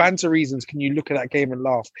only for banter reasons can you look at that game and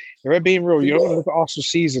laugh. If we're being real, you're not going to look at Arsenal's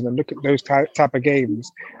season and look at those type of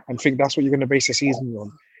games and think that's what you're going to base the season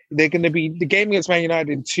on. They're going to be the game against Man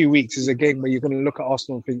United in 2 weeks is a game where you're going to look at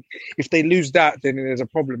Arsenal and think if they lose that, then there's a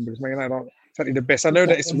problem because Man United aren't certainly the best. I know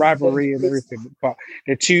that it's rivalry and everything, but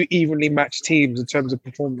they're two evenly matched teams in terms of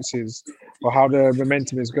performances or how the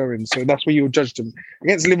momentum is going. So that's where you'll judge them.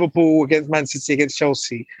 Against Liverpool, against Man City, against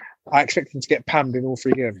Chelsea, I expect them to get pammed in all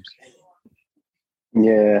 3 games.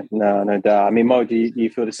 Yeah, no doubt. I mean, Mo, do you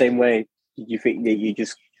feel the same way? Do you think that you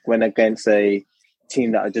just went against a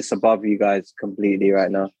team that are just above you guys completely right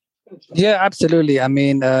now? Yeah, absolutely. I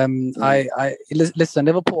mean, I listen.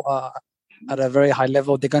 Liverpool are at a very high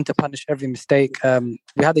level. They're going to punish every mistake. We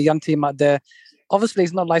had a young team out there. Obviously,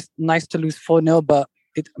 it's not nice to lose 4-0, but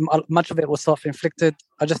much of it was self-inflicted.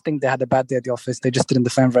 I just think they had a bad day at the office. They just didn't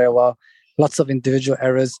defend very well. Lots of individual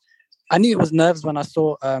errors. I knew it was nerves when I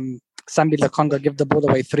saw Sambi Lokonga give the ball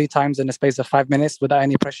away 3 times in the space of 5 minutes without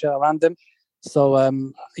any pressure around them. So,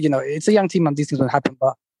 it's a young team and these things will happen.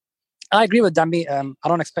 But I agree with Dami. I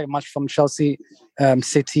don't expect much from Chelsea,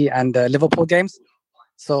 City and Liverpool games.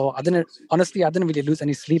 So I didn't really lose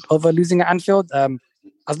any sleep over losing at Anfield.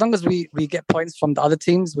 As long as we get points from the other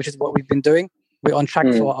teams, which is what we've been doing, we're on track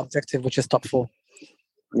for our objective, which is top 4.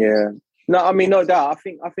 Yeah. No, I mean, no doubt.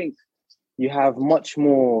 I think you have much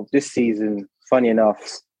more this season, funny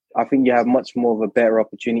enough. I think you have much more of a better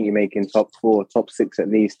opportunity making top 4, top 6 at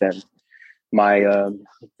least than my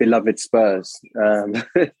beloved Spurs.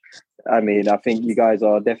 I mean, I think you guys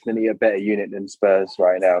are definitely a better unit than Spurs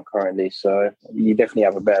right now currently. So you definitely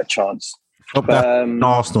have a better chance. But,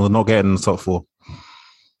 Arsenal are not getting the top 4.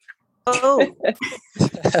 Oh,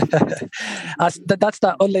 that's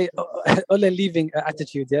that Ole leaving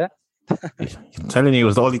attitude, yeah? I'm telling you, it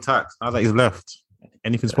was the Oli tax. Now that he's left,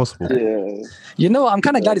 anything's possible. Yeah. You know, I'm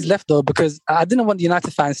kind of glad he's left though, because I didn't want the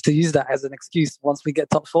United fans to use that as an excuse once we get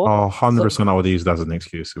top 4. Oh, 100% I would use that as an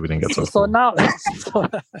excuse if we didn't get top 4. So now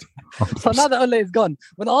that Ole is gone,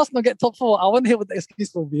 when Arsenal get top 4, I want to hear what the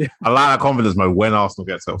excuse will be. I like that confidence mode. When Arsenal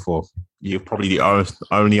gets top 4, you're probably the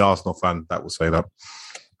only Arsenal fan that will say that.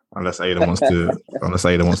 Unless Aidan wants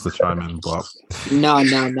to chime in, but No.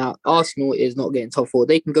 Arsenal is not getting top 4.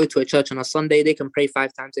 They can go to a church on a Sunday. They can pray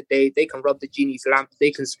 5 times a day. They can rub the genie's lamp.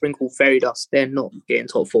 They can sprinkle fairy dust. They're not getting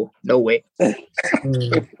top 4. No way. At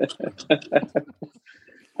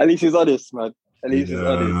least he's honest, man. At least he's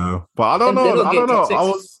honest. But I don't know.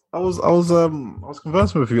 Top I was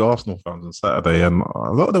conversing with a few Arsenal fans on Saturday, and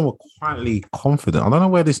a lot of them were quietly confident. I don't know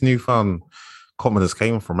where this newfound confidence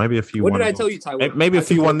came from. Maybe a few. What did I tell you, Ty? Maybe a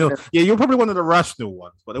few 1-0. Yeah, you're probably one of the rational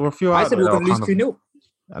ones, but there were a few. I said we were going to lose 2-0.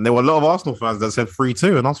 And there were a lot of Arsenal fans that said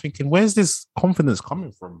 3-2, and I was thinking, where's this confidence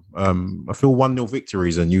coming from? I feel 1-0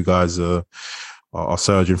 victories, and you guys are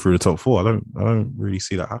surging through the top 4. I don't really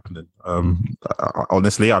see that happening.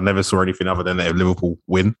 Honestly, I never saw anything other than a Liverpool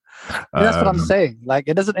win. That's what I'm saying. Like,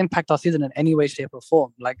 it doesn't impact our season in any way, shape, or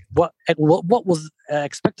form. Like, what was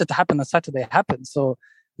expected to happen on Saturday happened. So,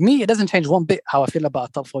 me, it doesn't change one bit how I feel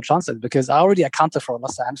about top 4 chances because I already accounted for a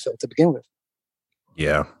loss at Anfield to begin with.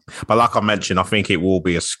 Yeah, but like I mentioned, I think it will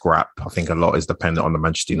be a scrap. I think a lot is dependent on the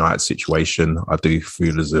Manchester United situation. I do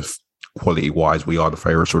feel as if quality-wise, we are the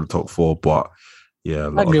favourites for the top 4, but yeah,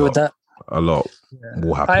 I agree with that. A lot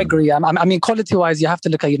will happen. I agree. I mean, quality-wise, you have to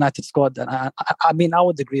look at United squad, and I mean, I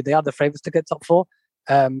would agree they are the favourites to get top 4,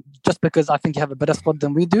 just because I think you have a better squad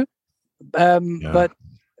than we do.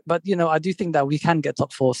 But you know, I do think that we can get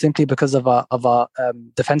top 4 simply because of our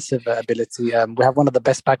defensive ability. We have one of the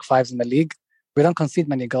best back 5s in the league. We don't concede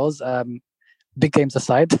many goals, big games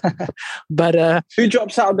aside. But who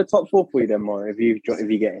drops out of the top 4 for you then, more if you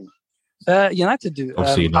get in? United do.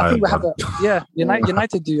 United, I think we have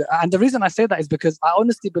United do. And the reason I say that is because I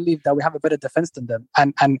honestly believe that we have a better defense than them.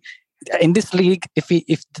 And in this league, if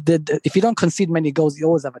you don't concede many goals, you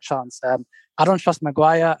always have a chance. I don't trust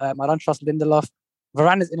Maguire. I don't trust Lindelof.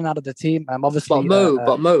 Varane is in and out of the team. Obviously,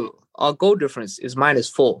 but Mo, our goal difference is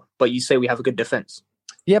 -4. But you say we have a good defense.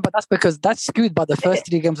 Yeah, but that's because that's skewed by the first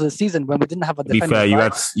 3 games of the season when we didn't have a defender. To be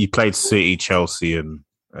fair, you played City, Chelsea, and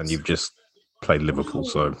you've just played Liverpool.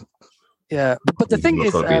 So Yeah, but the thing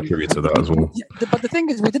is, Got to be a tribute to that as well. but the thing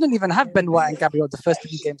is, we didn't even have Ben White and Gabriel the first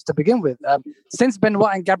 3 games to begin with. Since Ben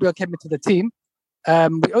White and Gabriel came into the team,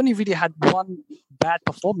 we only really had one bad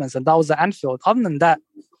performance, and that was at Anfield. Other than that,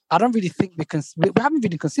 I don't really think we haven't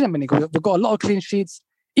really conceded many goals. We've got a lot of clean sheets.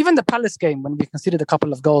 Even the Palace game, when we conceded a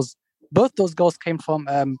couple of goals, both those goals came from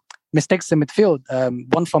mistakes in midfield.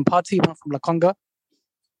 One from Partey, one from Lokonga,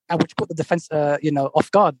 and which put the defense,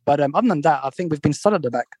 off guard. But other than that, I think we've been solid at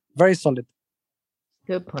the back, very solid.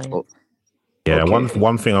 Good point. Yeah, Okay.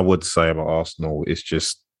 one thing I would say about Arsenal is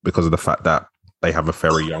just because of the fact that they have a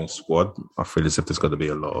very young squad, I feel as if there's going to be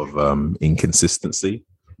a lot of inconsistency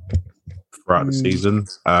throughout the season.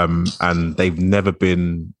 And they've never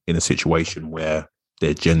been in a situation where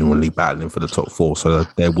they're genuinely battling for the top 4. So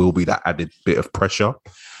there will be that added bit of pressure.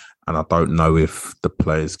 And I don't know if the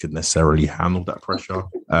players can necessarily handle that pressure.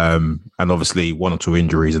 And obviously 1 or 2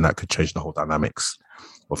 injuries, and that could change the whole dynamics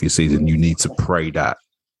of your season. You need to pray that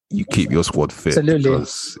you keep your squad fit,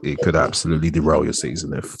 because it could absolutely derail your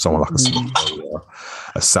season if someone like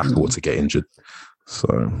a Saka were to get injured.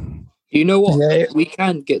 So, you know what? Yeah. We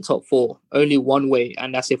can get top 4 only one way,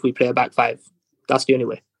 and that's if we play a back 5. That's the only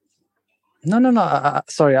way. No.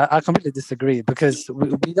 Sorry, I completely disagree, because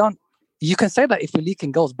we don't. You can say that if we're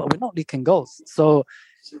leaking goals, but we're not leaking goals. So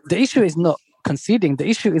the issue is not conceding. The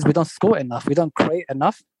issue is we don't score enough. We don't create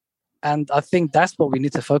enough. And I think that's what we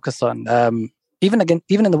need to focus on. Even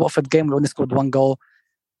in the Watford game, we only scored 1 goal.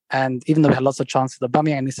 And even though we had lots of chances,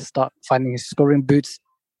 Aubameyang needs to start finding his scoring boots.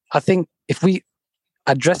 I think if we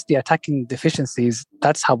address the attacking deficiencies,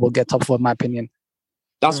 that's how we'll get top 4, in my opinion.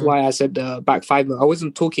 That's why I said the back 5. I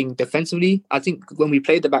wasn't talking defensively. I think when we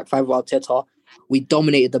played the back 5 with Arteta, we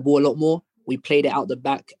dominated the ball a lot more. We played it out the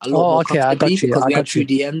back a lot more comfortably because we had 2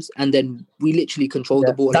 DMs, and then we literally controlled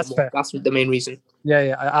the ball a lot more. That's the main reason.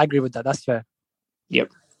 Yeah, I agree with that. That's fair. Yep.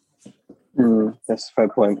 That's a fair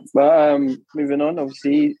point. But moving on,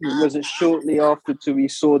 obviously, it wasn't shortly after we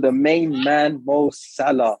saw the main man, Mo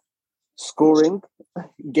Salah, scoring,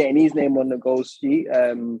 getting his name on the goal sheet,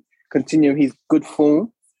 continuing his good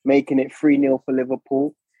form, making it 3-0 for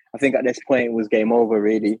Liverpool. I think at this point it was game over,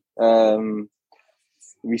 really.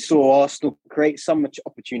 We saw Arsenal create so much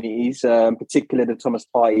opportunities, particularly the Thomas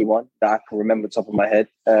Partey one that I can remember top of my head.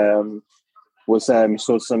 It was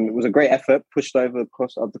a great effort, pushed over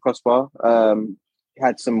the crossbar.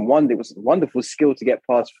 Had some wonderful skill to get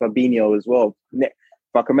past Fabinho as well. If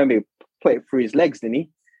I can remember, he put it through his legs, didn't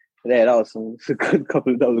he? Yeah, that was a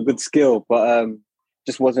good skill, but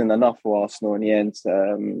just wasn't enough for Arsenal in the end.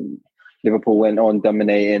 Liverpool went on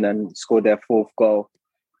dominating and scored their 4th goal.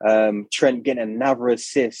 Trent getting another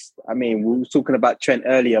assist. I mean, we were talking about Trent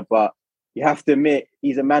earlier, but you have to admit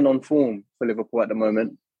he's a man on form for Liverpool at the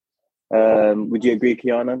moment. Would you agree,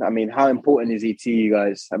 Kiana? I mean, how important is he to you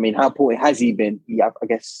guys? I mean, how important has he been? I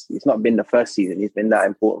guess it's not been the first season. He's been that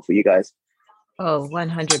important for you guys. Oh,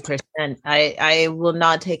 100%. I will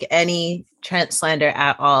not take any Trent slander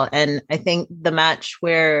at all. And I think the match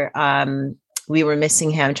where we were missing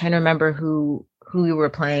him, I'm trying to remember who we were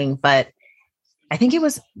playing, but I think it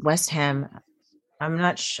was West Ham. I'm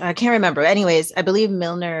not sure. I can't remember. Anyways, I believe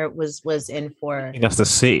Milner was in for. I think that's the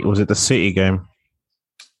City. Was it the City game?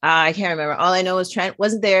 I can't remember. All I know is Trent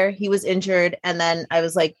wasn't there. He was injured. And then I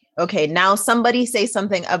was like, okay, now somebody say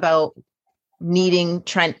something about needing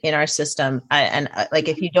Trent in our system. Like,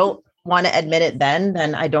 if you don't want to admit it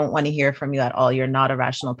then I don't want to hear from you at all. You're not a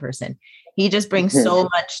rational person. He just brings so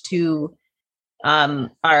much to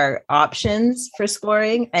our options for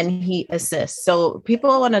scoring, and he assists. So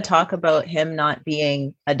people want to talk about him not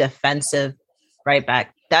being a defensive right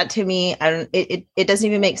back. That to me, it doesn't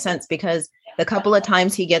even make sense, because the couple of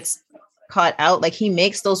times he gets caught out, like, he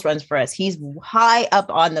makes those runs for us. He's high up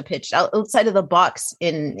on the pitch, outside of the box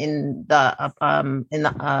in the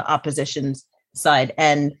opposition's side,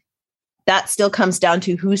 and that still comes down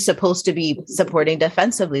to who's supposed to be supporting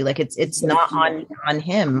defensively. Like, it's not on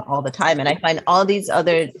him all the time. And I find all these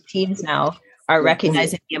other teams now are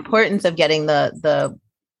recognizing the importance of getting the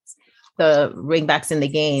ring backs in the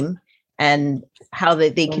game and how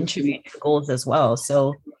they contribute to goals as well.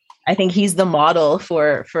 So I think he's the model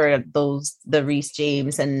for the Reece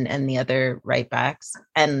James and the other right backs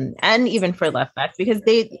and even for left backs, because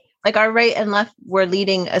they, like, our right and left were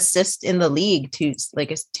leading assist in the league 2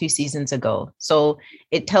 seasons ago. So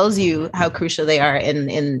it tells you how crucial they are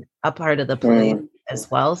in a part of the play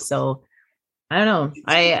as well. So I don't know.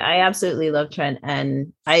 I absolutely love Trent,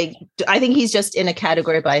 and I think he's just in a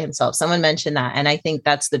category by himself. Someone mentioned that, and I think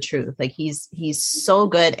that's the truth. Like, he's so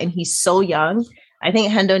good and he's so young. I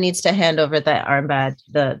think Hendo needs to hand over that armband,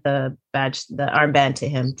 the armband to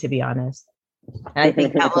him, to be honest. And I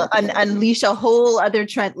think that will unleash a whole other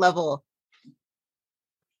Trent level.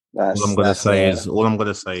 All I'm gonna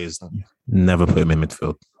say is never put him in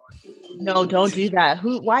midfield. No, don't do that.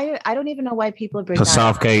 Why? I don't even know why people bring Because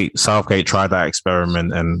that Southgate tried that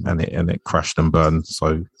experiment and it crashed and burned.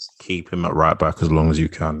 So keep him at right back as long as you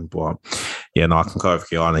can. But yeah, no, I concur with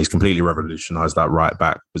Kiana. He's completely revolutionised that right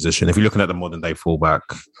back position. If you're looking at the modern day fullback,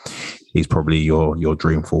 he's probably your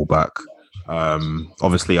dream fullback.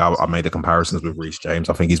 Obviously, I made the comparisons with Reece James.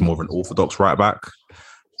 I think he's more of an orthodox right back.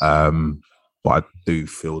 But I do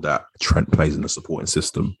feel that Trent plays in the supporting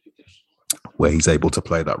system where he's able to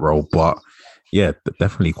play that role. But yeah,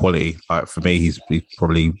 definitely quality. Like for me, he's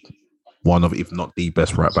probably one of, if not the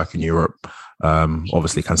best right back in Europe.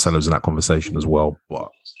 Obviously, Cancelo's in that conversation as well. But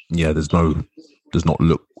yeah, there's not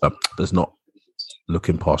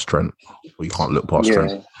looking past Trent. Or you can't look past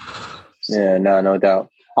Trent. Yeah, no doubt.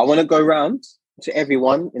 I want to go round to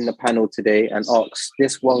everyone in the panel today and ask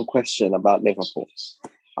this one question about Liverpool.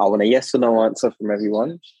 I want a yes or no answer from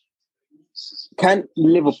everyone. Can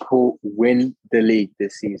Liverpool win the league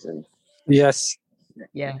this season? Yes.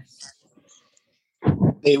 Yes.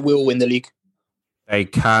 They will win the league. They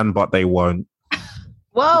can, but they won't.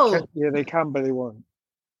 Whoa. Yeah, they can, but they won't.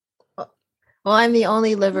 Well, I'm the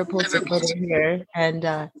only Liverpool supporter here, and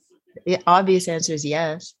the obvious answer is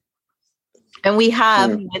yes. And we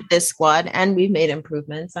have with this squad, and we've made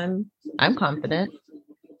improvements. I'm confident.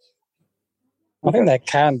 I think they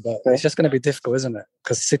can, but it's just going to be difficult, isn't it?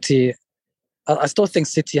 Because City, I still think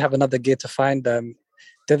City have another gear to find. They're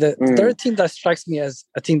a team that strikes me as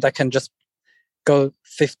a team that can just go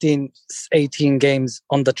 15, 18 games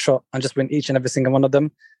on the trot and just win each and every single one of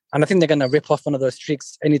them. And I think they're going to rip off one of those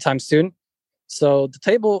streaks anytime soon. So the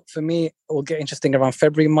table, for me, will get interesting around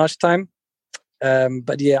February, March time.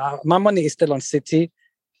 But yeah, my money is still on City.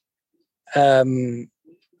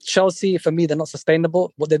 Chelsea, for me, they're not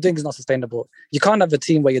sustainable. What they're doing is not sustainable. You can't have a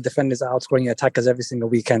team where your defenders are outscoring your attackers every single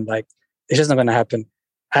weekend. Like, it's just not going to happen.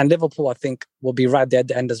 And Liverpool, I think, will be right there at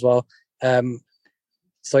the end as well.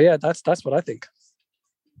 So yeah, that's what I think.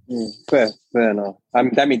 Fair enough.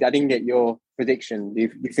 Dami, I didn't get your prediction. Do you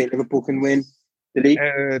think Liverpool can win the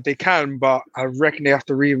league? They can, but I reckon they have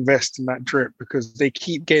to reinvest in that drip because they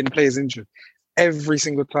keep getting players injured every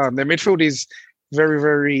single time. Their midfield is very,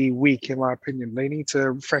 very weak, in my opinion. They need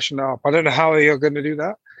to freshen it up. I don't know how they are going to do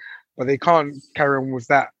that, but they can't carry on with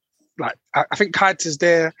that. Like, I think Kite is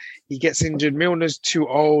there. He gets injured. Milner's too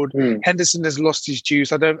old. Henderson has lost his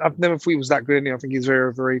juice. I've never thought he was that good. I think he's very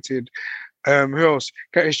overrated. Who else?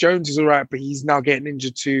 Curtis Jones is all right, but he's now getting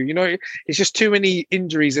injured too. You know, it's just too many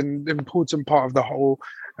injuries and an important part of the whole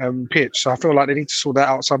pitch. So I feel like they need to sort that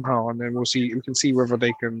out somehow, and then we can see whether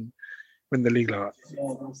they can win the league like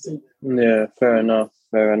that. Yeah, fair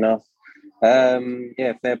enough.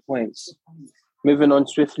 Yeah, fair points. Moving on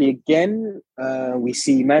swiftly again, we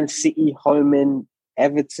see Man City home in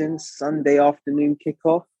Everton, Sunday afternoon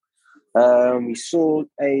kickoff. We saw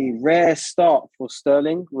a rare start for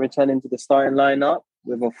Sterling, returning to the starting lineup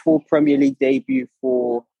with a full Premier League debut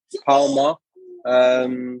for Palmer.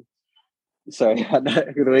 Sorry,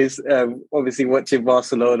 I could always obviously watching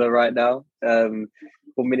Barcelona right now. 4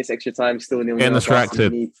 minutes extra time, still nil. Getting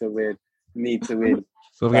distracted. Need to win.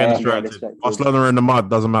 So getting distracted. Barcelona in the mud,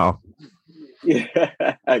 doesn't matter. Yeah,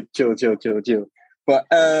 chill. But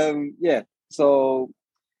yeah, so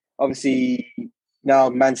obviously now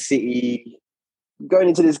Man City going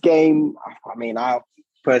into this game. I mean, I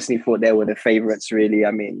personally thought they were the favourites. Really,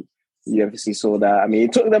 I mean, you obviously saw that. I mean,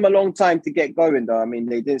 it took them a long time to get going, though. I mean,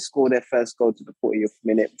 they didn't score their first goal to the 40th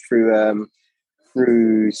minute through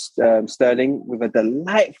Sterling with a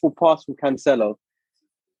delightful pass from Cancelo.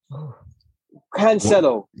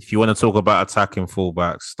 If you want to talk about attacking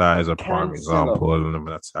fullbacks, that is a prime example of an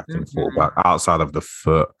attacking fullback outside of the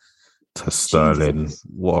foot to Sterling. Jesus.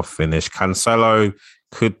 What a finish. Cancelo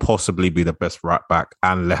could possibly be the best right back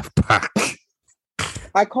and left back.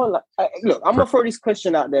 I can't look, I'm going to throw this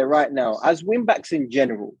question out there right now. As wing backs in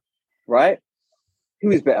general, right?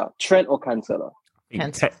 Who is better, Trent or Cancelo?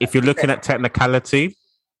 If you're looking at technicality,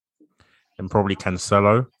 then probably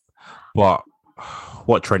Cancelo. But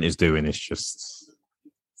what Trent is doing is just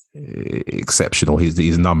exceptional.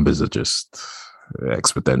 His numbers are just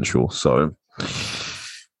exponential. So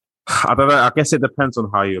I don't know. I guess it depends on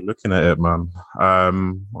how you're looking at it, man.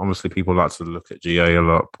 Obviously, people like to look at GA a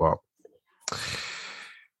lot, but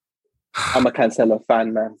I'm a Cancelo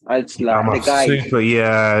fan, man. I just like the guy.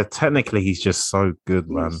 Yeah, technically, he's just so good,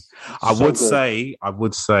 man. I would say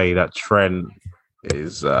that Trent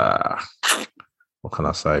is. What can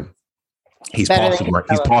I say? He's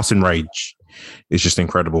passing rage. is just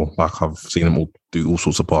incredible. Like I've seen him all do all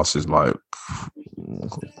sorts of passes, like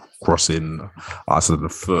crossing, outside of the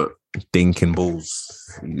foot, dinking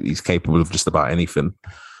balls. He's capable of just about anything.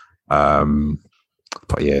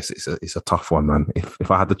 But yes, it's a tough one, man.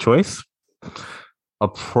 If I had the choice,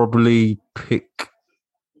 I'd probably pick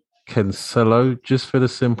Cancelo, just for the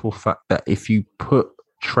simple fact that if you put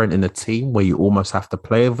Trent in a team where you almost have to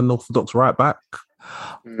play with an orthodox right back,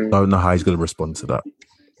 don't know how he's going to respond to that.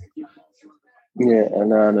 Yeah,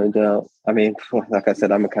 no doubt. I mean, like I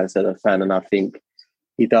said, I'm a Cancelo fan, and I think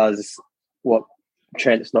he does what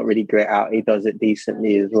Trent's not really great at. He does it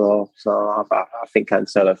decently as well. So I think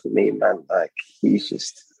Cancelo for me, man, like he's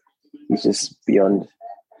just beyond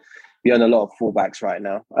a lot of fullbacks right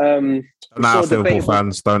now. Don't at us, Liverpool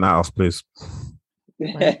fans. Don't at us, please.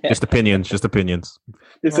 Just opinions. Just opinions.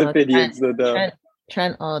 No doubt.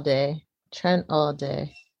 Trent all day. Trent all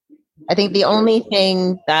day. I think the only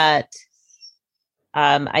thing that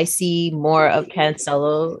I see more of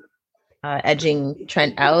Cancelo edging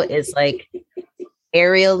Trent out is like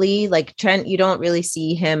aerially. Like Trent, you don't really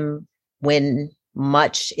see him win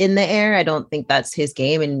much in the air. I don't think that's his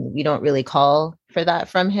game, and you don't really call for that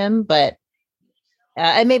from him. But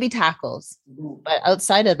and maybe tackles. But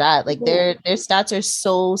outside of that, like their stats are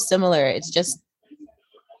so similar. It's just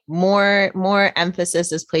more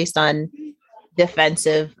emphasis is placed on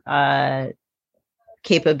defensive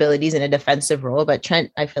capabilities in a defensive role, but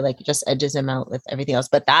Trent, I feel like, just edges him out with everything else.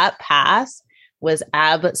 But that pass was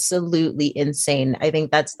absolutely insane. I think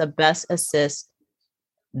that's the best assist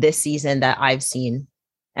this season that I've seen.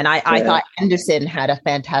 And I thought Henderson had a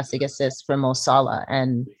fantastic assist from Mo Salah,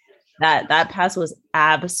 and that pass was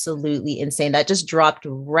absolutely insane. That just dropped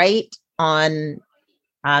right on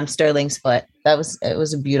Sterling's foot. It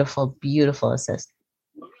was a beautiful, beautiful assist.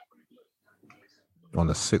 On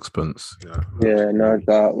the sixpence. No,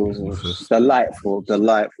 that was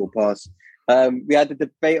delightful pass. We had a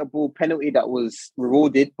debatable penalty that was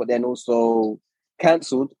rewarded, but then also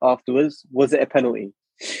cancelled afterwards. Was it a penalty?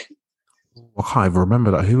 I can't even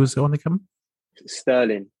remember that. Who was it on again?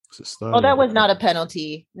 Sterling. Was it Sterling? Oh, that was not a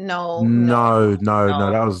penalty. No.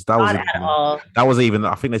 That was not at all. That was even.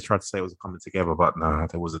 I think they tried to say it was coming together, but no,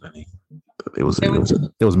 there wasn't any. There was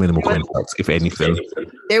minimal contact, if anything.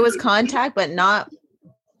 There was contact, but not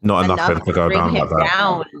enough for him to go down like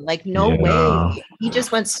that. Like no way. He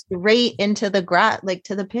just went straight into the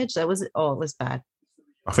to the pitch. It was bad.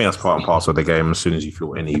 I think that's part and parcel of the game. As soon as you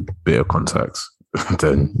feel any bit of contact,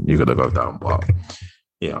 then you're gonna go down. But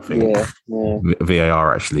yeah, I think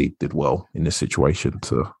VAR actually did well in this situation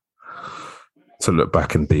to look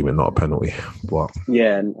back and deem it not a penalty. But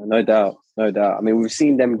yeah, no doubt. I mean, we've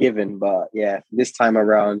seen them given, but yeah, this time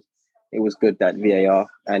around, it was good that VAR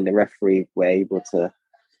and the referee were able to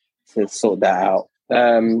sort that out.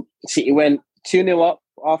 City went 2-0 up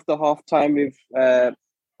after half time with a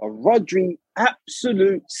Rodri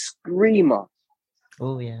absolute screamer.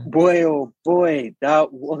 Oh yeah. Boy,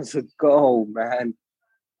 that was a goal, man.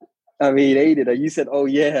 I mean, Aiden, you said, oh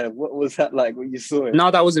yeah, what was that like when you saw it? No,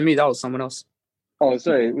 that wasn't me, that was someone else. Oh,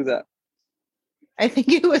 sorry, who was that? I think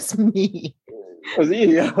it was me. Was it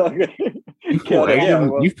you? Okay. You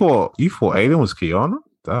thought Aiden was Kiana?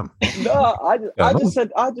 Damn. No, I just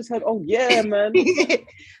said, oh yeah, man.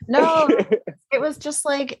 No, it was just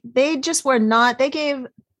like they gave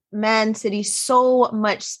Man City so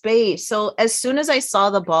much space. So as soon as I saw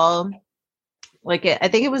the ball, I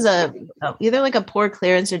think it was either like a poor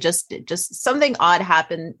clearance or just something odd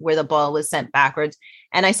happened where the ball was sent backwards,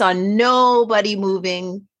 and I saw nobody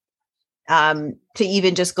moving to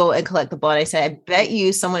even just go and collect the ball. And I said, I bet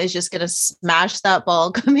you someone is just going to smash that ball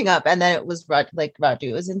coming up. And then it was Radu.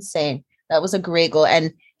 It was insane. That was a great goal.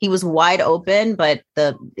 And he was wide open, but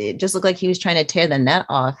it just looked like he was trying to tear the net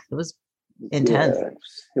off. It was intense. Yeah,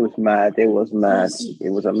 it was mad. It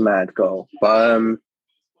was a mad goal. But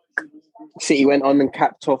City went on and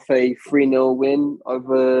capped off a 3-0 win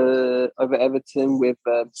over Everton with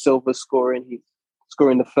Silva scoring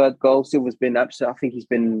the third goal. Silva's been absolute. I think he's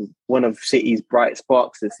been one of City's bright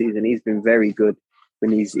sparks this season. He's been very good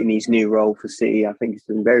when he's in his new role for City. I think he's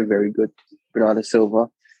been very, very good, Bernardo Silva.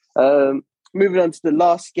 Moving on to the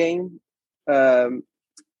last game,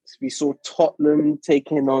 we saw Tottenham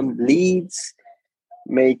taking on Leeds,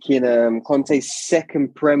 making Conte's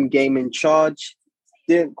second Prem game in charge.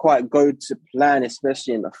 Didn't quite go to plan,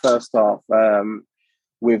 especially in the first half,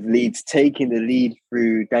 with Leeds taking the lead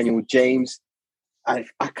through Daniel James. I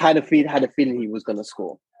kind of had a feeling he was going to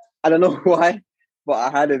score. I don't know why, but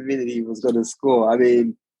I had a feeling he was going to score. I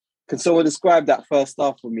mean, can someone describe that first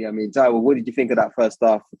half for me? I mean, Jaiwa, what did you think of that first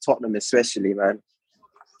half for Tottenham especially, man?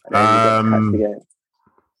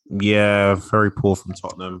 Yeah, very poor from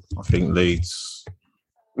Tottenham. I think Leeds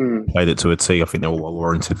played it to a T. I think they were well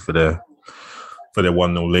warranted for their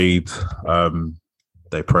 1-0 lead.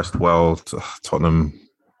 They pressed well. Tottenham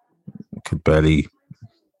could barely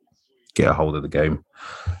get a hold of the game.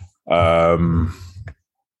 But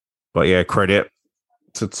yeah, credit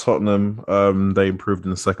to Tottenham. They improved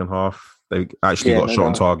in the second half. They actually got a shot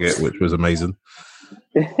on target, which was amazing.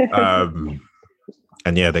 And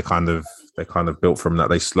yeah, they kind of built from that.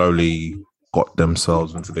 They slowly got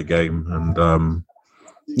themselves into the game, and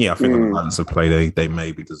yeah, I think on the balance of play, they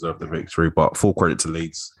maybe deserve the victory. But full credit to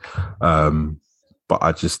Leeds. But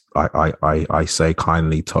I say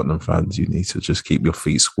kindly, Tottenham fans, you need to just keep your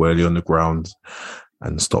feet squarely on the ground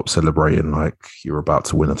and stop celebrating like you're about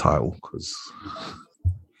to win a title, because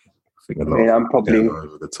I think a lot I'm probably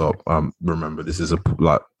over the top. Remember, this is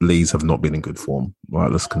Leeds have not been in good form. Right,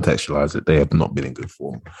 let's contextualize it. They have not been in good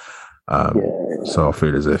form. So I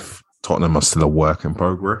feel as if Tottenham are still a work in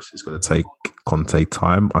progress. It's going to take Conte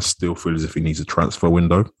time. I still feel as if he needs a transfer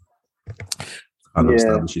window and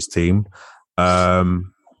establish his team.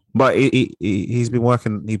 But he's been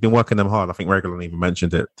working. He's been working them hard. I think Reguilon even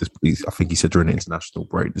mentioned it. I think he said during the international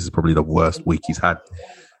break, this is probably the worst week he's had.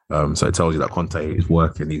 So it tells you that Conte is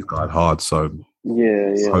working these guys hard. So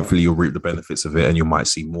hopefully you'll reap the benefits of it, and you might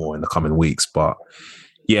see more in the coming weeks. But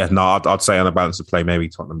yeah, no, I'd say on the balance of play, maybe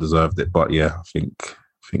Tottenham deserved it. But yeah, I think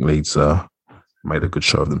Leeds made a good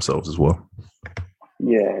show of themselves as well.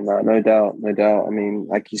 Yeah, no doubt. I mean,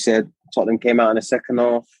 like you said, Tottenham came out in the second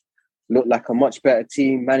half, looked like a much better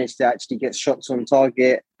team, managed to actually get shots on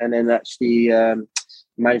target, and then actually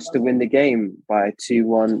managed to win the game by 2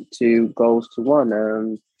 goals to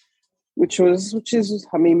 1. Which is,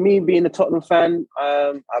 I mean, me being a Tottenham fan,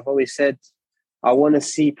 I've always said I want to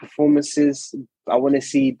see performances. I want to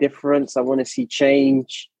see difference. I want to see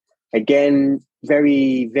change. Again,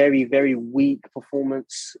 very, very, very weak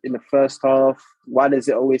performance in the first half. Why does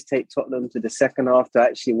it always take Tottenham to the second half to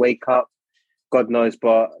actually wake up? God knows,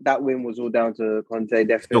 but that win was all down to Conte,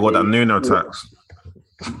 definitely. Still got that Nuno tax.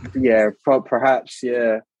 Yeah, perhaps,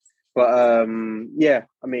 yeah. But yeah,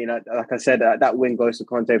 I mean, like I said, that win goes to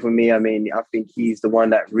Conte for me. I mean, I think he's the one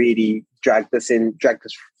that really dragged us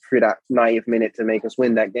through that 90th minute to make us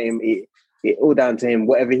win that game. It all down to him.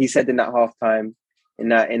 Whatever he said in that halftime, in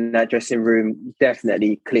that dressing room,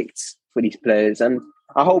 definitely clicked for these players. And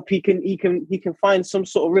I hope he can find some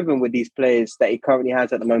sort of rhythm with these players that he currently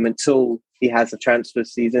has at the moment till he has a transfer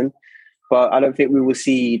season. But I don't think we will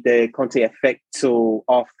see the Conte effect till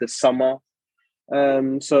after summer.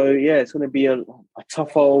 So yeah, it's going to be a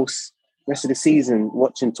tough old rest of the season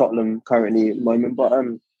watching Tottenham currently at the moment. But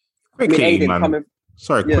quickly, I mean, man. coming.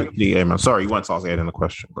 Quickly, man. Sorry, you wanted to ask Aiden a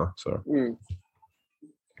question, bro. Sorry.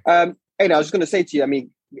 Aiden, I was just going to say to you, I mean,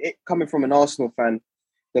 coming from an Arsenal fan,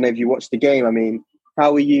 don't know if you watched the game. I mean,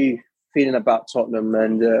 how are you feeling about Tottenham,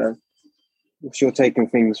 and what's your take on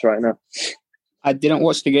things right now? I didn't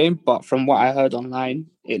watch the game, but from what I heard online,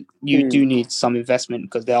 you do need some investment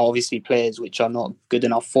because there are obviously players which are not good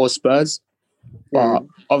enough for Spurs. But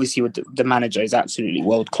obviously, with the manager is absolutely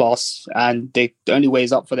world class, and the only way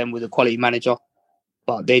is up for them with a quality manager.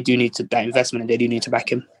 But they do need that investment, and they do need to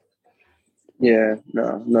back him. Yeah,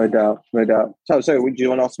 no doubt. So, would you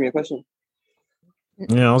want to ask me a question?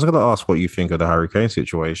 Yeah, I was going to ask what you think of the Harry Kane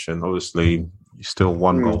situation. Obviously, he's still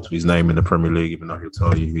one goal to his name in the Premier League, even though he'll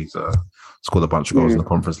tell you he's scored a bunch of goals in the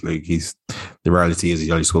Conference League. The reality is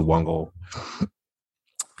he only scored 1 goal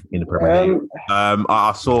in the Premier League.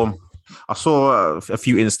 I saw a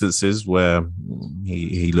few instances where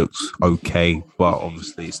he looks okay, but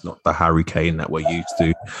obviously it's not the Harry Kane that we're used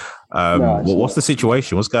to. What's the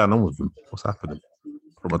situation? What's going on with him? What's happening?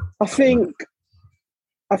 I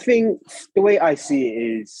think the way I see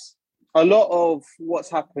it is a lot of what's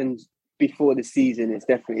happened before the season is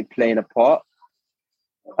definitely playing a part.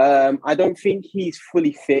 I don't think he's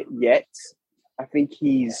fully fit yet. I think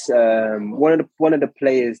he's one of the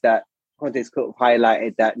players that Conte's kind of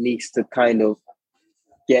highlighted that needs to kind of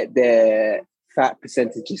get their fat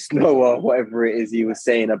percentages lower, whatever it is he was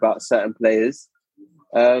saying about certain players.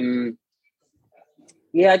 I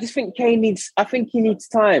just think he needs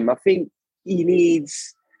time. I think he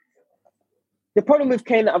needs... The problem with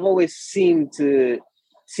Kane that I've always seemed to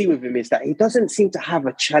see with him is that he doesn't seem to have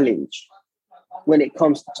a challenge when it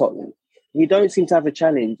comes to Tottenham. He don't seem to have a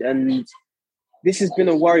challenge. And this has been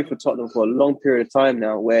a worry for Tottenham for a long period of time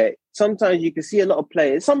now, where sometimes you can see a lot of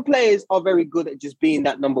players. Some players are very good at just being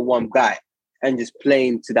that number one guy and just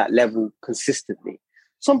playing to that level consistently.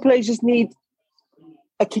 Some players just need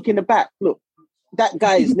a kick in the back. Look, that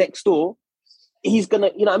guy is next door. He's going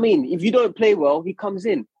to, you know what I mean? If you don't play well, he comes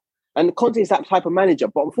in. And Conte is that type of manager.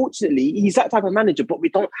 But unfortunately, he's that type of manager, but we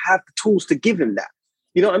don't have the tools to give him that.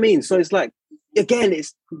 You know what I mean? So it's like, again,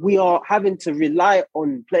 we are having to rely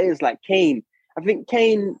on players like Kane. I think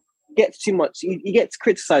Kane gets too much. He gets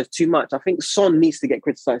criticised too much. I think Son needs to get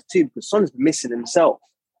criticised too, because Son's missing himself.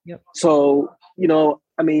 Yep. So, you know,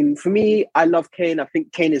 I mean, for me, I love Kane. I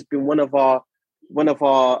think Kane has been one of the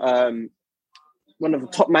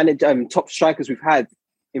top strikers we've had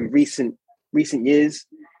in recent years.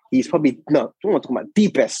 He's probably I don't want to talk about the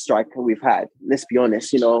best striker we've had. Let's be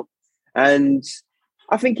honest, you know. And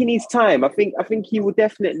I think he needs time. I think he will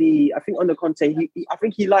definitely. I think under Conte, I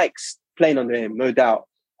think he likes playing under him, no doubt.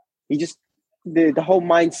 He just the whole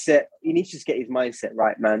mindset. He needs to just get his mindset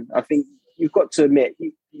right, man. I think you've got to admit,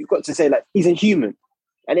 you've got to say, like, he's a human.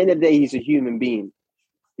 At the end of the day, he's a human being.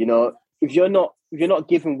 You know, if you're not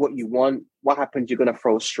given what you want, what happens? You're gonna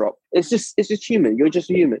throw a strop. It's just human. You're just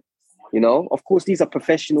a human. You know, of course, these are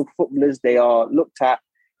professional footballers. They are looked at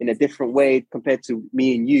in a different way compared to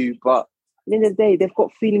me and you. But at the end of the day, they've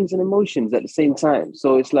got feelings and emotions at the same time.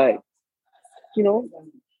 So it's like, you know,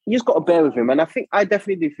 you just got to bear with him. And I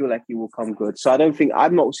definitely do feel like he will come good. So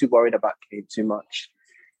I'm not too worried about Kane too much.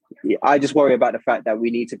 I just worry about the fact that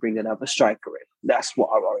we need to bring another striker in. That's what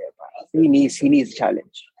I worry about. He needs a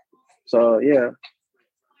challenge. So yeah,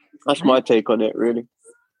 that's my take on it, really.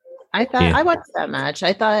 I watched that match.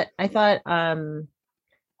 I thought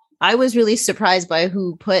I was really surprised by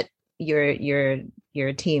who put your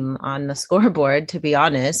team on the scoreboard, to be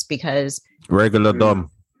honest, because regular Dom.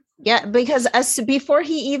 Yeah, because before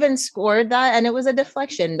he even scored that, and it was a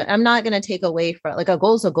deflection, but I'm not going to take away from, like, a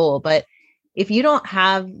goal's a goal, but if you don't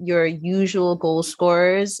have your usual goal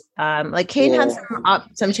scorers, like Kane had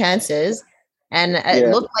some chances, and it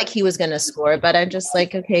looked like he was going to score, but I'm just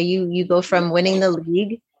like, okay, you go from winning the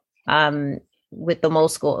league with the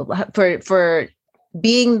most goal for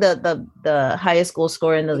being the highest goal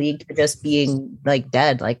scorer in the league to just being like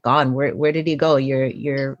dead, like gone. Where did he go?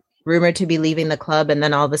 You're rumored to be leaving the club, and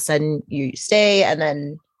then all of a sudden you stay, and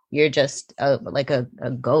then you're just like a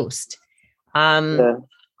ghost.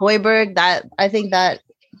 Højbjerg, that I think that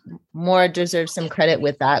more deserves some credit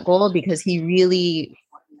with that goal, because he really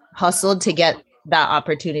hustled to get that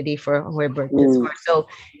opportunity for Højbjerg to score. So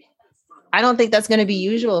I don't think that's going to be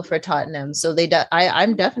usual for Tottenham. So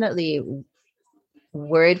I'm definitely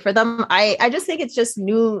worried for them. I just think it's just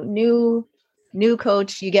new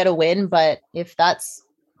coach, you get a win, but if that's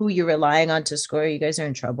who you're relying on to score, you guys are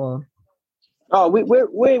in trouble. Oh,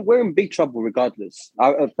 we're in big trouble regardless.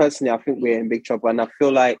 Personally, I think we're in big trouble, and I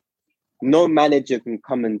feel like no manager can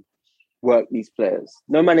come and work these players.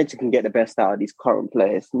 No manager can get the best out of these current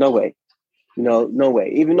players. No way. You know, no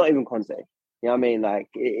way. Not even Conte. You know what I mean? Like,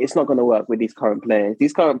 it's not going to work with these current players.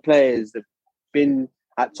 These current players have been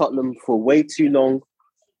at Tottenham for way too long.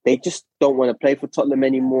 They just don't want to play for Tottenham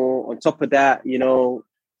anymore. On top of that, you know,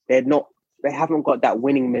 they haven't got that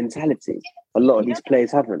winning mentality. A lot of these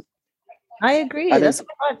players haven't. I agree. That's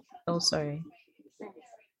what. Oh, sorry.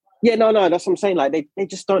 Yeah, no, that's what I'm saying. Like, they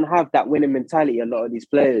just don't have that winning mentality, a lot of these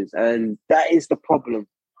players. And that is the problem,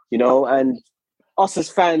 you know. And us as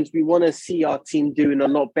fans, we want to see our team doing a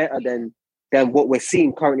lot better than what we're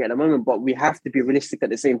seeing currently at the moment. But we have to be realistic at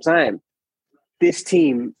the same time. This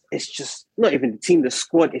team is just not even the team, the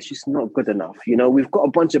squad is just not good enough. You know, we've got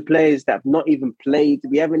a bunch of players that have not even played.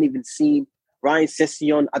 We haven't even seen Ryan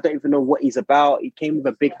Sessegnon. I don't even know what he's about. He came with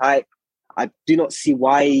a big hype. I do not see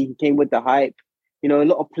why he came with the hype. You know, a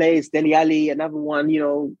lot of players, Dele Alli, another one, you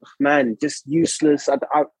know, man, just useless. There's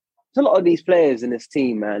a lot of these players in this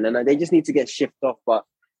team, man, and they just need to get shifted off. But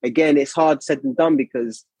again, it's hard said and done,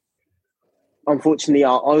 because unfortunately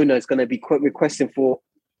our owner is going to be requesting for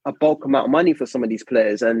a bulk amount of money for some of these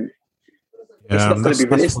players, and it's not going to be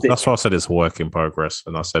realistic. That's why I said it's a work in progress,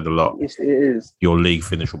 and I said a lot. It is. Your league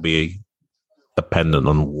finish will be dependent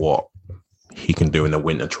on what he can do in the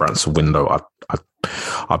winter transfer window.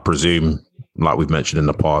 I presume, like we've mentioned in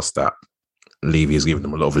the past, that Levy has given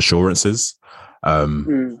them a lot of assurances.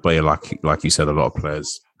 But yeah, like you said, a lot of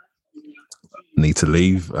players need to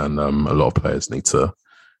leave, and a lot of players need to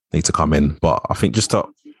come in. But I think just to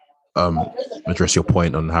address your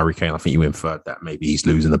point on Harry Kane, I think you inferred that maybe he's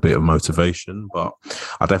losing a bit of motivation. But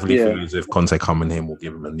I definitely feel as if Conte coming in will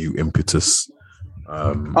give him a new impetus.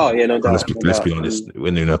 No doubt. Let's be honest.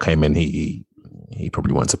 When Nuno came in, he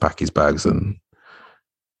probably wanted to pack his bags and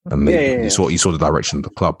he saw the direction of the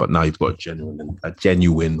club. But now you've got a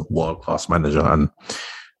genuine world class manager, and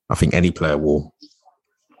I think any player will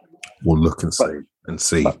look and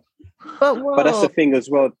see. But that's the thing as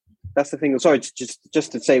well. That's the thing. Sorry,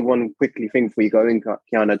 just to say one quickly thing before you go in,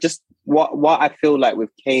 Kiana. Just what I feel like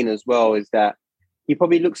with Kane as well is that he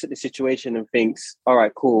probably looks at the situation and thinks, all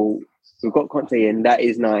right, cool, we've got Conte in, that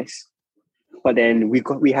is nice. But then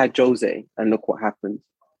we had Jose, and look what happened.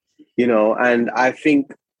 You know, and I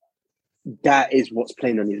think that is what's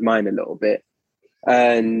playing on his mind a little bit.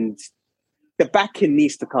 And the backing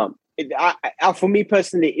needs to come. For me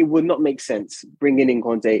personally, it would not make sense bringing in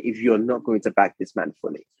Conte if you're not going to back this man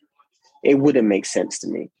fully. It wouldn't make sense to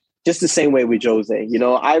me. Just the same way with Jose. You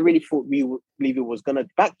know, I really thought Levy was going to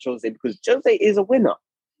back Jose because Jose is a winner.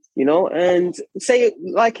 You know, and say it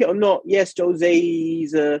like it or not, yes, Jose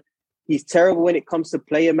he's terrible when it comes to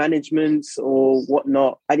player management or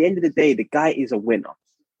whatnot. At the end of the day, the guy is a winner.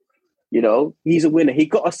 You know, he's a winner. He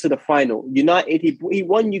got us to the final. United, he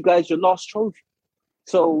won you guys your last trophy.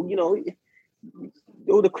 So, you know,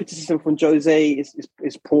 all the criticism from Jose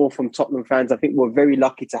is poor from Tottenham fans. I think we're very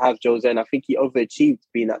lucky to have Jose, and I think he overachieved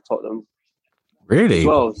being at Tottenham. Really?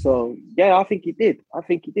 Well, so, yeah, I think he did.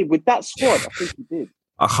 With that squad, I think he did.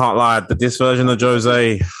 I can't lie. This version of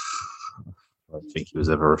Jose, I don't think he was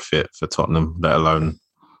ever a fit for Tottenham, let alone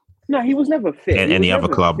no, he was never fit. Any other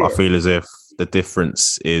club. Fit. I feel as if the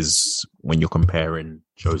difference is when you're comparing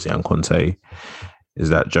Jose and Conte, is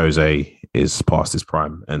that Jose is past his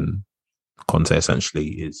prime and Conte essentially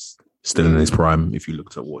is still in his prime. If you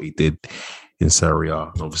looked at what he did in Serie A,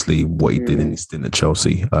 and obviously what he did in his stint at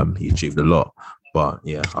Chelsea, he achieved a lot. But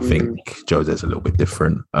yeah, I think Jose is a little bit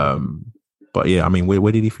different. But yeah, I mean,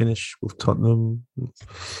 where did he finish with Tottenham?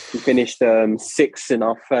 He finished sixth in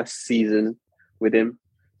our first season with him.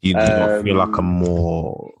 You don't feel like a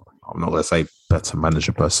more, I'm not going to say better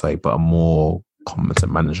manager per se, but a more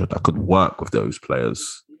competent manager that could work with those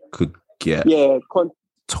players, could get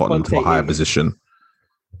Tottenham to a higher position.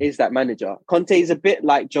 Is that manager. Conte is a bit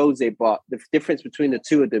like Jose, but the difference between the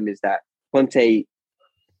two of them is that Conte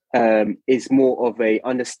is more of a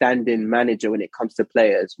understanding manager when it comes to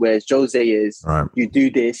players, whereas Jose is, you do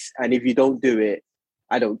this, and if you don't do it,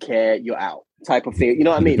 I don't care, you're out type of thing. You know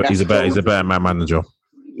what I mean? He's a better man manager.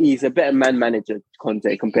 He's a better man manager,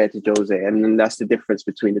 Conte, compared to Jose, and that's the difference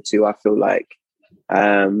between the two, I feel like.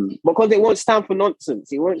 But Conte won't stand for nonsense.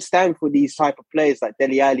 He won't stand for these type of players like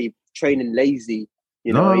Dele Alli training lazy.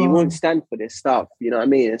 You know, he won't stand for this stuff. You know what I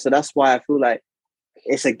mean? And so that's why I feel like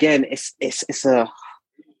it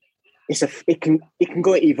can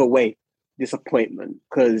go either way. Disappointment,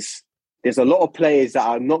 because there's a lot of players that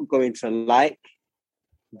are not going to like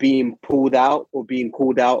being pulled out or being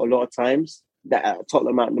called out a lot of times that are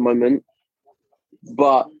Tottenham at the moment.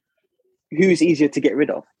 But who's easier to get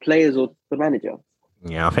rid of, players or the manager?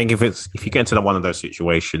 Yeah, I think if you get into one of those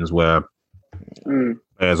situations where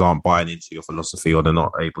players aren't buying into your philosophy or they're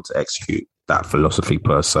not able to execute that philosophy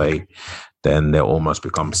per se, then they'll almost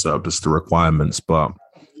become surplus to requirements. But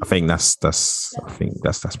I think that's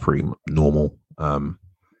pretty normal. Bringing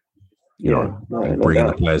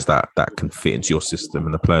the players that can fit into your system,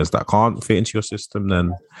 and the players that can't fit into your system,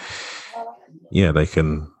 then they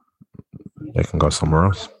can go somewhere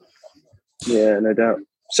else. Yeah, no doubt.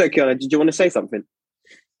 So, Kiana, did you want to say something?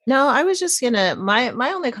 No, I was just gonna. My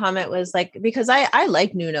only comment was like, because I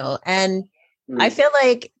like Nuno, and I feel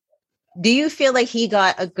like, do you feel like he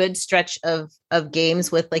got a good stretch of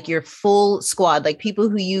games with like your full squad, like people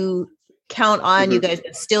who you count on, you guys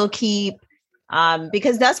can still keep?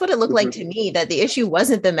 Because that's what it looked like to me, that the issue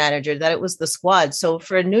wasn't the manager, that it was the squad. So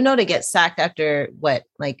for Nuno to get sacked after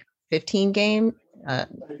 15 games,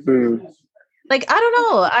 like, I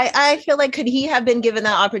don't know. I feel like, could he have been given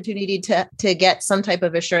that opportunity to get some type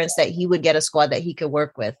of assurance that he would get a squad that he could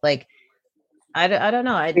work with? Like, I don't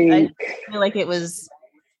know. I feel like it was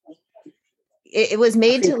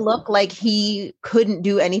made to look like he couldn't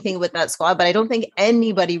do anything with that squad, but I don't think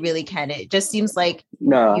anybody really can. It just seems like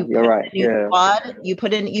you're right. Squad, you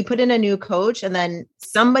put in a new coach, and then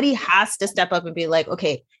somebody has to step up and be like,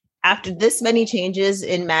 okay, after this many changes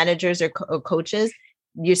in managers or coaches,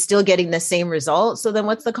 you're still getting the same result. So then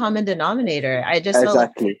what's the common denominator? I just felt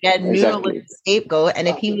like Nuno was the scapegoat, and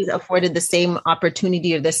if he was afforded the same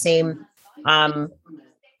opportunity or the same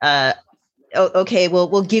okay,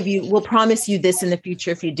 we'll promise you this in the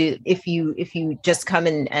future if you just come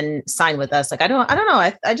and sign with us. Like, I don't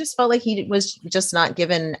know. I just felt like he was just not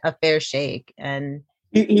given a fair shake, and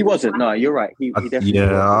he wasn't. No, you're right. He definitely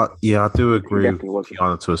wasn't. I do agree with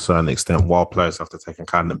Kiana to a certain extent. While players have to take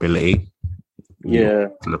accountability,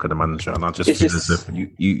 to look at the manager, and I just feel as if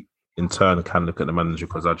you in turn can look at the manager,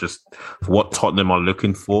 because for what Tottenham are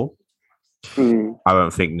looking for, I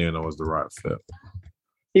don't think Nuno was the right fit.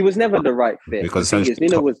 He was never the right fit. Because essentially,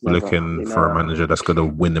 Nuno was looking for a manager that's going to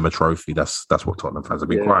win them a trophy. That's what Tottenham fans have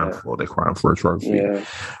been crying for. They're crying for a trophy. Yeah.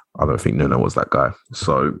 I don't think Nuno was that guy.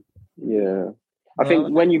 So I think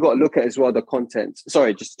when you got to look at as well the content.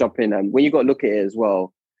 Sorry, just jump in. When you got to look at it as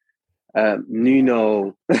well,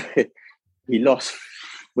 Nuno, he lost.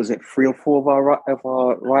 Was it 3 or 4 of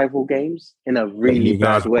our rival games in a really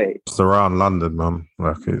bad way? It's around London, man.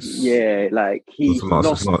 Like it's like he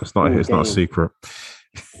lost. It's not a secret.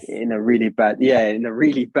 In a really bad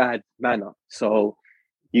manner. So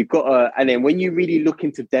you got to, and then when you really look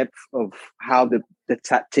into depth of how the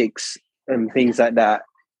tactics and things like that,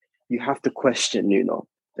 you have to question,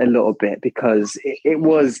 a little bit, because it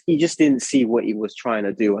was, he just didn't see what he was trying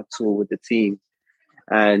to do at all with the team.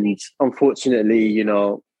 And unfortunately,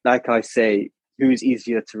 like I say, who's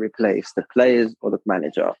easier to replace, the players or the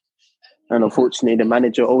manager? And unfortunately, the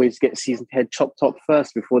manager always gets his head chopped off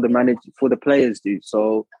first before the players do.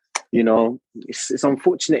 So, it's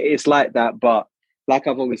unfortunate it's like that. But like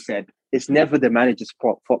I've always said, it's never the manager's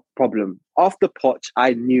problem. After Poch,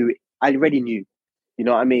 I already knew. You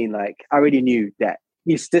know what I mean? Like, I already knew that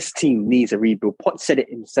this team needs a rebuild. Poch said it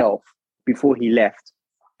himself before he left.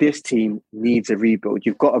 This team needs a rebuild.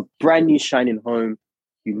 You've got a brand new shining home.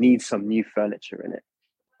 You need some new furniture in it.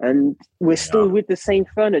 And we're still with the same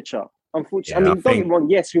furniture. Unfortunately, don't get me wrong.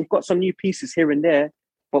 Yes, we've got some new pieces here and there,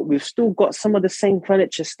 but we've still got some of the same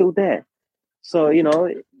furniture still there. So,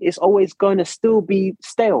 it's always going to still be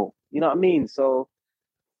stale. You know what I mean? So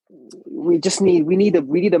we need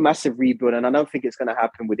a massive rebuild, and I don't think it's going to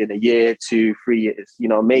happen within a year, 2, 3 years.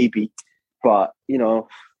 Maybe, but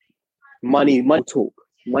money will talk.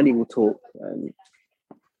 Money will talk, and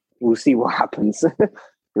we'll see what happens.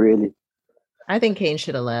 Really, I think Kane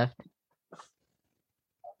should have left.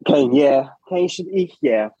 Kane should.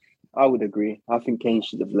 Yeah, I would agree. I think Kane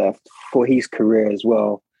should have left for his career as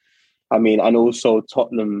well. I mean, and also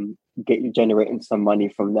Tottenham generating some money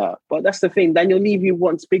from that. But that's the thing. Daniel Levy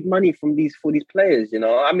wants big money for these players.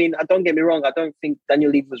 I mean, don't get me wrong. I don't think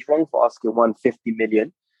Daniel Levy was wrong for asking 150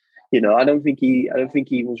 million. I don't think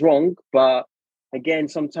he was wrong. But again,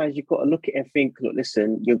 sometimes you've got to look at it and think, look,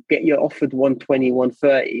 listen, you're offered 120,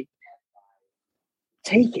 130.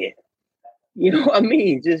 Take it. You know what I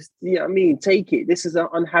mean? Just, take it. This is an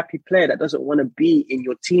unhappy player that doesn't want to be in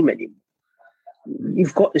your team anymore.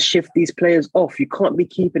 You've got to shift these players off. You can't be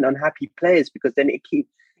keeping unhappy players, because then it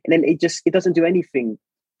doesn't do anything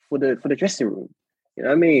for the dressing room. You know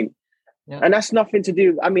what I mean? Yeah. And that's nothing to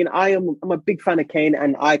do. I mean, I'm a big fan of Kane,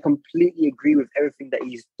 and I completely agree with everything that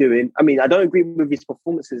he's doing. I mean, I don't agree with his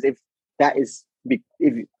performances if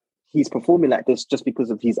he's performing like this just because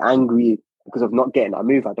of he's angry because of not getting that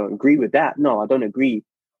move. I don't agree with that. No, I don't agree.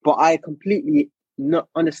 But I completely not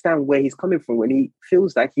understand where he's coming from when he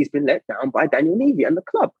feels like he's been let down by Daniel Levy and the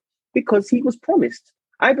club, because he was promised.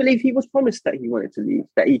 I believe he was promised that he wanted to leave,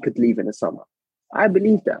 that he could leave in the summer. I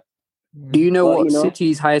believe that. Do you know what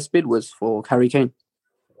City's highest bid was for Harry Kane?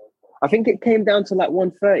 I think it came down to like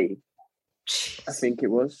 130. I think it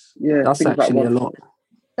was. Yeah, that's actually a lot.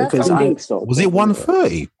 Because I think so. Was it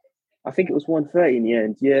 130? I think it was 130 in the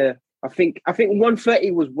end. Yeah, I think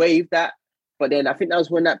 130 was waived at, but then I think that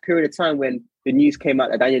was when that period of time when the news came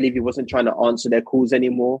out that Daniel Levy wasn't trying to answer their calls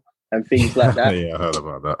anymore and things like that. Yeah, I heard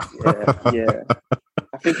about that. Yeah.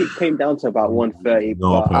 I think it came down to about 130.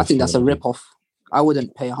 No, I think that's a rip-off. I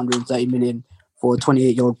wouldn't pay 130 million for a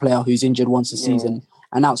 28-year-old player who's injured once a season,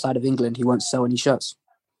 and outside of England, he won't sell any shirts.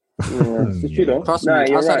 Yeah, it's true though. Trust me,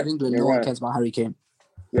 outside of England, no one cares about Harry Kane.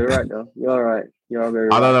 You're right though. You're right. You're very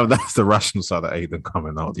right. I don't know if that's the rational side of Aiden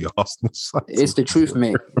coming out of the Arsenal side. It's the truth,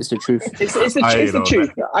 mate. It's the truth. It's the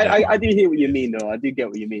truth. I do hear what you mean, though. I do get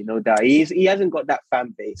what you mean, no doubt. He hasn't got that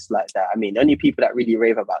fan base like that. I mean, the only people that really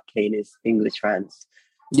rave about Kane is English fans,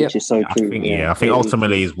 which is so true. I think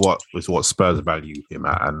ultimately is what Spurs value him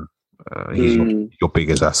at, and he's your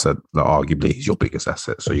biggest asset. Like, arguably, he's your biggest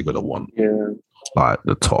asset. So you're gonna want like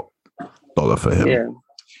the top dollar for him. Yeah.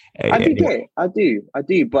 I do get it. I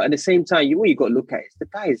do. But at the same time, what you got to look at is the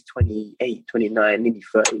guy is 28, 29, nearly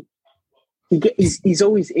 30. He's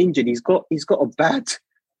always injured. He's got a bad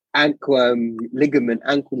ankle ligament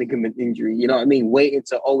injury. You know what I mean? Waiting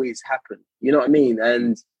to always happen. You know what I mean?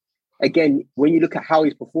 And again, when you look at how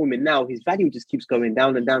he's performing now, his value just keeps going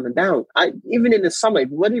down and down and down. Even in the summer,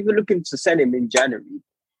 when we were looking to sell him in January,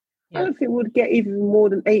 I don't think we'd get even more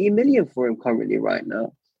than 80 million for him currently right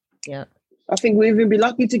now. Yeah. I think we'd even be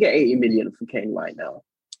lucky to get 80 million for Kane right now.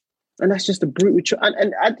 And that's just a brutal...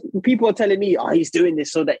 And people are telling me, he's doing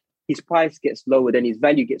this so that his price gets lower, then his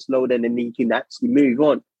value gets lower, then he can actually move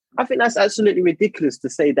on. I think that's absolutely ridiculous to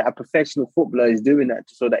say that a professional footballer is doing that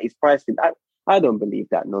so that his price can... I don't believe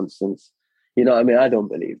that nonsense. You know what I mean? I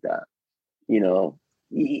don't believe that. You know,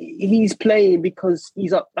 he's playing because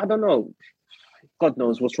he's up... I don't know. God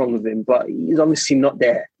knows what's wrong with him, but he's obviously not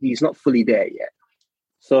there. He's not fully there yet.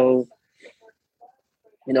 So,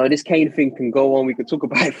 this Kane thing can go on. We could talk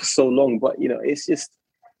about it for so long, but it's just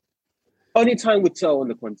only time will tell on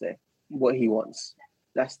the Conte what he wants.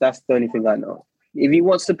 That's the only thing I know. If he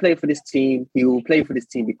wants to play for this team, he will play for this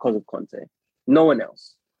team because of Conte. No one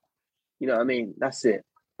else. You know what I mean? That's it.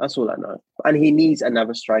 That's all I know. And he needs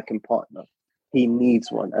another striking partner. He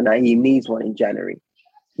needs one. And he needs one in January.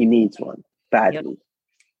 He needs one. Badly.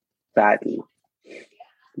 Badly.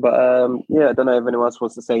 But, I don't know if anyone else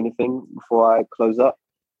wants to say anything before I close up.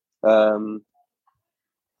 I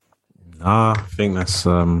think that's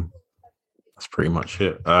pretty much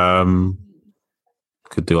it.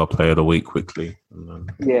 Could do our player of the week quickly.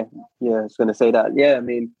 Yeah, I was going to say that. Yeah, I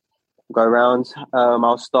mean, go around.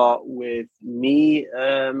 I'll start with me.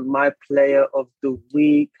 My player of the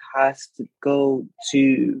week has to go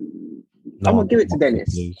to. I'm gonna give it to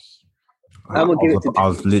Dennis. I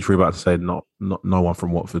was literally about to say no one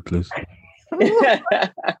from Watford, please. Don't be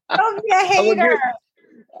a hater.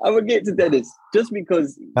 I'm gonna give it to Dennis just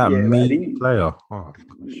because player. Oh,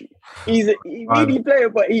 he's a meaty player,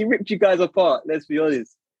 but he ripped you guys apart. Let's be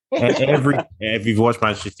honest. If you've watched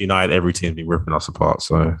Manchester United, every team's been ripping us apart,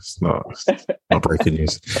 so it's not breaking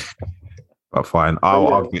news. But fine,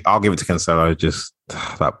 I'll give it to Cancelo. Just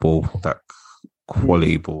that ball, that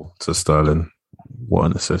quality ball to Sterling. What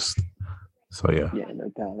an assist! So yeah, no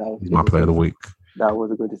doubt. That was my player of the week. That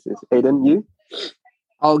was a good assist. Aiden, you?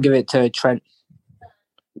 I'll give it to Trent.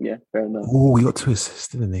 Yeah, fair enough. Oh, he got 2 assists,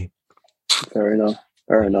 didn't he? Fair enough.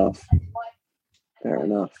 David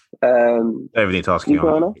need to ask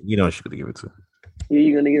you. You know she's going to give it to. Who are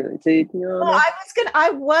you going to give it to? Well, I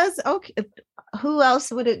was okay. Who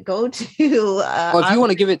else would it go to? If you want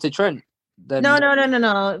to give it to Trent, then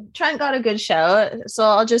no. Trent got a good shout, so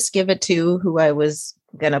I'll just give it to who I was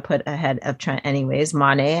gonna put ahead of Trent, anyways.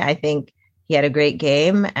 Mane. I think he had a great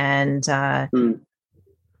game, and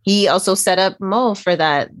he also set up Mo for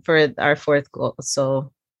our 4th goal.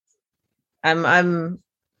 So I'm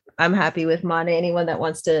happy with Mane. Anyone that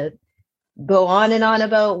wants to go on and on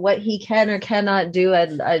about what he can or cannot do,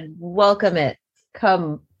 I'd welcome it.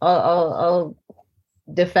 Come, I'll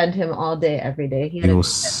defend him all day, every day.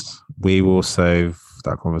 We will save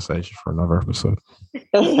that conversation for another episode.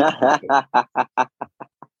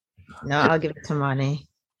 No, I'll give it to Mane.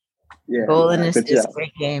 Yeah, goal in this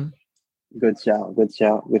great game. Good shout.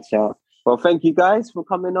 Well, thank you guys for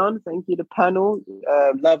coming on. Thank you, the panel.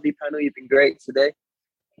 Lovely panel. You've been great today.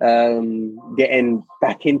 Getting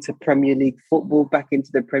back into Premier League football, back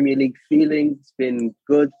into the Premier League feeling. It's been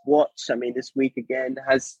good watch. I mean, this week again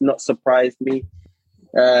has not surprised me.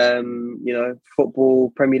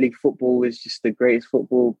 Football, Premier League football is just the greatest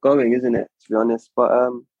football going, isn't it? To be honest. But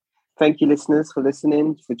thank you, listeners, for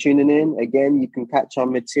listening, for tuning in. Again, you can catch our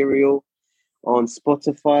material on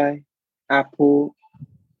Spotify, Apple,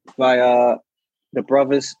 via the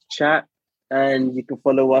Brothers Chat, and you can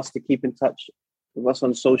follow us to keep in touch with us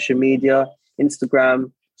on social media,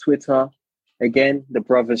 Instagram, Twitter. Again, the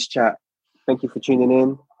Brothers Chat. Thank you for tuning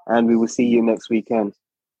in, and we will see you next weekend.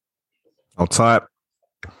 I'll type.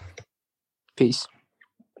 Peace.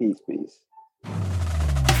 Peace.